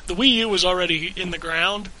mean, the Wii U was already in the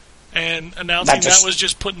ground, and announcing that was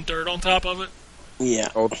just putting dirt on top of it. Yeah.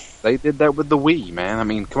 Oh, they did that with the Wii, man. I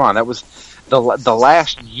mean, come on. That was the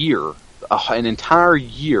last year, an entire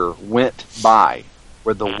year went by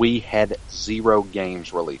where the Wii had 0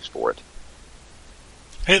 games released for it.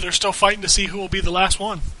 Hey, they're still fighting to see who will be the last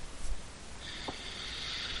one.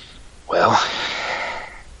 Well,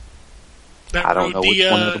 that I don't know which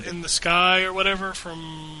one Rodea in the Sky or whatever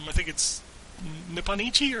from, I think it's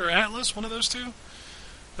Nipponichi or Atlas, one of those two.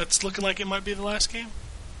 That's looking like it might be the last game.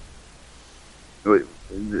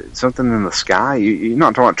 Something in the sky? You're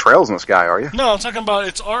not talking about Trails in the Sky, are you? No, I'm talking about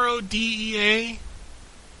it's Rodea.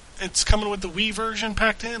 It's coming with the Wii version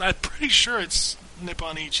packed in. I'm pretty sure it's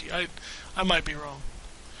Nipponichi. I might be wrong.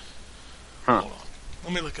 Huh. Hold on.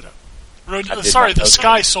 Let me look it up. The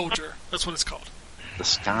Sky Soldier. That's what it's called. The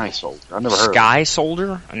Sky Soldier. I've never heard of it. Sky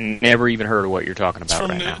Soldier? I never even heard of what you're talking about It's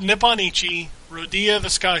from right now. Nipponichi, Rodea the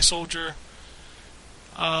Sky Soldier.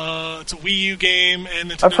 It's a Wii U game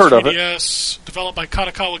and Nintendo I've heard of 3DS, developed by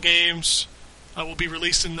Katakawa Games. Will be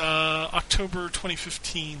released in October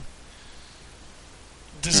 2015.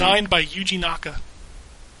 Designed by Yuji Naka.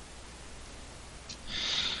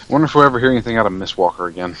 Wonder if we'll ever hear anything out of Miss Walker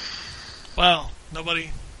again. Wow,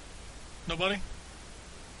 nobody?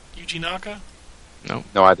 Yuji Naka? No.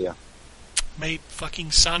 No idea. Made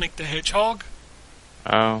fucking Sonic the Hedgehog?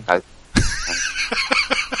 Oh.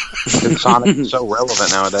 Sonic is so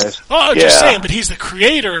relevant nowadays. Oh, I'm just saying, but he's the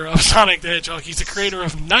creator of Sonic the Hedgehog. He's the creator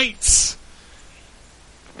of Knights.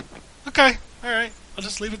 Okay, alright. I'll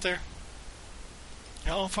just leave it there. I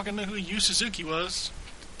don't fucking know who Yu Suzuki was.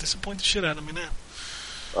 Disappoint the shit out of me now.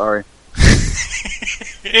 Sorry.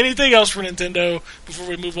 Anything else for Nintendo before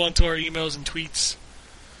we move on to our emails and tweets?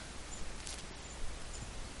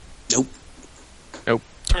 Nope.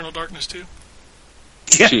 Eternal Darkness 2?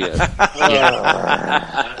 Shit. Yeah,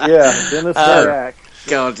 Dennis Jack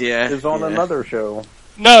God, yeah. is on another show.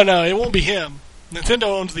 No, it won't be him. Nintendo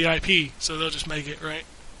owns the IP, so they'll just make it, right?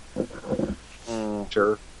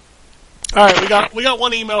 Sure. Alright, we got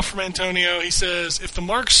one email from Antonio. He says, if the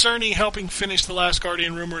Mark Cerny helping finish The Last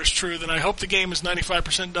Guardian rumor is true, then I hope the game is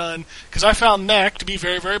 95% done, because I found Knack to be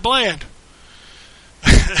very, very bland.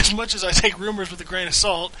 As much as I take rumors with a grain of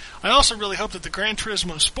salt, I also really hope that the Gran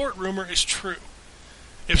Turismo Sport rumor is true.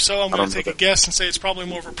 If so, I'm going to take a guess and say it's probably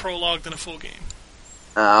more of a prologue than a full game.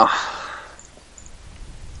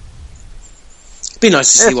 It'd be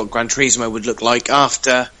nice to see what Gran Turismo would look like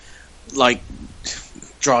after, like,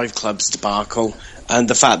 Drive Club's debacle, and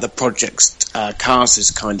the fact that Project Cars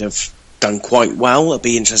has kind of done quite well. It'll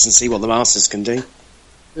be interesting to see what the Masters can do.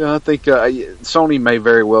 Yeah, I think Sony may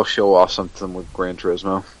very well show off something with Gran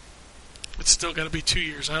Turismo. It's still got to be 2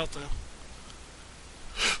 years out, though.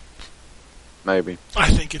 Maybe.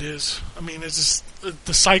 I think it is. I mean, it's just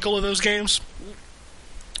the cycle of those games.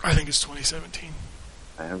 I think it's 2017.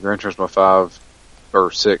 And Gran Turismo 5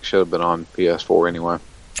 or 6 should have been on PS4 anyway.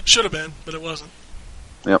 Should have been, but it wasn't.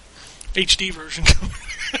 Yep. HD version.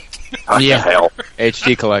 Oh, yeah, hell.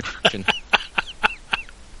 HD collection.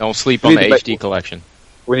 Don't sleep on the HD collection.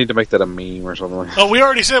 We need to make that a meme or something. Oh, we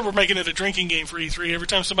already said we're making it a drinking game for E3. Every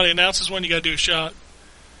time somebody announces one, you got to do a shot.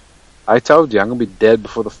 I told you, I'm going to be dead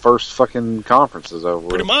before the first fucking conference is over.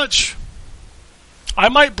 Pretty much. I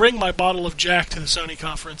might bring my bottle of Jack to the Sony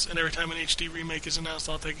conference, and every time an HD remake is announced,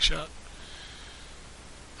 I'll take a shot.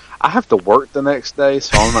 I have to work the next day,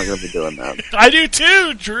 so I'm not going to be doing that. I do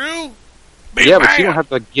too, Drew! But you don't have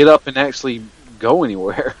to get up and actually go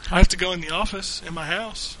anywhere. I have to go in the office, in my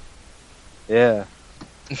house. Yeah.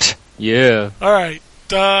 Yeah. Alright,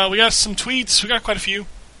 we got some tweets. We got quite a few.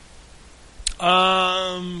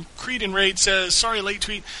 Creed and Raid says, sorry, late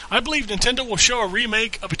tweet. I believe Nintendo will show a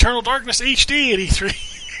remake of Eternal Darkness HD at E3.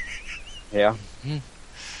 Yeah.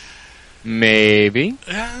 Maybe.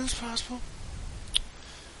 Yeah, that's possible.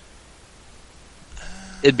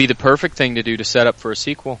 It'd be the perfect thing to do to set up for a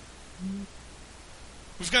sequel.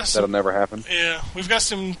 We've got That'll never happen. Yeah, we've got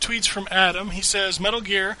some tweets from Adam. He says, Metal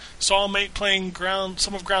Gear, saw a mate playing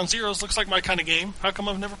some of Ground Zeroes, looks like my kind of game. How come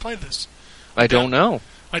I've never played this? I don't know.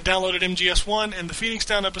 I downloaded MGS1 and the Phoenix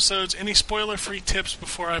Down episodes. Any spoiler-free tips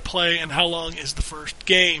before I play, and how long is the first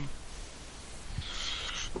game?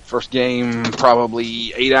 First game,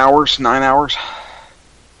 probably 8 hours, 9 hours.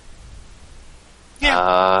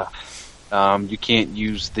 Yeah. You can't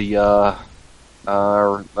use the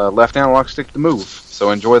left analog stick to move,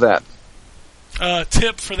 so enjoy that.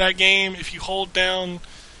 Tip for that game, if you hold down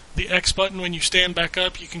the X button when you stand back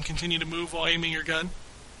up, you can continue to move while aiming your gun.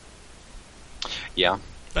 Yeah.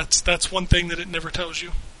 That's one thing that it never tells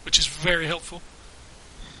you, which is very helpful.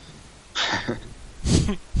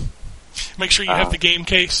 Make sure you have the game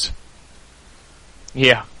case.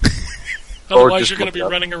 Yeah. Otherwise, you're going to be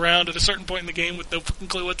running around at a certain point in the game with no fucking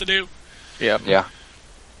clue what to do. Yeah. Yeah.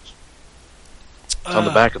 It's on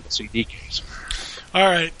the back of the CD case. All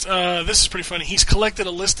right. This is pretty funny. He's collected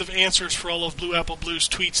a list of answers for all of Blue Apple Blue's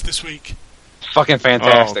tweets this week. Fucking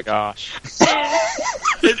fantastic. Oh, gosh.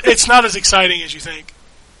 It's not as exciting as you think.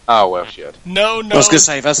 Oh, well, shit. No. I was going to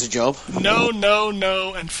say, that's a job. No,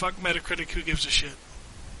 and fuck Metacritic, who gives a shit.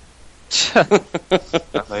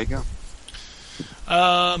 There you go.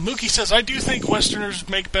 Mookie says, I do think Westerners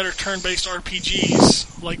make better turn-based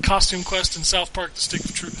RPGs, like Costume Quest and South Park: The Stick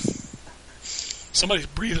of Truth. Somebody's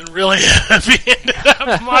breathing really heavy into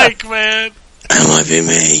that mic, man. That might be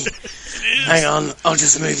me. Hang on, I'll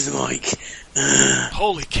just move the mic.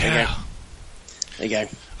 Holy cow. There you go.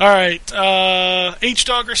 Alright,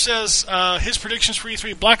 H-Dogger says, his predictions for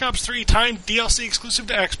E3, Black Ops 3 timed DLC exclusive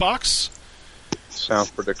to Xbox.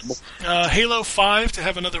 Sounds predictable. Halo 5 to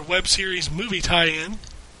have another web series movie tie-in.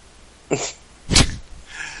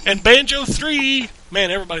 And Banjo 3,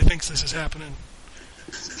 man, everybody thinks this is happening.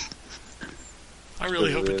 I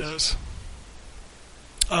really hope it does.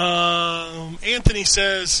 Anthony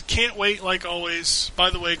says, can't wait like always. By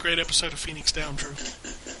the way, great episode of Phoenix Down, Drew.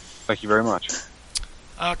 Thank you very much.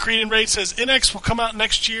 Creed and Raid says, NX will come out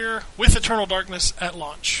next year with Eternal Darkness at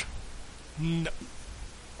launch. No.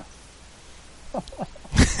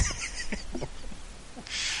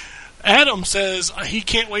 Adam says he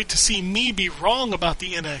can't wait to see me be wrong about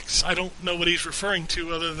the NX. I don't know what he's referring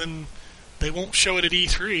to other than they won't show it at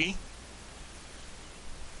E3.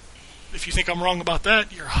 If you think I'm wrong about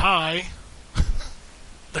that, you're high.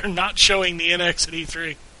 They're not showing the NX at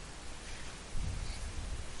E3.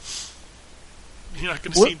 You're not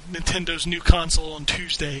going to see Nintendo's new console on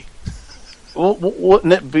Tuesday. Well,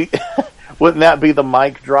 wouldn't it be? Wouldn't that be the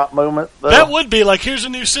mic drop moment, though? That would be like, here's a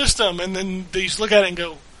new system, and then they just look at it and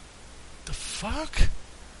go, the fuck?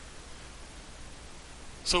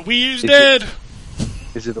 So Wii U's dead.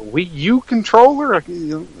 Is it a Wii U controller? Like,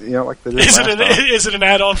 you know, like the is it an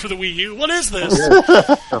add-on for the Wii U? What is this?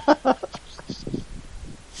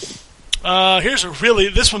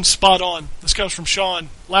 This one's spot on. This comes from Sean.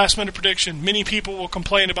 Last minute prediction. Many people will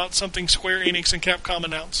complain about something Square Enix and Capcom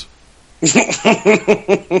announce.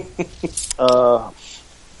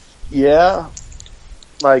 Yeah.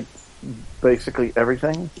 Like, basically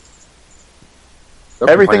everything.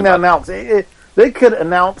 Everything that announced. They could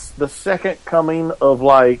announce the second coming of,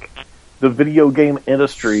 like, the video game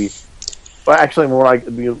industry. Well, actually, more like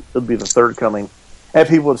it'd be the third coming. And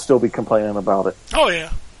people would still be complaining about it. Oh,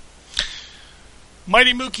 yeah.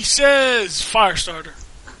 Mighty Mookie says, Firestarter.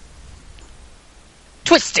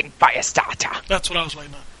 Twisting Firestarter. That's what I was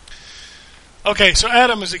waiting on. Okay, so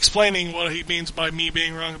Adam is explaining what he means by me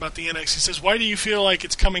being wrong about the NX. He says, why do you feel like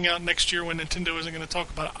it's coming out next year when Nintendo isn't going to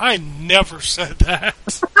talk about it? I never said that.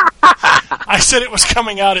 I said it was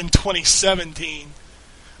coming out in 2017.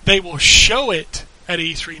 They will show it at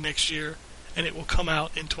E3 next year, and it will come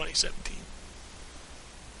out in 2017.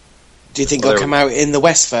 Do you think it'll come out in the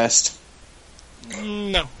West first?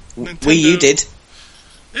 No. Wii U did.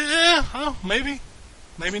 Yeah, well, maybe.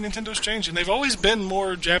 Maybe Nintendo's changing. They've always been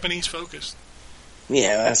more Japanese-focused.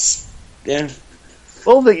 Yeah, yeah.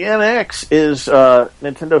 Well, the NX is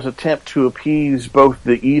Nintendo's attempt to appease both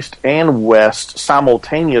the East and West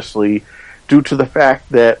simultaneously due to the fact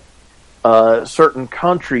that certain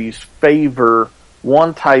countries favor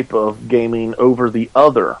one type of gaming over the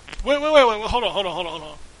other. Wait, hold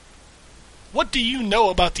on. What do you know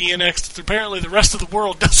about the NX that apparently the rest of the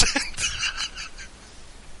world doesn't?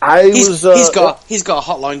 He's got a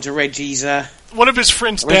hotline to Reggie's. One of his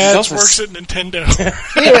friends' dads works at Nintendo.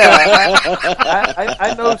 Yeah,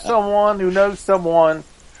 I know someone who knows someone,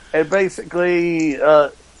 and basically,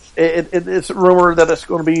 It's rumored that it's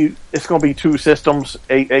going to be two systems,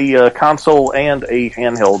 a console and a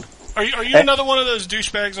handheld. Are you another one of those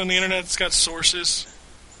douchebags on the internet that's got sources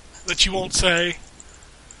that you won't say?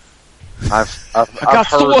 I've got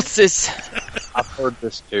sources. I've heard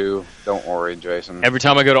this too. Don't worry, Jason. Every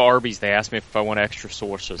time I go to Arby's, they ask me if I want extra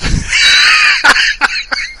sources.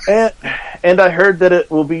 And I heard that it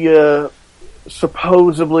will be a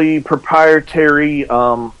supposedly proprietary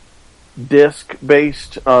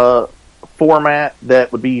disc-based format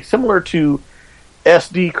that would be similar to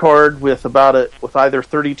SD card with either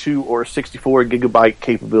 32 or 64 gigabyte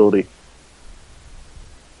capability.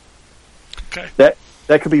 Okay.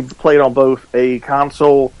 That could be played on both a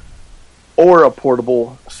console or a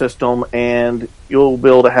portable system, and you'll be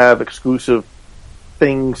able to have exclusive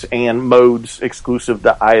things and modes exclusive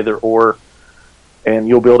to either or, and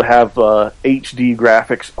you'll be able to have HD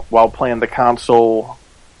graphics while playing the console,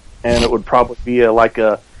 and it would probably be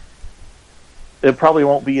it probably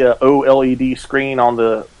won't be a OLED screen on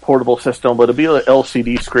the portable system, but it'll be an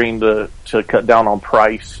LCD screen to cut down on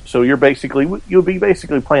price. So you'll be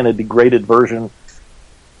basically playing a degraded version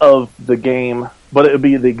of the game, but it would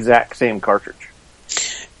be the exact same cartridge.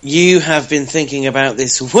 You have been thinking about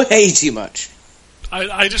this way too much.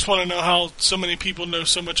 I just want to know how so many people know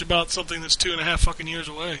so much about something that's 2.5 fucking years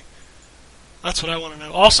away. That's what I want to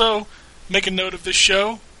know. Also, make a note of this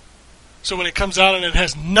show, so when it comes out and it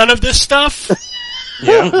has none of this stuff,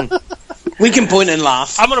 yeah, we can point and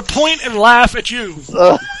laugh. I'm going to point and laugh at you.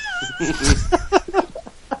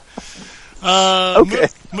 Okay.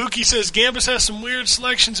 Mookie says, Gambus has some weird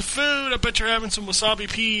selections of food. I bet you're having some wasabi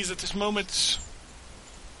peas at this moment.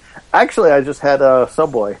 Actually, I just had a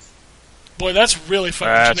Subway. Boy, that's really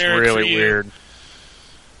fucking That's generic really for you. weird.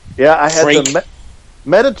 Yeah, I had Freak. the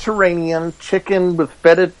Mediterranean chicken with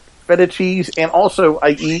feta cheese, and also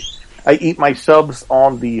I eat my subs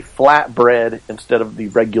on the flat bread instead of the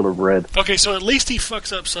regular bread. Okay, so at least he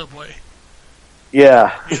fucks up Subway.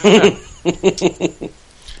 Yeah.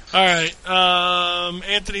 Alright,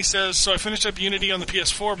 Anthony says, so I finished up Unity on the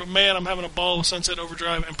PS4, but man, I'm having a ball with Sunset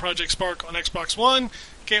Overdrive and Project Spark on Xbox One.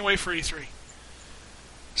 Can't wait for E3.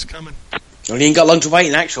 It's coming. Well, you ain't got long to wait.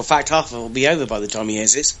 In actual fact, half of it will be over by the time he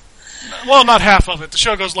hears this. Well, not half of it. The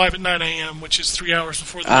show goes live at 9 a.m., which is 3 hours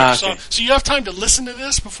before the Microsoft. Okay. So you have time to listen to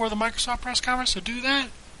this before the Microsoft press conference, so do that.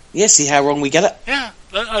 Yeah, see how wrong we get it? Yeah.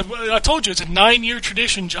 I told you, it's a 9-year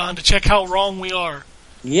tradition, John, to check how wrong we are.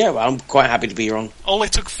 Yeah, well, I'm quite happy to be wrong. Only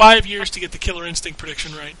took 5 years to get the Killer Instinct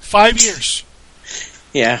prediction right. 5 years.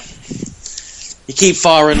 Yeah. You keep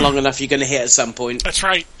firing long enough, you're going to hit at some point. That's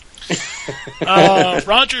right.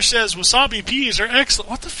 Roger says, wasabi peas are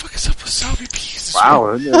excellent. What the fuck is up with wasabi peas?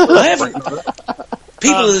 Wow.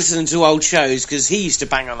 People are listening to old shows because he used to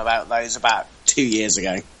bang on about those about 2 years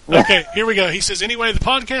ago. Okay, here we go. He says, anyway, the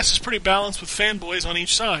podcast is pretty balanced with fanboys on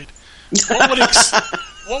each side.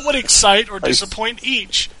 What would excite or disappoint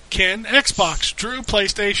each? Ken, Xbox, Drew,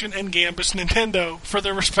 PlayStation, and Gambus, Nintendo, for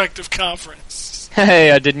their respective conference.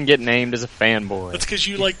 Hey, I didn't get named as a fanboy. That's because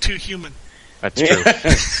you like Too Human. That's true.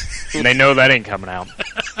 And they know that ain't coming out.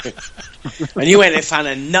 And you ain't a fan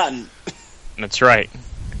of nothing. That's right.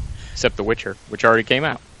 Except The Witcher, which already came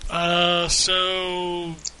out.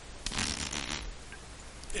 So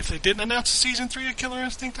if they didn't announce a Season 3 of Killer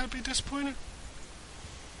Instinct, I'd be disappointed.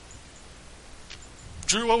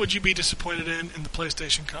 Drew, what would you be disappointed in the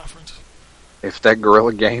PlayStation conference? If that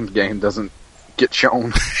Guerrilla Games game doesn't get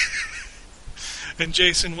shown. And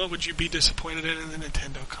Jason, what would you be disappointed in the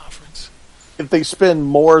Nintendo conference? If they spend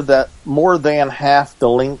more than half the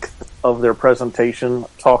length of their presentation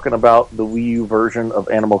talking about the Wii U version of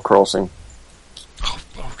Animal Crossing. Oh,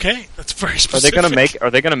 okay, that's very specific.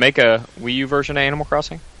 Are they gonna make a Wii U version of Animal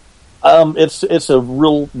Crossing? It's a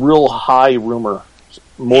real high rumor.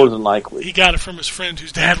 More than likely. He got it from his friend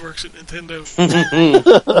whose dad works at Nintendo.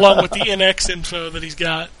 Along with the NX info that he's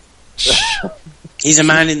got. He's a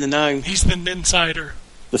man in the know. He's the insider.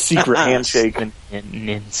 The secret handshake. An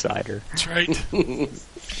insider. That's right.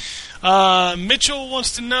 Mitchell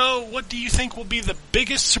wants to know, what do you think will be the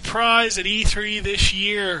biggest surprise at E3 this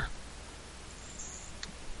year?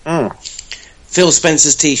 Phil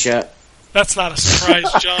Spencer's t-shirt. That's not a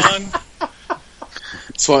surprise, John.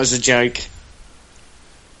 That's why it was a joke.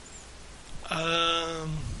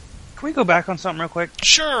 Can we go back on something real quick?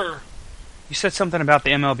 Sure. You said something about the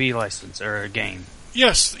MLB license or a game.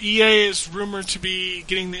 Yes, EA is rumored to be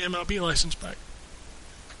getting the MLB license back.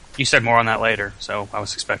 You said more on that later, so I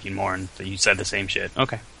was expecting more, and you said the same shit.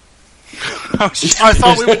 Okay. I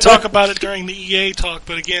thought we would talk about it during the EA talk,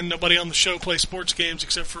 but again, nobody on the show plays sports games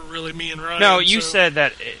except for really me and Ryan. No, you said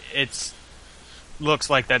that it's looks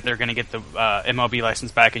like that they're going to get the MLB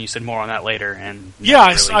license back, and you said more on that later. And Yeah,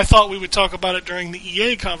 really- I thought we would talk about it during the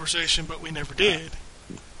EA conversation, but we never did.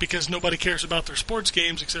 Because nobody cares about their sports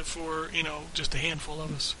games except for, just a handful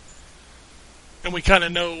of us. And we kind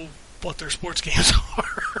of know what their sports games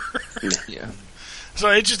are. Yeah. So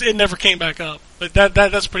it never came back up. But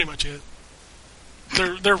that's pretty much it.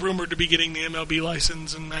 They're rumored to be getting the MLB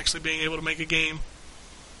license and actually being able to make a game.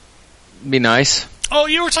 Be nice. Oh,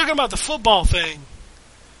 you were talking about the football thing.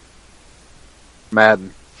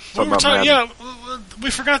 Madden. We were Talking about Madden. we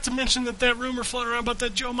forgot to mention that rumor floating around about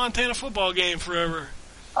that Joe Montana football game forever.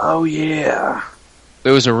 Oh, yeah.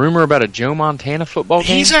 There was a rumor about a Joe Montana football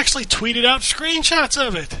game? He's actually tweeted out screenshots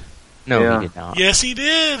of it. No, Yeah. he did not. Yes, he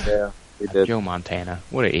did. Yeah, he did. Joe Montana.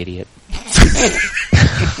 What an idiot.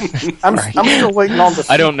 I'm still waiting on the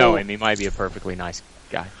sequel. I don't know him. He might be a perfectly nice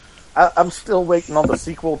guy. I'm still waiting on the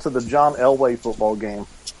sequel to the John Elway football game.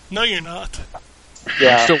 No, you're not.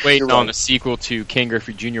 Yeah, I'm still waiting you're on right. the sequel to Ken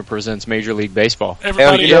Griffey Jr. Presents Major League Baseball.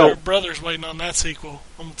 Everybody yeah. and their brother's waiting on that sequel.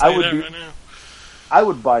 I'm going to tell I you would that be- right now. I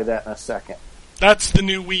would buy that in a second. That's the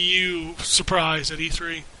new Wii U surprise at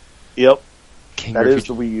E3. Yep. Ken That Griffey is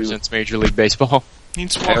the Wii U. Presents Major League Baseball. He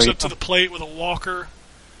just walks Hell up to the plate with a walker.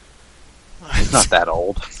 He's not that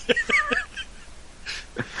old.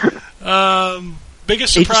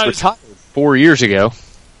 Biggest He just surprise. retired 4 years ago.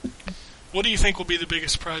 What do you think will be the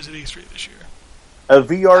biggest surprise at E3 this year? A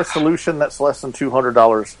VR solution that's less than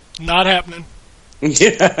 $200. Not happening.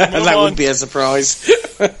 Yeah, that on. would be a surprise.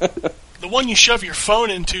 The one you shove your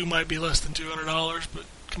phone into might be less than $200, but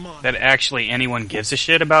come on. that actually anyone gives a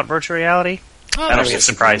shit about virtual reality. Oh, That'll be a there's-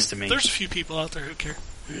 surprise to me. There's a few people out there who care.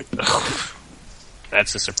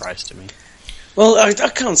 That's a surprise to me. Well, I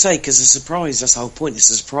can't say because a surprise. That's the whole point. It's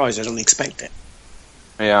a surprise. I don't expect it.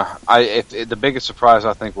 Yeah, the biggest surprise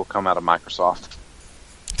I think will come out of Microsoft.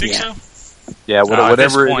 Think Yeah. so? Yeah, at this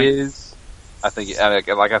whatever it point- is, I think.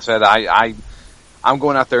 Like I said, I'm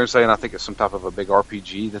going out there and saying I think it's some type of a big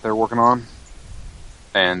RPG that they're working on,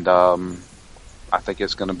 and I think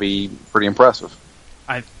it's going to be pretty impressive.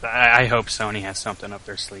 I hope Sony has something up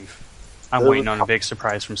their sleeve. I'm Those- waiting on a big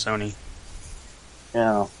surprise from Sony.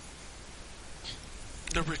 Yeah.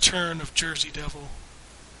 The Return of Jersey Devil.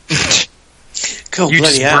 Cool, You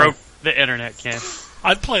bloody just hell. broke the internet, Ken.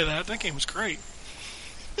 I'd play that. That game was great.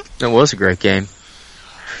 It was a great game.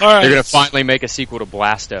 All right. They're going to finally make a sequel to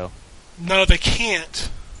Blasto. No, they can't.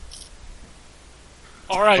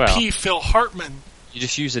 R.I.P. Well. Phil Hartman. You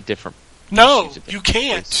just use a different... No, Use a different you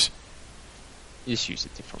can't. You just use a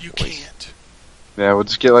different You voice. can't. Yeah, we'll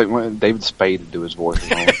just get like David Spade to do his voice.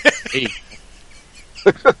 Hey,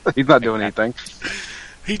 He's not doing anything.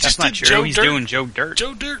 He That's just not did true. Joe He's Dirt. doing Joe Dirt.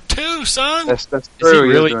 Joe Dirt 2, son. That's is true. he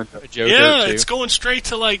is really doing a Joe Yeah, Dirt too? it's going straight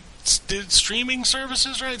to like streaming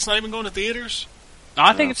services, right? It's not even going to theaters. No,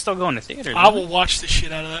 I think it's still going to theaters. I will watch the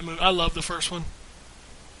shit out of that movie. I love the first one.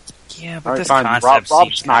 Yeah, but All right, this fine. concept Rob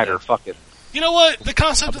seems Schneider. kinda- Fuck it. You know what? The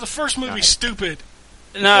concept of the first movie's stupid.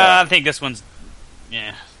 No, I think this one's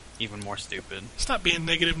even more stupid. Stop being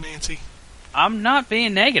negative, Nancy. I'm not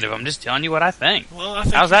being negative. I'm just telling you what I think. Well, I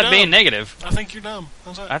think How's you're that dumb. being negative? I think you're dumb.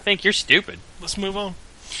 How's that? I think you're stupid. Let's move on.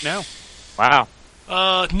 No. Wow.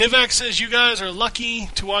 Nivek says you guys are lucky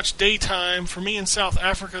to watch daytime. For me in South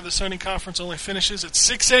Africa, the Sony conference only finishes at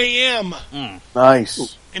 6 a.m.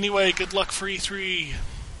 Nice. Anyway, good luck for E3.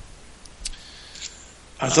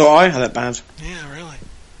 I thought I had it bad. Yeah, really.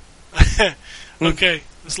 Okay,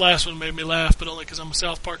 this last one made me laugh, but only because I'm a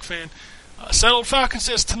South Park fan. Settled Falcon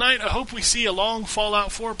says, tonight I hope we see a long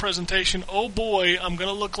Fallout 4 presentation. Oh boy, I'm going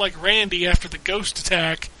to look like Randy after the ghost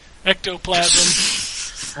attack.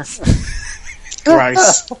 Ectoplasm.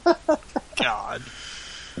 Gross. God.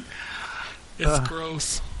 It's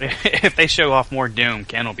gross. If they show off more Doom,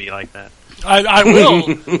 Ken will be like that. I will.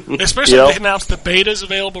 Especially Yep. if they announce the beta's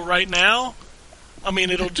available right now. I mean,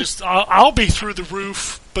 it'll just... I'll be through the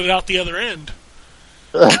roof, but out the other end.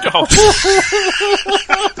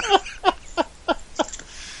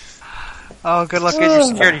 Oh, good luck getting your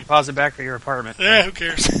security deposit back for your apartment. Yeah, who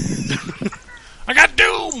cares? I got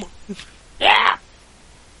Doom! Yeah!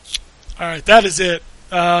 Alright, that is it.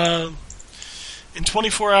 In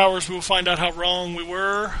 24 hours, we will find out how wrong we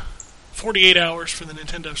were. 48 hours for the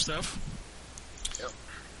Nintendo stuff.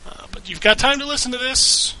 But you've got time to listen to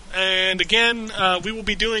this. And again, we will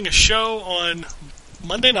be doing a show on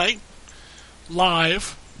Monday night,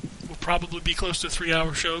 live. We'll probably be close to a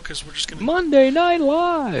 3-hour show because we're just going to... Monday Night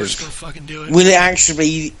We're just Live. going to fucking do it. Will it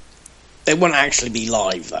actually? It won't actually be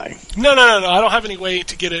live though. No. I don't have any way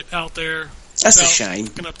to get it out there. That's a without shame.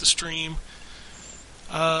 hooking up the stream.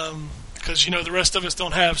 Because, the rest of us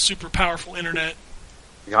don't have super powerful internet.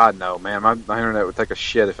 God, no, man. My internet would take a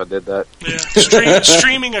shit if I did that. Yeah,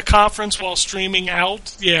 streaming a conference while streaming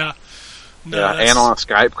out. Yeah. No, yeah, and on a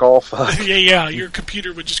Skype call. Fuck. Yeah, your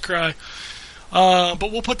computer would just cry.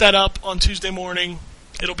 But we'll put that up on Tuesday morning.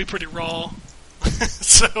 It'll be pretty raw.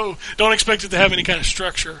 So don't expect it to have any kind of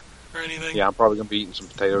structure or anything. Yeah, I'm probably going to be eating some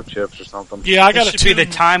potato chips or something. Yeah, I got to be the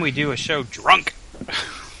time we do a show drunk.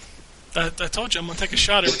 I told you I'm going to take a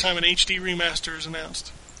shot every time an HD remaster is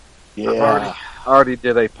announced. Yeah. I already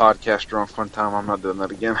did a podcast drunk one time. I'm not doing that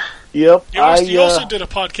again. Yep. You also did a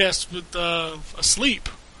podcast with asleep.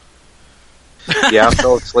 Yeah, I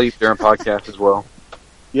fell asleep during podcast as well.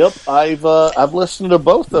 Yep, I've listened to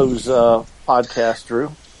both those podcasts,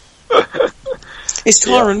 Drew. It's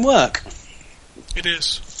tiring work. It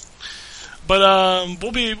is. But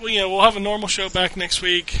we'll have a normal show back next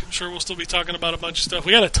week. I'm sure we'll still be talking about a bunch of stuff.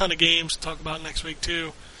 We got a ton of games to talk about next week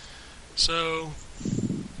too. So,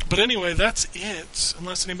 but anyway, that's it.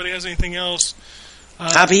 Unless anybody has anything else.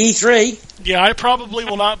 Happy E3. Yeah, I probably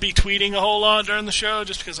will not be tweeting a whole lot during the show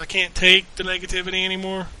just because I can't take the negativity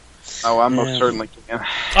anymore. Oh, I most certainly can.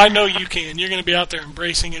 I know you can. You're going to be out there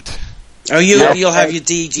embracing it. Oh, you'll have your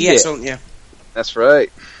DGS, won't you? That's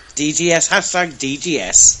right. DGS, hashtag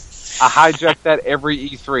DGS. I hijack that every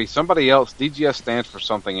E3. Somebody else, DGS stands for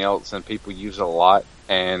something else, and people use it a lot.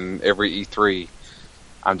 And every E3,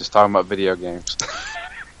 I'm just talking about video games.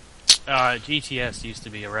 GTS used to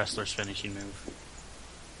be a wrestler's finishing move.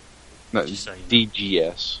 No, Just so you know.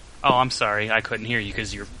 DGS. Oh, I'm sorry. I couldn't hear you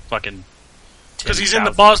because you're fucking... Because he's in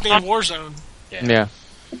the Bosnian war zone. Yeah.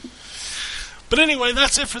 But anyway,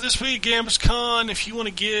 that's it for this week, GambusCon. If you want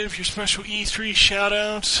to give your special E3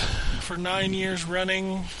 shout-outs for 9 years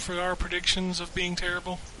running for our predictions of being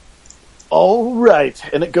terrible. All right,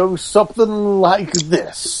 and it goes something like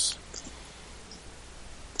this.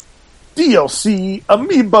 DLC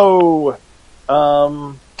Amiibo,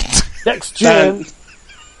 next gen,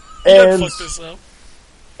 and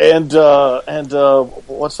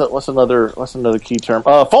what's another key term?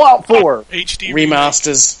 Fallout 4 HD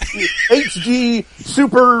remasters, HD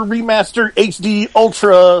Super Remaster HD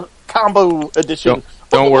Ultra Combo Edition.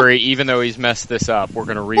 Don't worry, even though he's messed this up, we're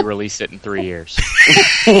going to re-release it in 3 years.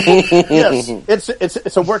 Yes,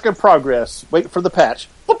 it's a work in progress. Wait for the patch.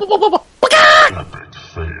 Epic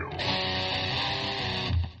fail.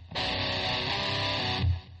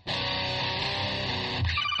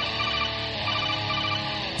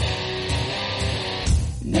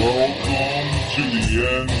 Welcome to the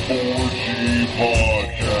N4G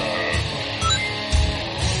podcast.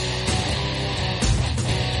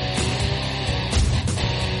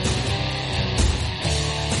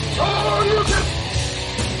 $0.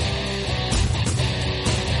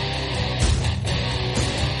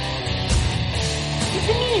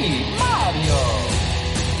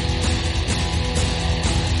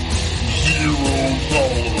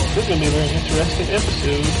 This is going to be a very interesting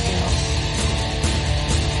episode.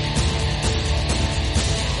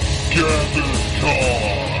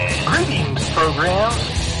 Greetings, programs.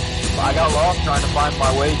 I got lost trying to find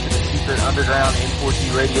my way to the secret underground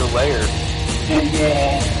N4G Radio lair. The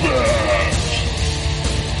Wombat.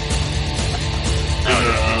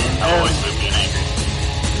 And Always been angry.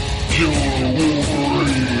 Killer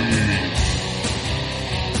Wolverine.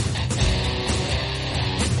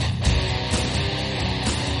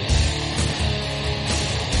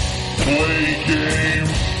 Play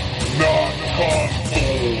games, not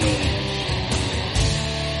consoles.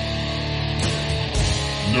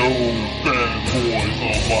 No fanboys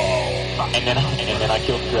allowed. And then I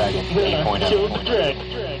killed the dragon. 8.0. Killed the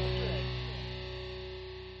dragon.